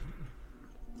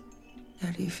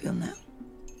 How do you feel now?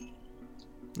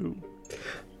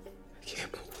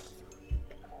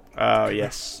 Oh,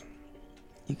 yes.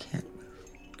 You can't move.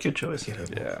 Good choice.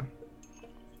 Yeah.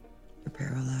 You're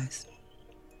paralyzed.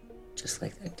 Just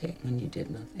like that day when you did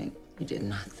nothing. You did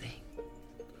nothing.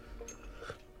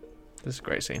 This is a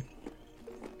great scene.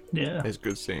 Yeah. It's a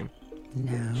good scene.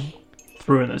 Now,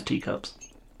 Threw in those teacups.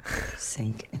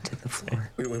 sink into the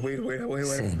floor. Wait.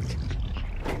 Sink.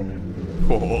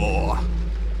 Oh,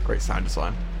 great sound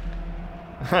design.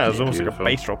 There's almost like a Beautiful.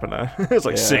 bass drop in there. It's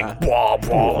like Yeah. sing. Blah,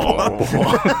 blah.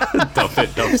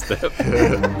 dubstep.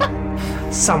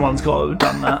 Someone's got to have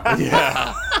done that.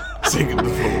 Yeah. Singing the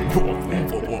floor.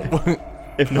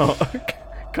 If not,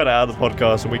 cut it out of the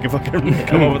podcast and we can fucking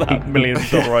come up with that $1 million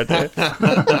idea.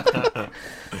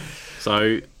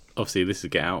 So obviously this is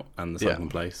Get Out and the Yeah. second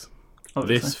place.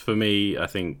 Obviously. This for me, I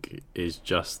think, is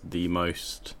just the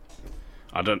most.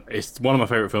 It's one of my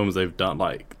favorite films they've done.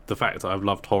 Like the fact that I've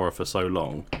loved horror for so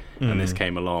long, and this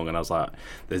came along, and I was like,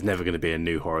 "There's never going to be a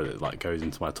new horror that like goes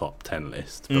into my top 10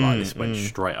 list." But like this went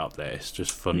straight up there. It's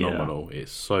just phenomenal.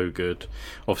 It's so good.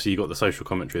 Obviously, you got the social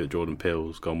commentary that Jordan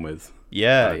Peele's gone with.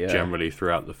 Yeah, yeah. Generally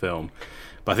throughout the film,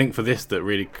 but I think for this that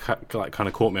really kind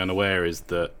of caught me unaware is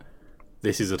that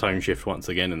this is a tone shift once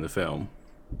again in the film.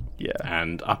 Yeah.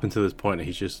 And up until this point,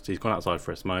 he's gone outside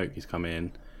for a smoke. He's come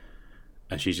in,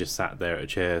 and she's just sat there at a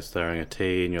chair stirring a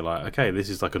tea. And you're like, okay, this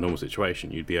is like a normal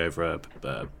situation. You'd be over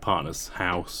a partner's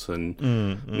house,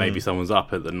 and maybe someone's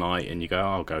up at the night, and you go,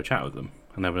 I'll go chat with them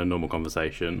and having a normal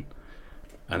conversation.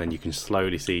 And then you can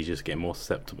slowly see you just get more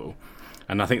susceptible.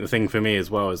 And I think the thing for me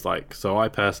as well is like, so I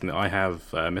have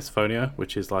misophonia,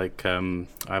 which is like I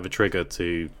have a trigger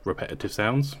to repetitive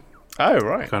sounds. Oh,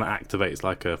 right. Kind of activates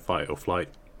like a fight or flight.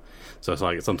 So it's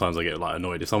like sometimes I get like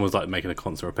annoyed if someone's like making a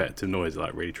constant repetitive noise. It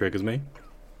like really triggers me.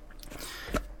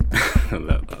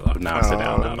 I've now said it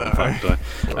out loud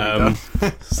on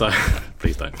phone. So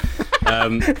please don't.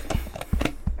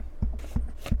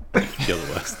 You're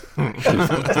the worst.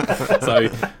 So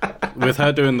with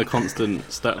her doing the constant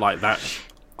stuff like that,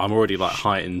 I'm already like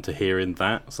heightened to hearing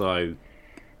that. So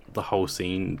the whole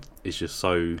scene is just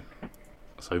so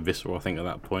visceral, I think, at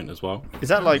that point as well. Is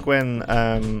that like when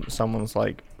someone's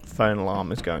like phone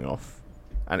alarm is going off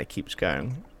and it keeps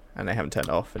going and they haven't turned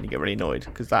it off and you get really annoyed?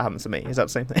 Because that happens to me. Is that the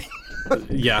same thing?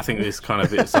 Yeah, I think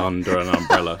it's under an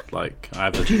umbrella. Like I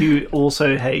have Do you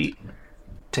also hate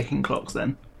ticking clocks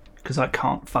then? Because I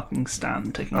can't fucking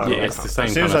stand ticking clocks. yeah, it's the same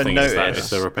As soon kind as of I thing. notice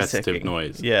It's a the repetitive ticking.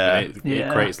 noise. Yeah. And it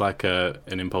Yeah. creates like an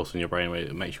impulse in your brain where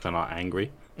it makes you kind of like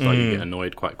angry. So like, you get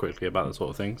annoyed quite quickly about that sort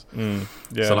of things.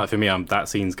 Yeah. So like for me, that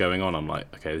scene's going on. I'm like,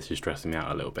 okay, this is stressing me out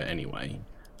a little bit anyway.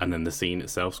 And then the scene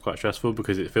itself's quite stressful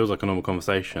because it feels like a normal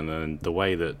conversation, and the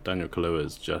way that Daniel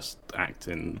Kaluuya's just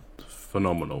acting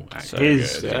phenomenal acting. So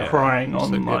His good, yeah. crying So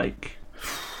on good. like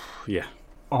Yeah.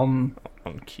 on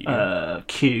On cue.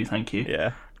 Q. Thank you.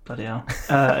 Yeah. Bloody hell.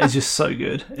 It's just so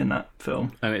good in that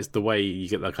film. And it's the way you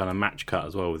get that kind of match cut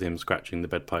as well with him scratching the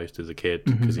bedpost as a kid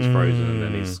because he's frozen and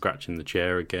then he's scratching the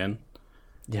chair again.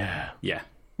 Yeah. Yeah.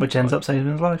 Which ends up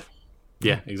saving his life.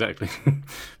 Yeah, exactly.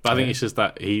 But I think it's just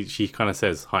that she kind of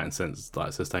says heightened sense,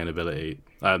 like suggestibility,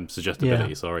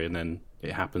 sorry, and then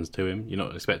it happens to him. You're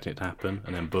not expecting it to happen,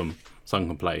 and then boom,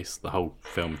 sunken place. The whole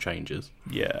film changes.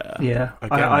 Yeah. Yeah.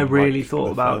 Again, I really like thought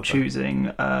the about father.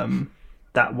 choosing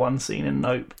that one scene in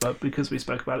Nope, but because we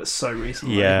spoke about it so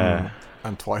recently. Yeah.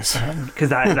 And twice. Because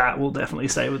that will definitely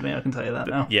stay with me, I can tell you that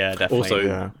now. Yeah, definitely. Also,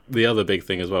 Yeah. the other big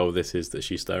thing as well with this is that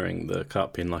she's stirring the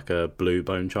cup in like a blue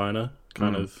bone china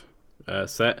kind of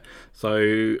set.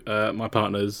 So my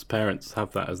partner's parents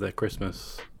have that as their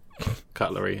Christmas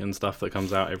cutlery and stuff that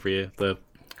comes out every year. The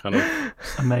kind of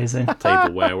Amazing.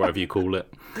 tableware, whatever you call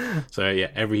it. So yeah,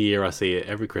 every year I see it.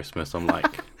 Every Christmas, I'm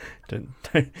like,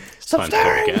 it's Stop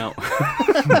time to get out.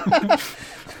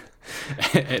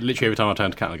 Literally every time I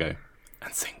turn to Cat, I go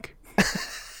and sink.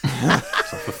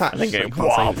 And then go,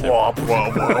 Can't say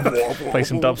anything. play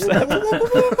some dubstep.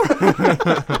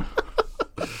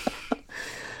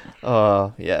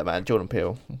 Oh, yeah, man. Jordan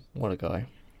Peele. What a guy.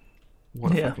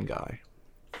 What a Yeah. fucking guy.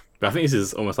 But I think this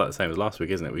is almost like the same as last week,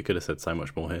 isn't it? We could have said so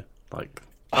much more here. Like,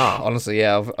 Honestly,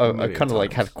 yeah, I million kind of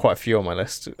like times. had quite a few on my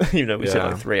list. Even though we said Yeah.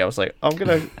 like 3, I was like, I'm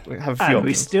going to have a few And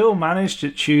we options. still managed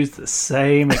to choose the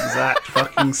same exact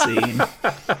fucking scene.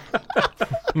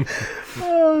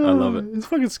 I love it. It's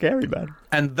fucking scary, man.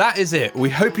 And that is it. We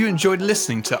hope you enjoyed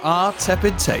listening to our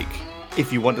tepid take.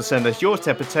 If you want to send us your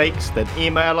tepid takes, then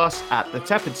email us at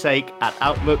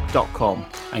thetepidtake@outlook.com.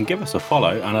 And give us a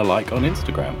follow and a like on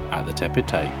Instagram at The Tepid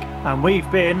Take. And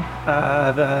we've been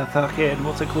the fucking,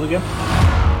 what's it called again?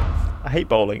 I hate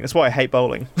bowling. That's why I hate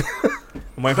bowling.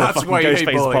 I'm waiting for the That's fucking why you ghost hate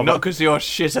face to bowling, pop not up. because you're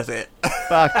shit at it.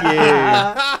 Fuck you.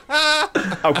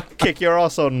 I'll kick your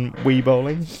ass on Wii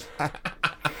bowling. I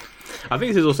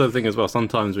think this is also the thing as well.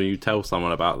 Sometimes when you tell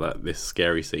someone about this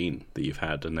scary scene that you've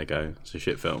had and they go, it's a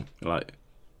shit film, you're like,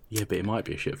 yeah, but it might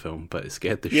be a shit film, but it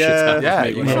scared the shit out of Yeah, me.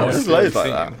 you when know, I was There's a loads kid."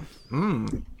 like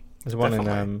that. There's one in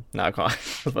no, I can't. I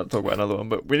was about to talk about another one,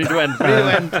 but we need to end.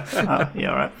 Oh, yeah,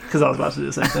 all right. Because I was about to do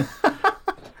the same thing.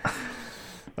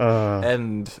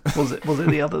 And Was it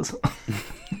the others?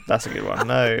 That's a good one.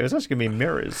 No, it was actually gonna be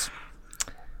mirrors.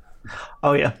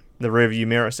 Oh, yeah. The rear view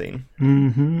mirror scene.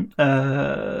 Maybe.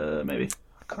 I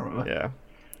can't remember. Yeah.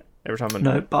 Every time.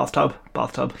 No,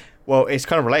 bathtub. Well, it's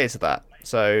kind of related to that.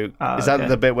 So is that okay.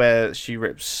 the bit where she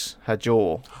rips her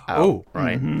jaw out? Oh.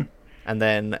 Right. And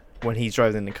then when he's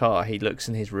driving in the car, he looks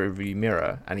in his rearview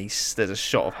mirror, and there's a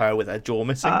shot of her with her jaw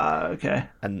missing. Okay.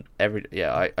 And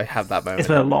I have that moment. It's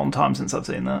been a long time since I've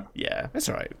seen that. Yeah, it's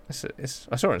alright. I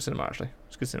saw it in cinema actually.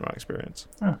 It's a good cinema experience.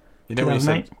 you know when you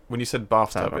 2008? said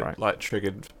bathtub, Sounds it right. like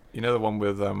triggered. You know the one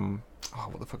with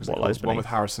what the fuck is What it? Lies called? One with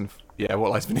Beneath? Harrison. Yeah,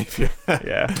 What Lies Beneath You.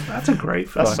 Yeah, That's a great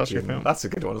film. that's such a good film. That's a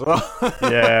good one as well.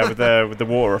 Yeah, with the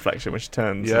water reflection when she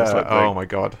turns. Yeah. It's like Oh my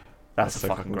god. that's a so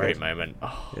fucking fucking great good. moment.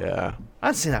 Oh, Yeah. I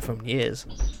haven't seen that film in years.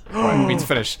 Right, we need to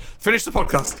finish. Finish the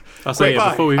podcast. I'll say, Quick, bye.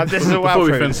 before we, And this is all before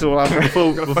we outro. fin- This is all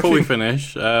outro. before we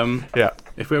finish, Yeah.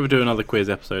 if we ever do another quiz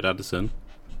episode, Addison,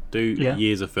 do Yeah.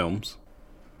 years of films.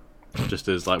 Just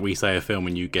as like we say a film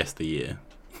and you guess the year.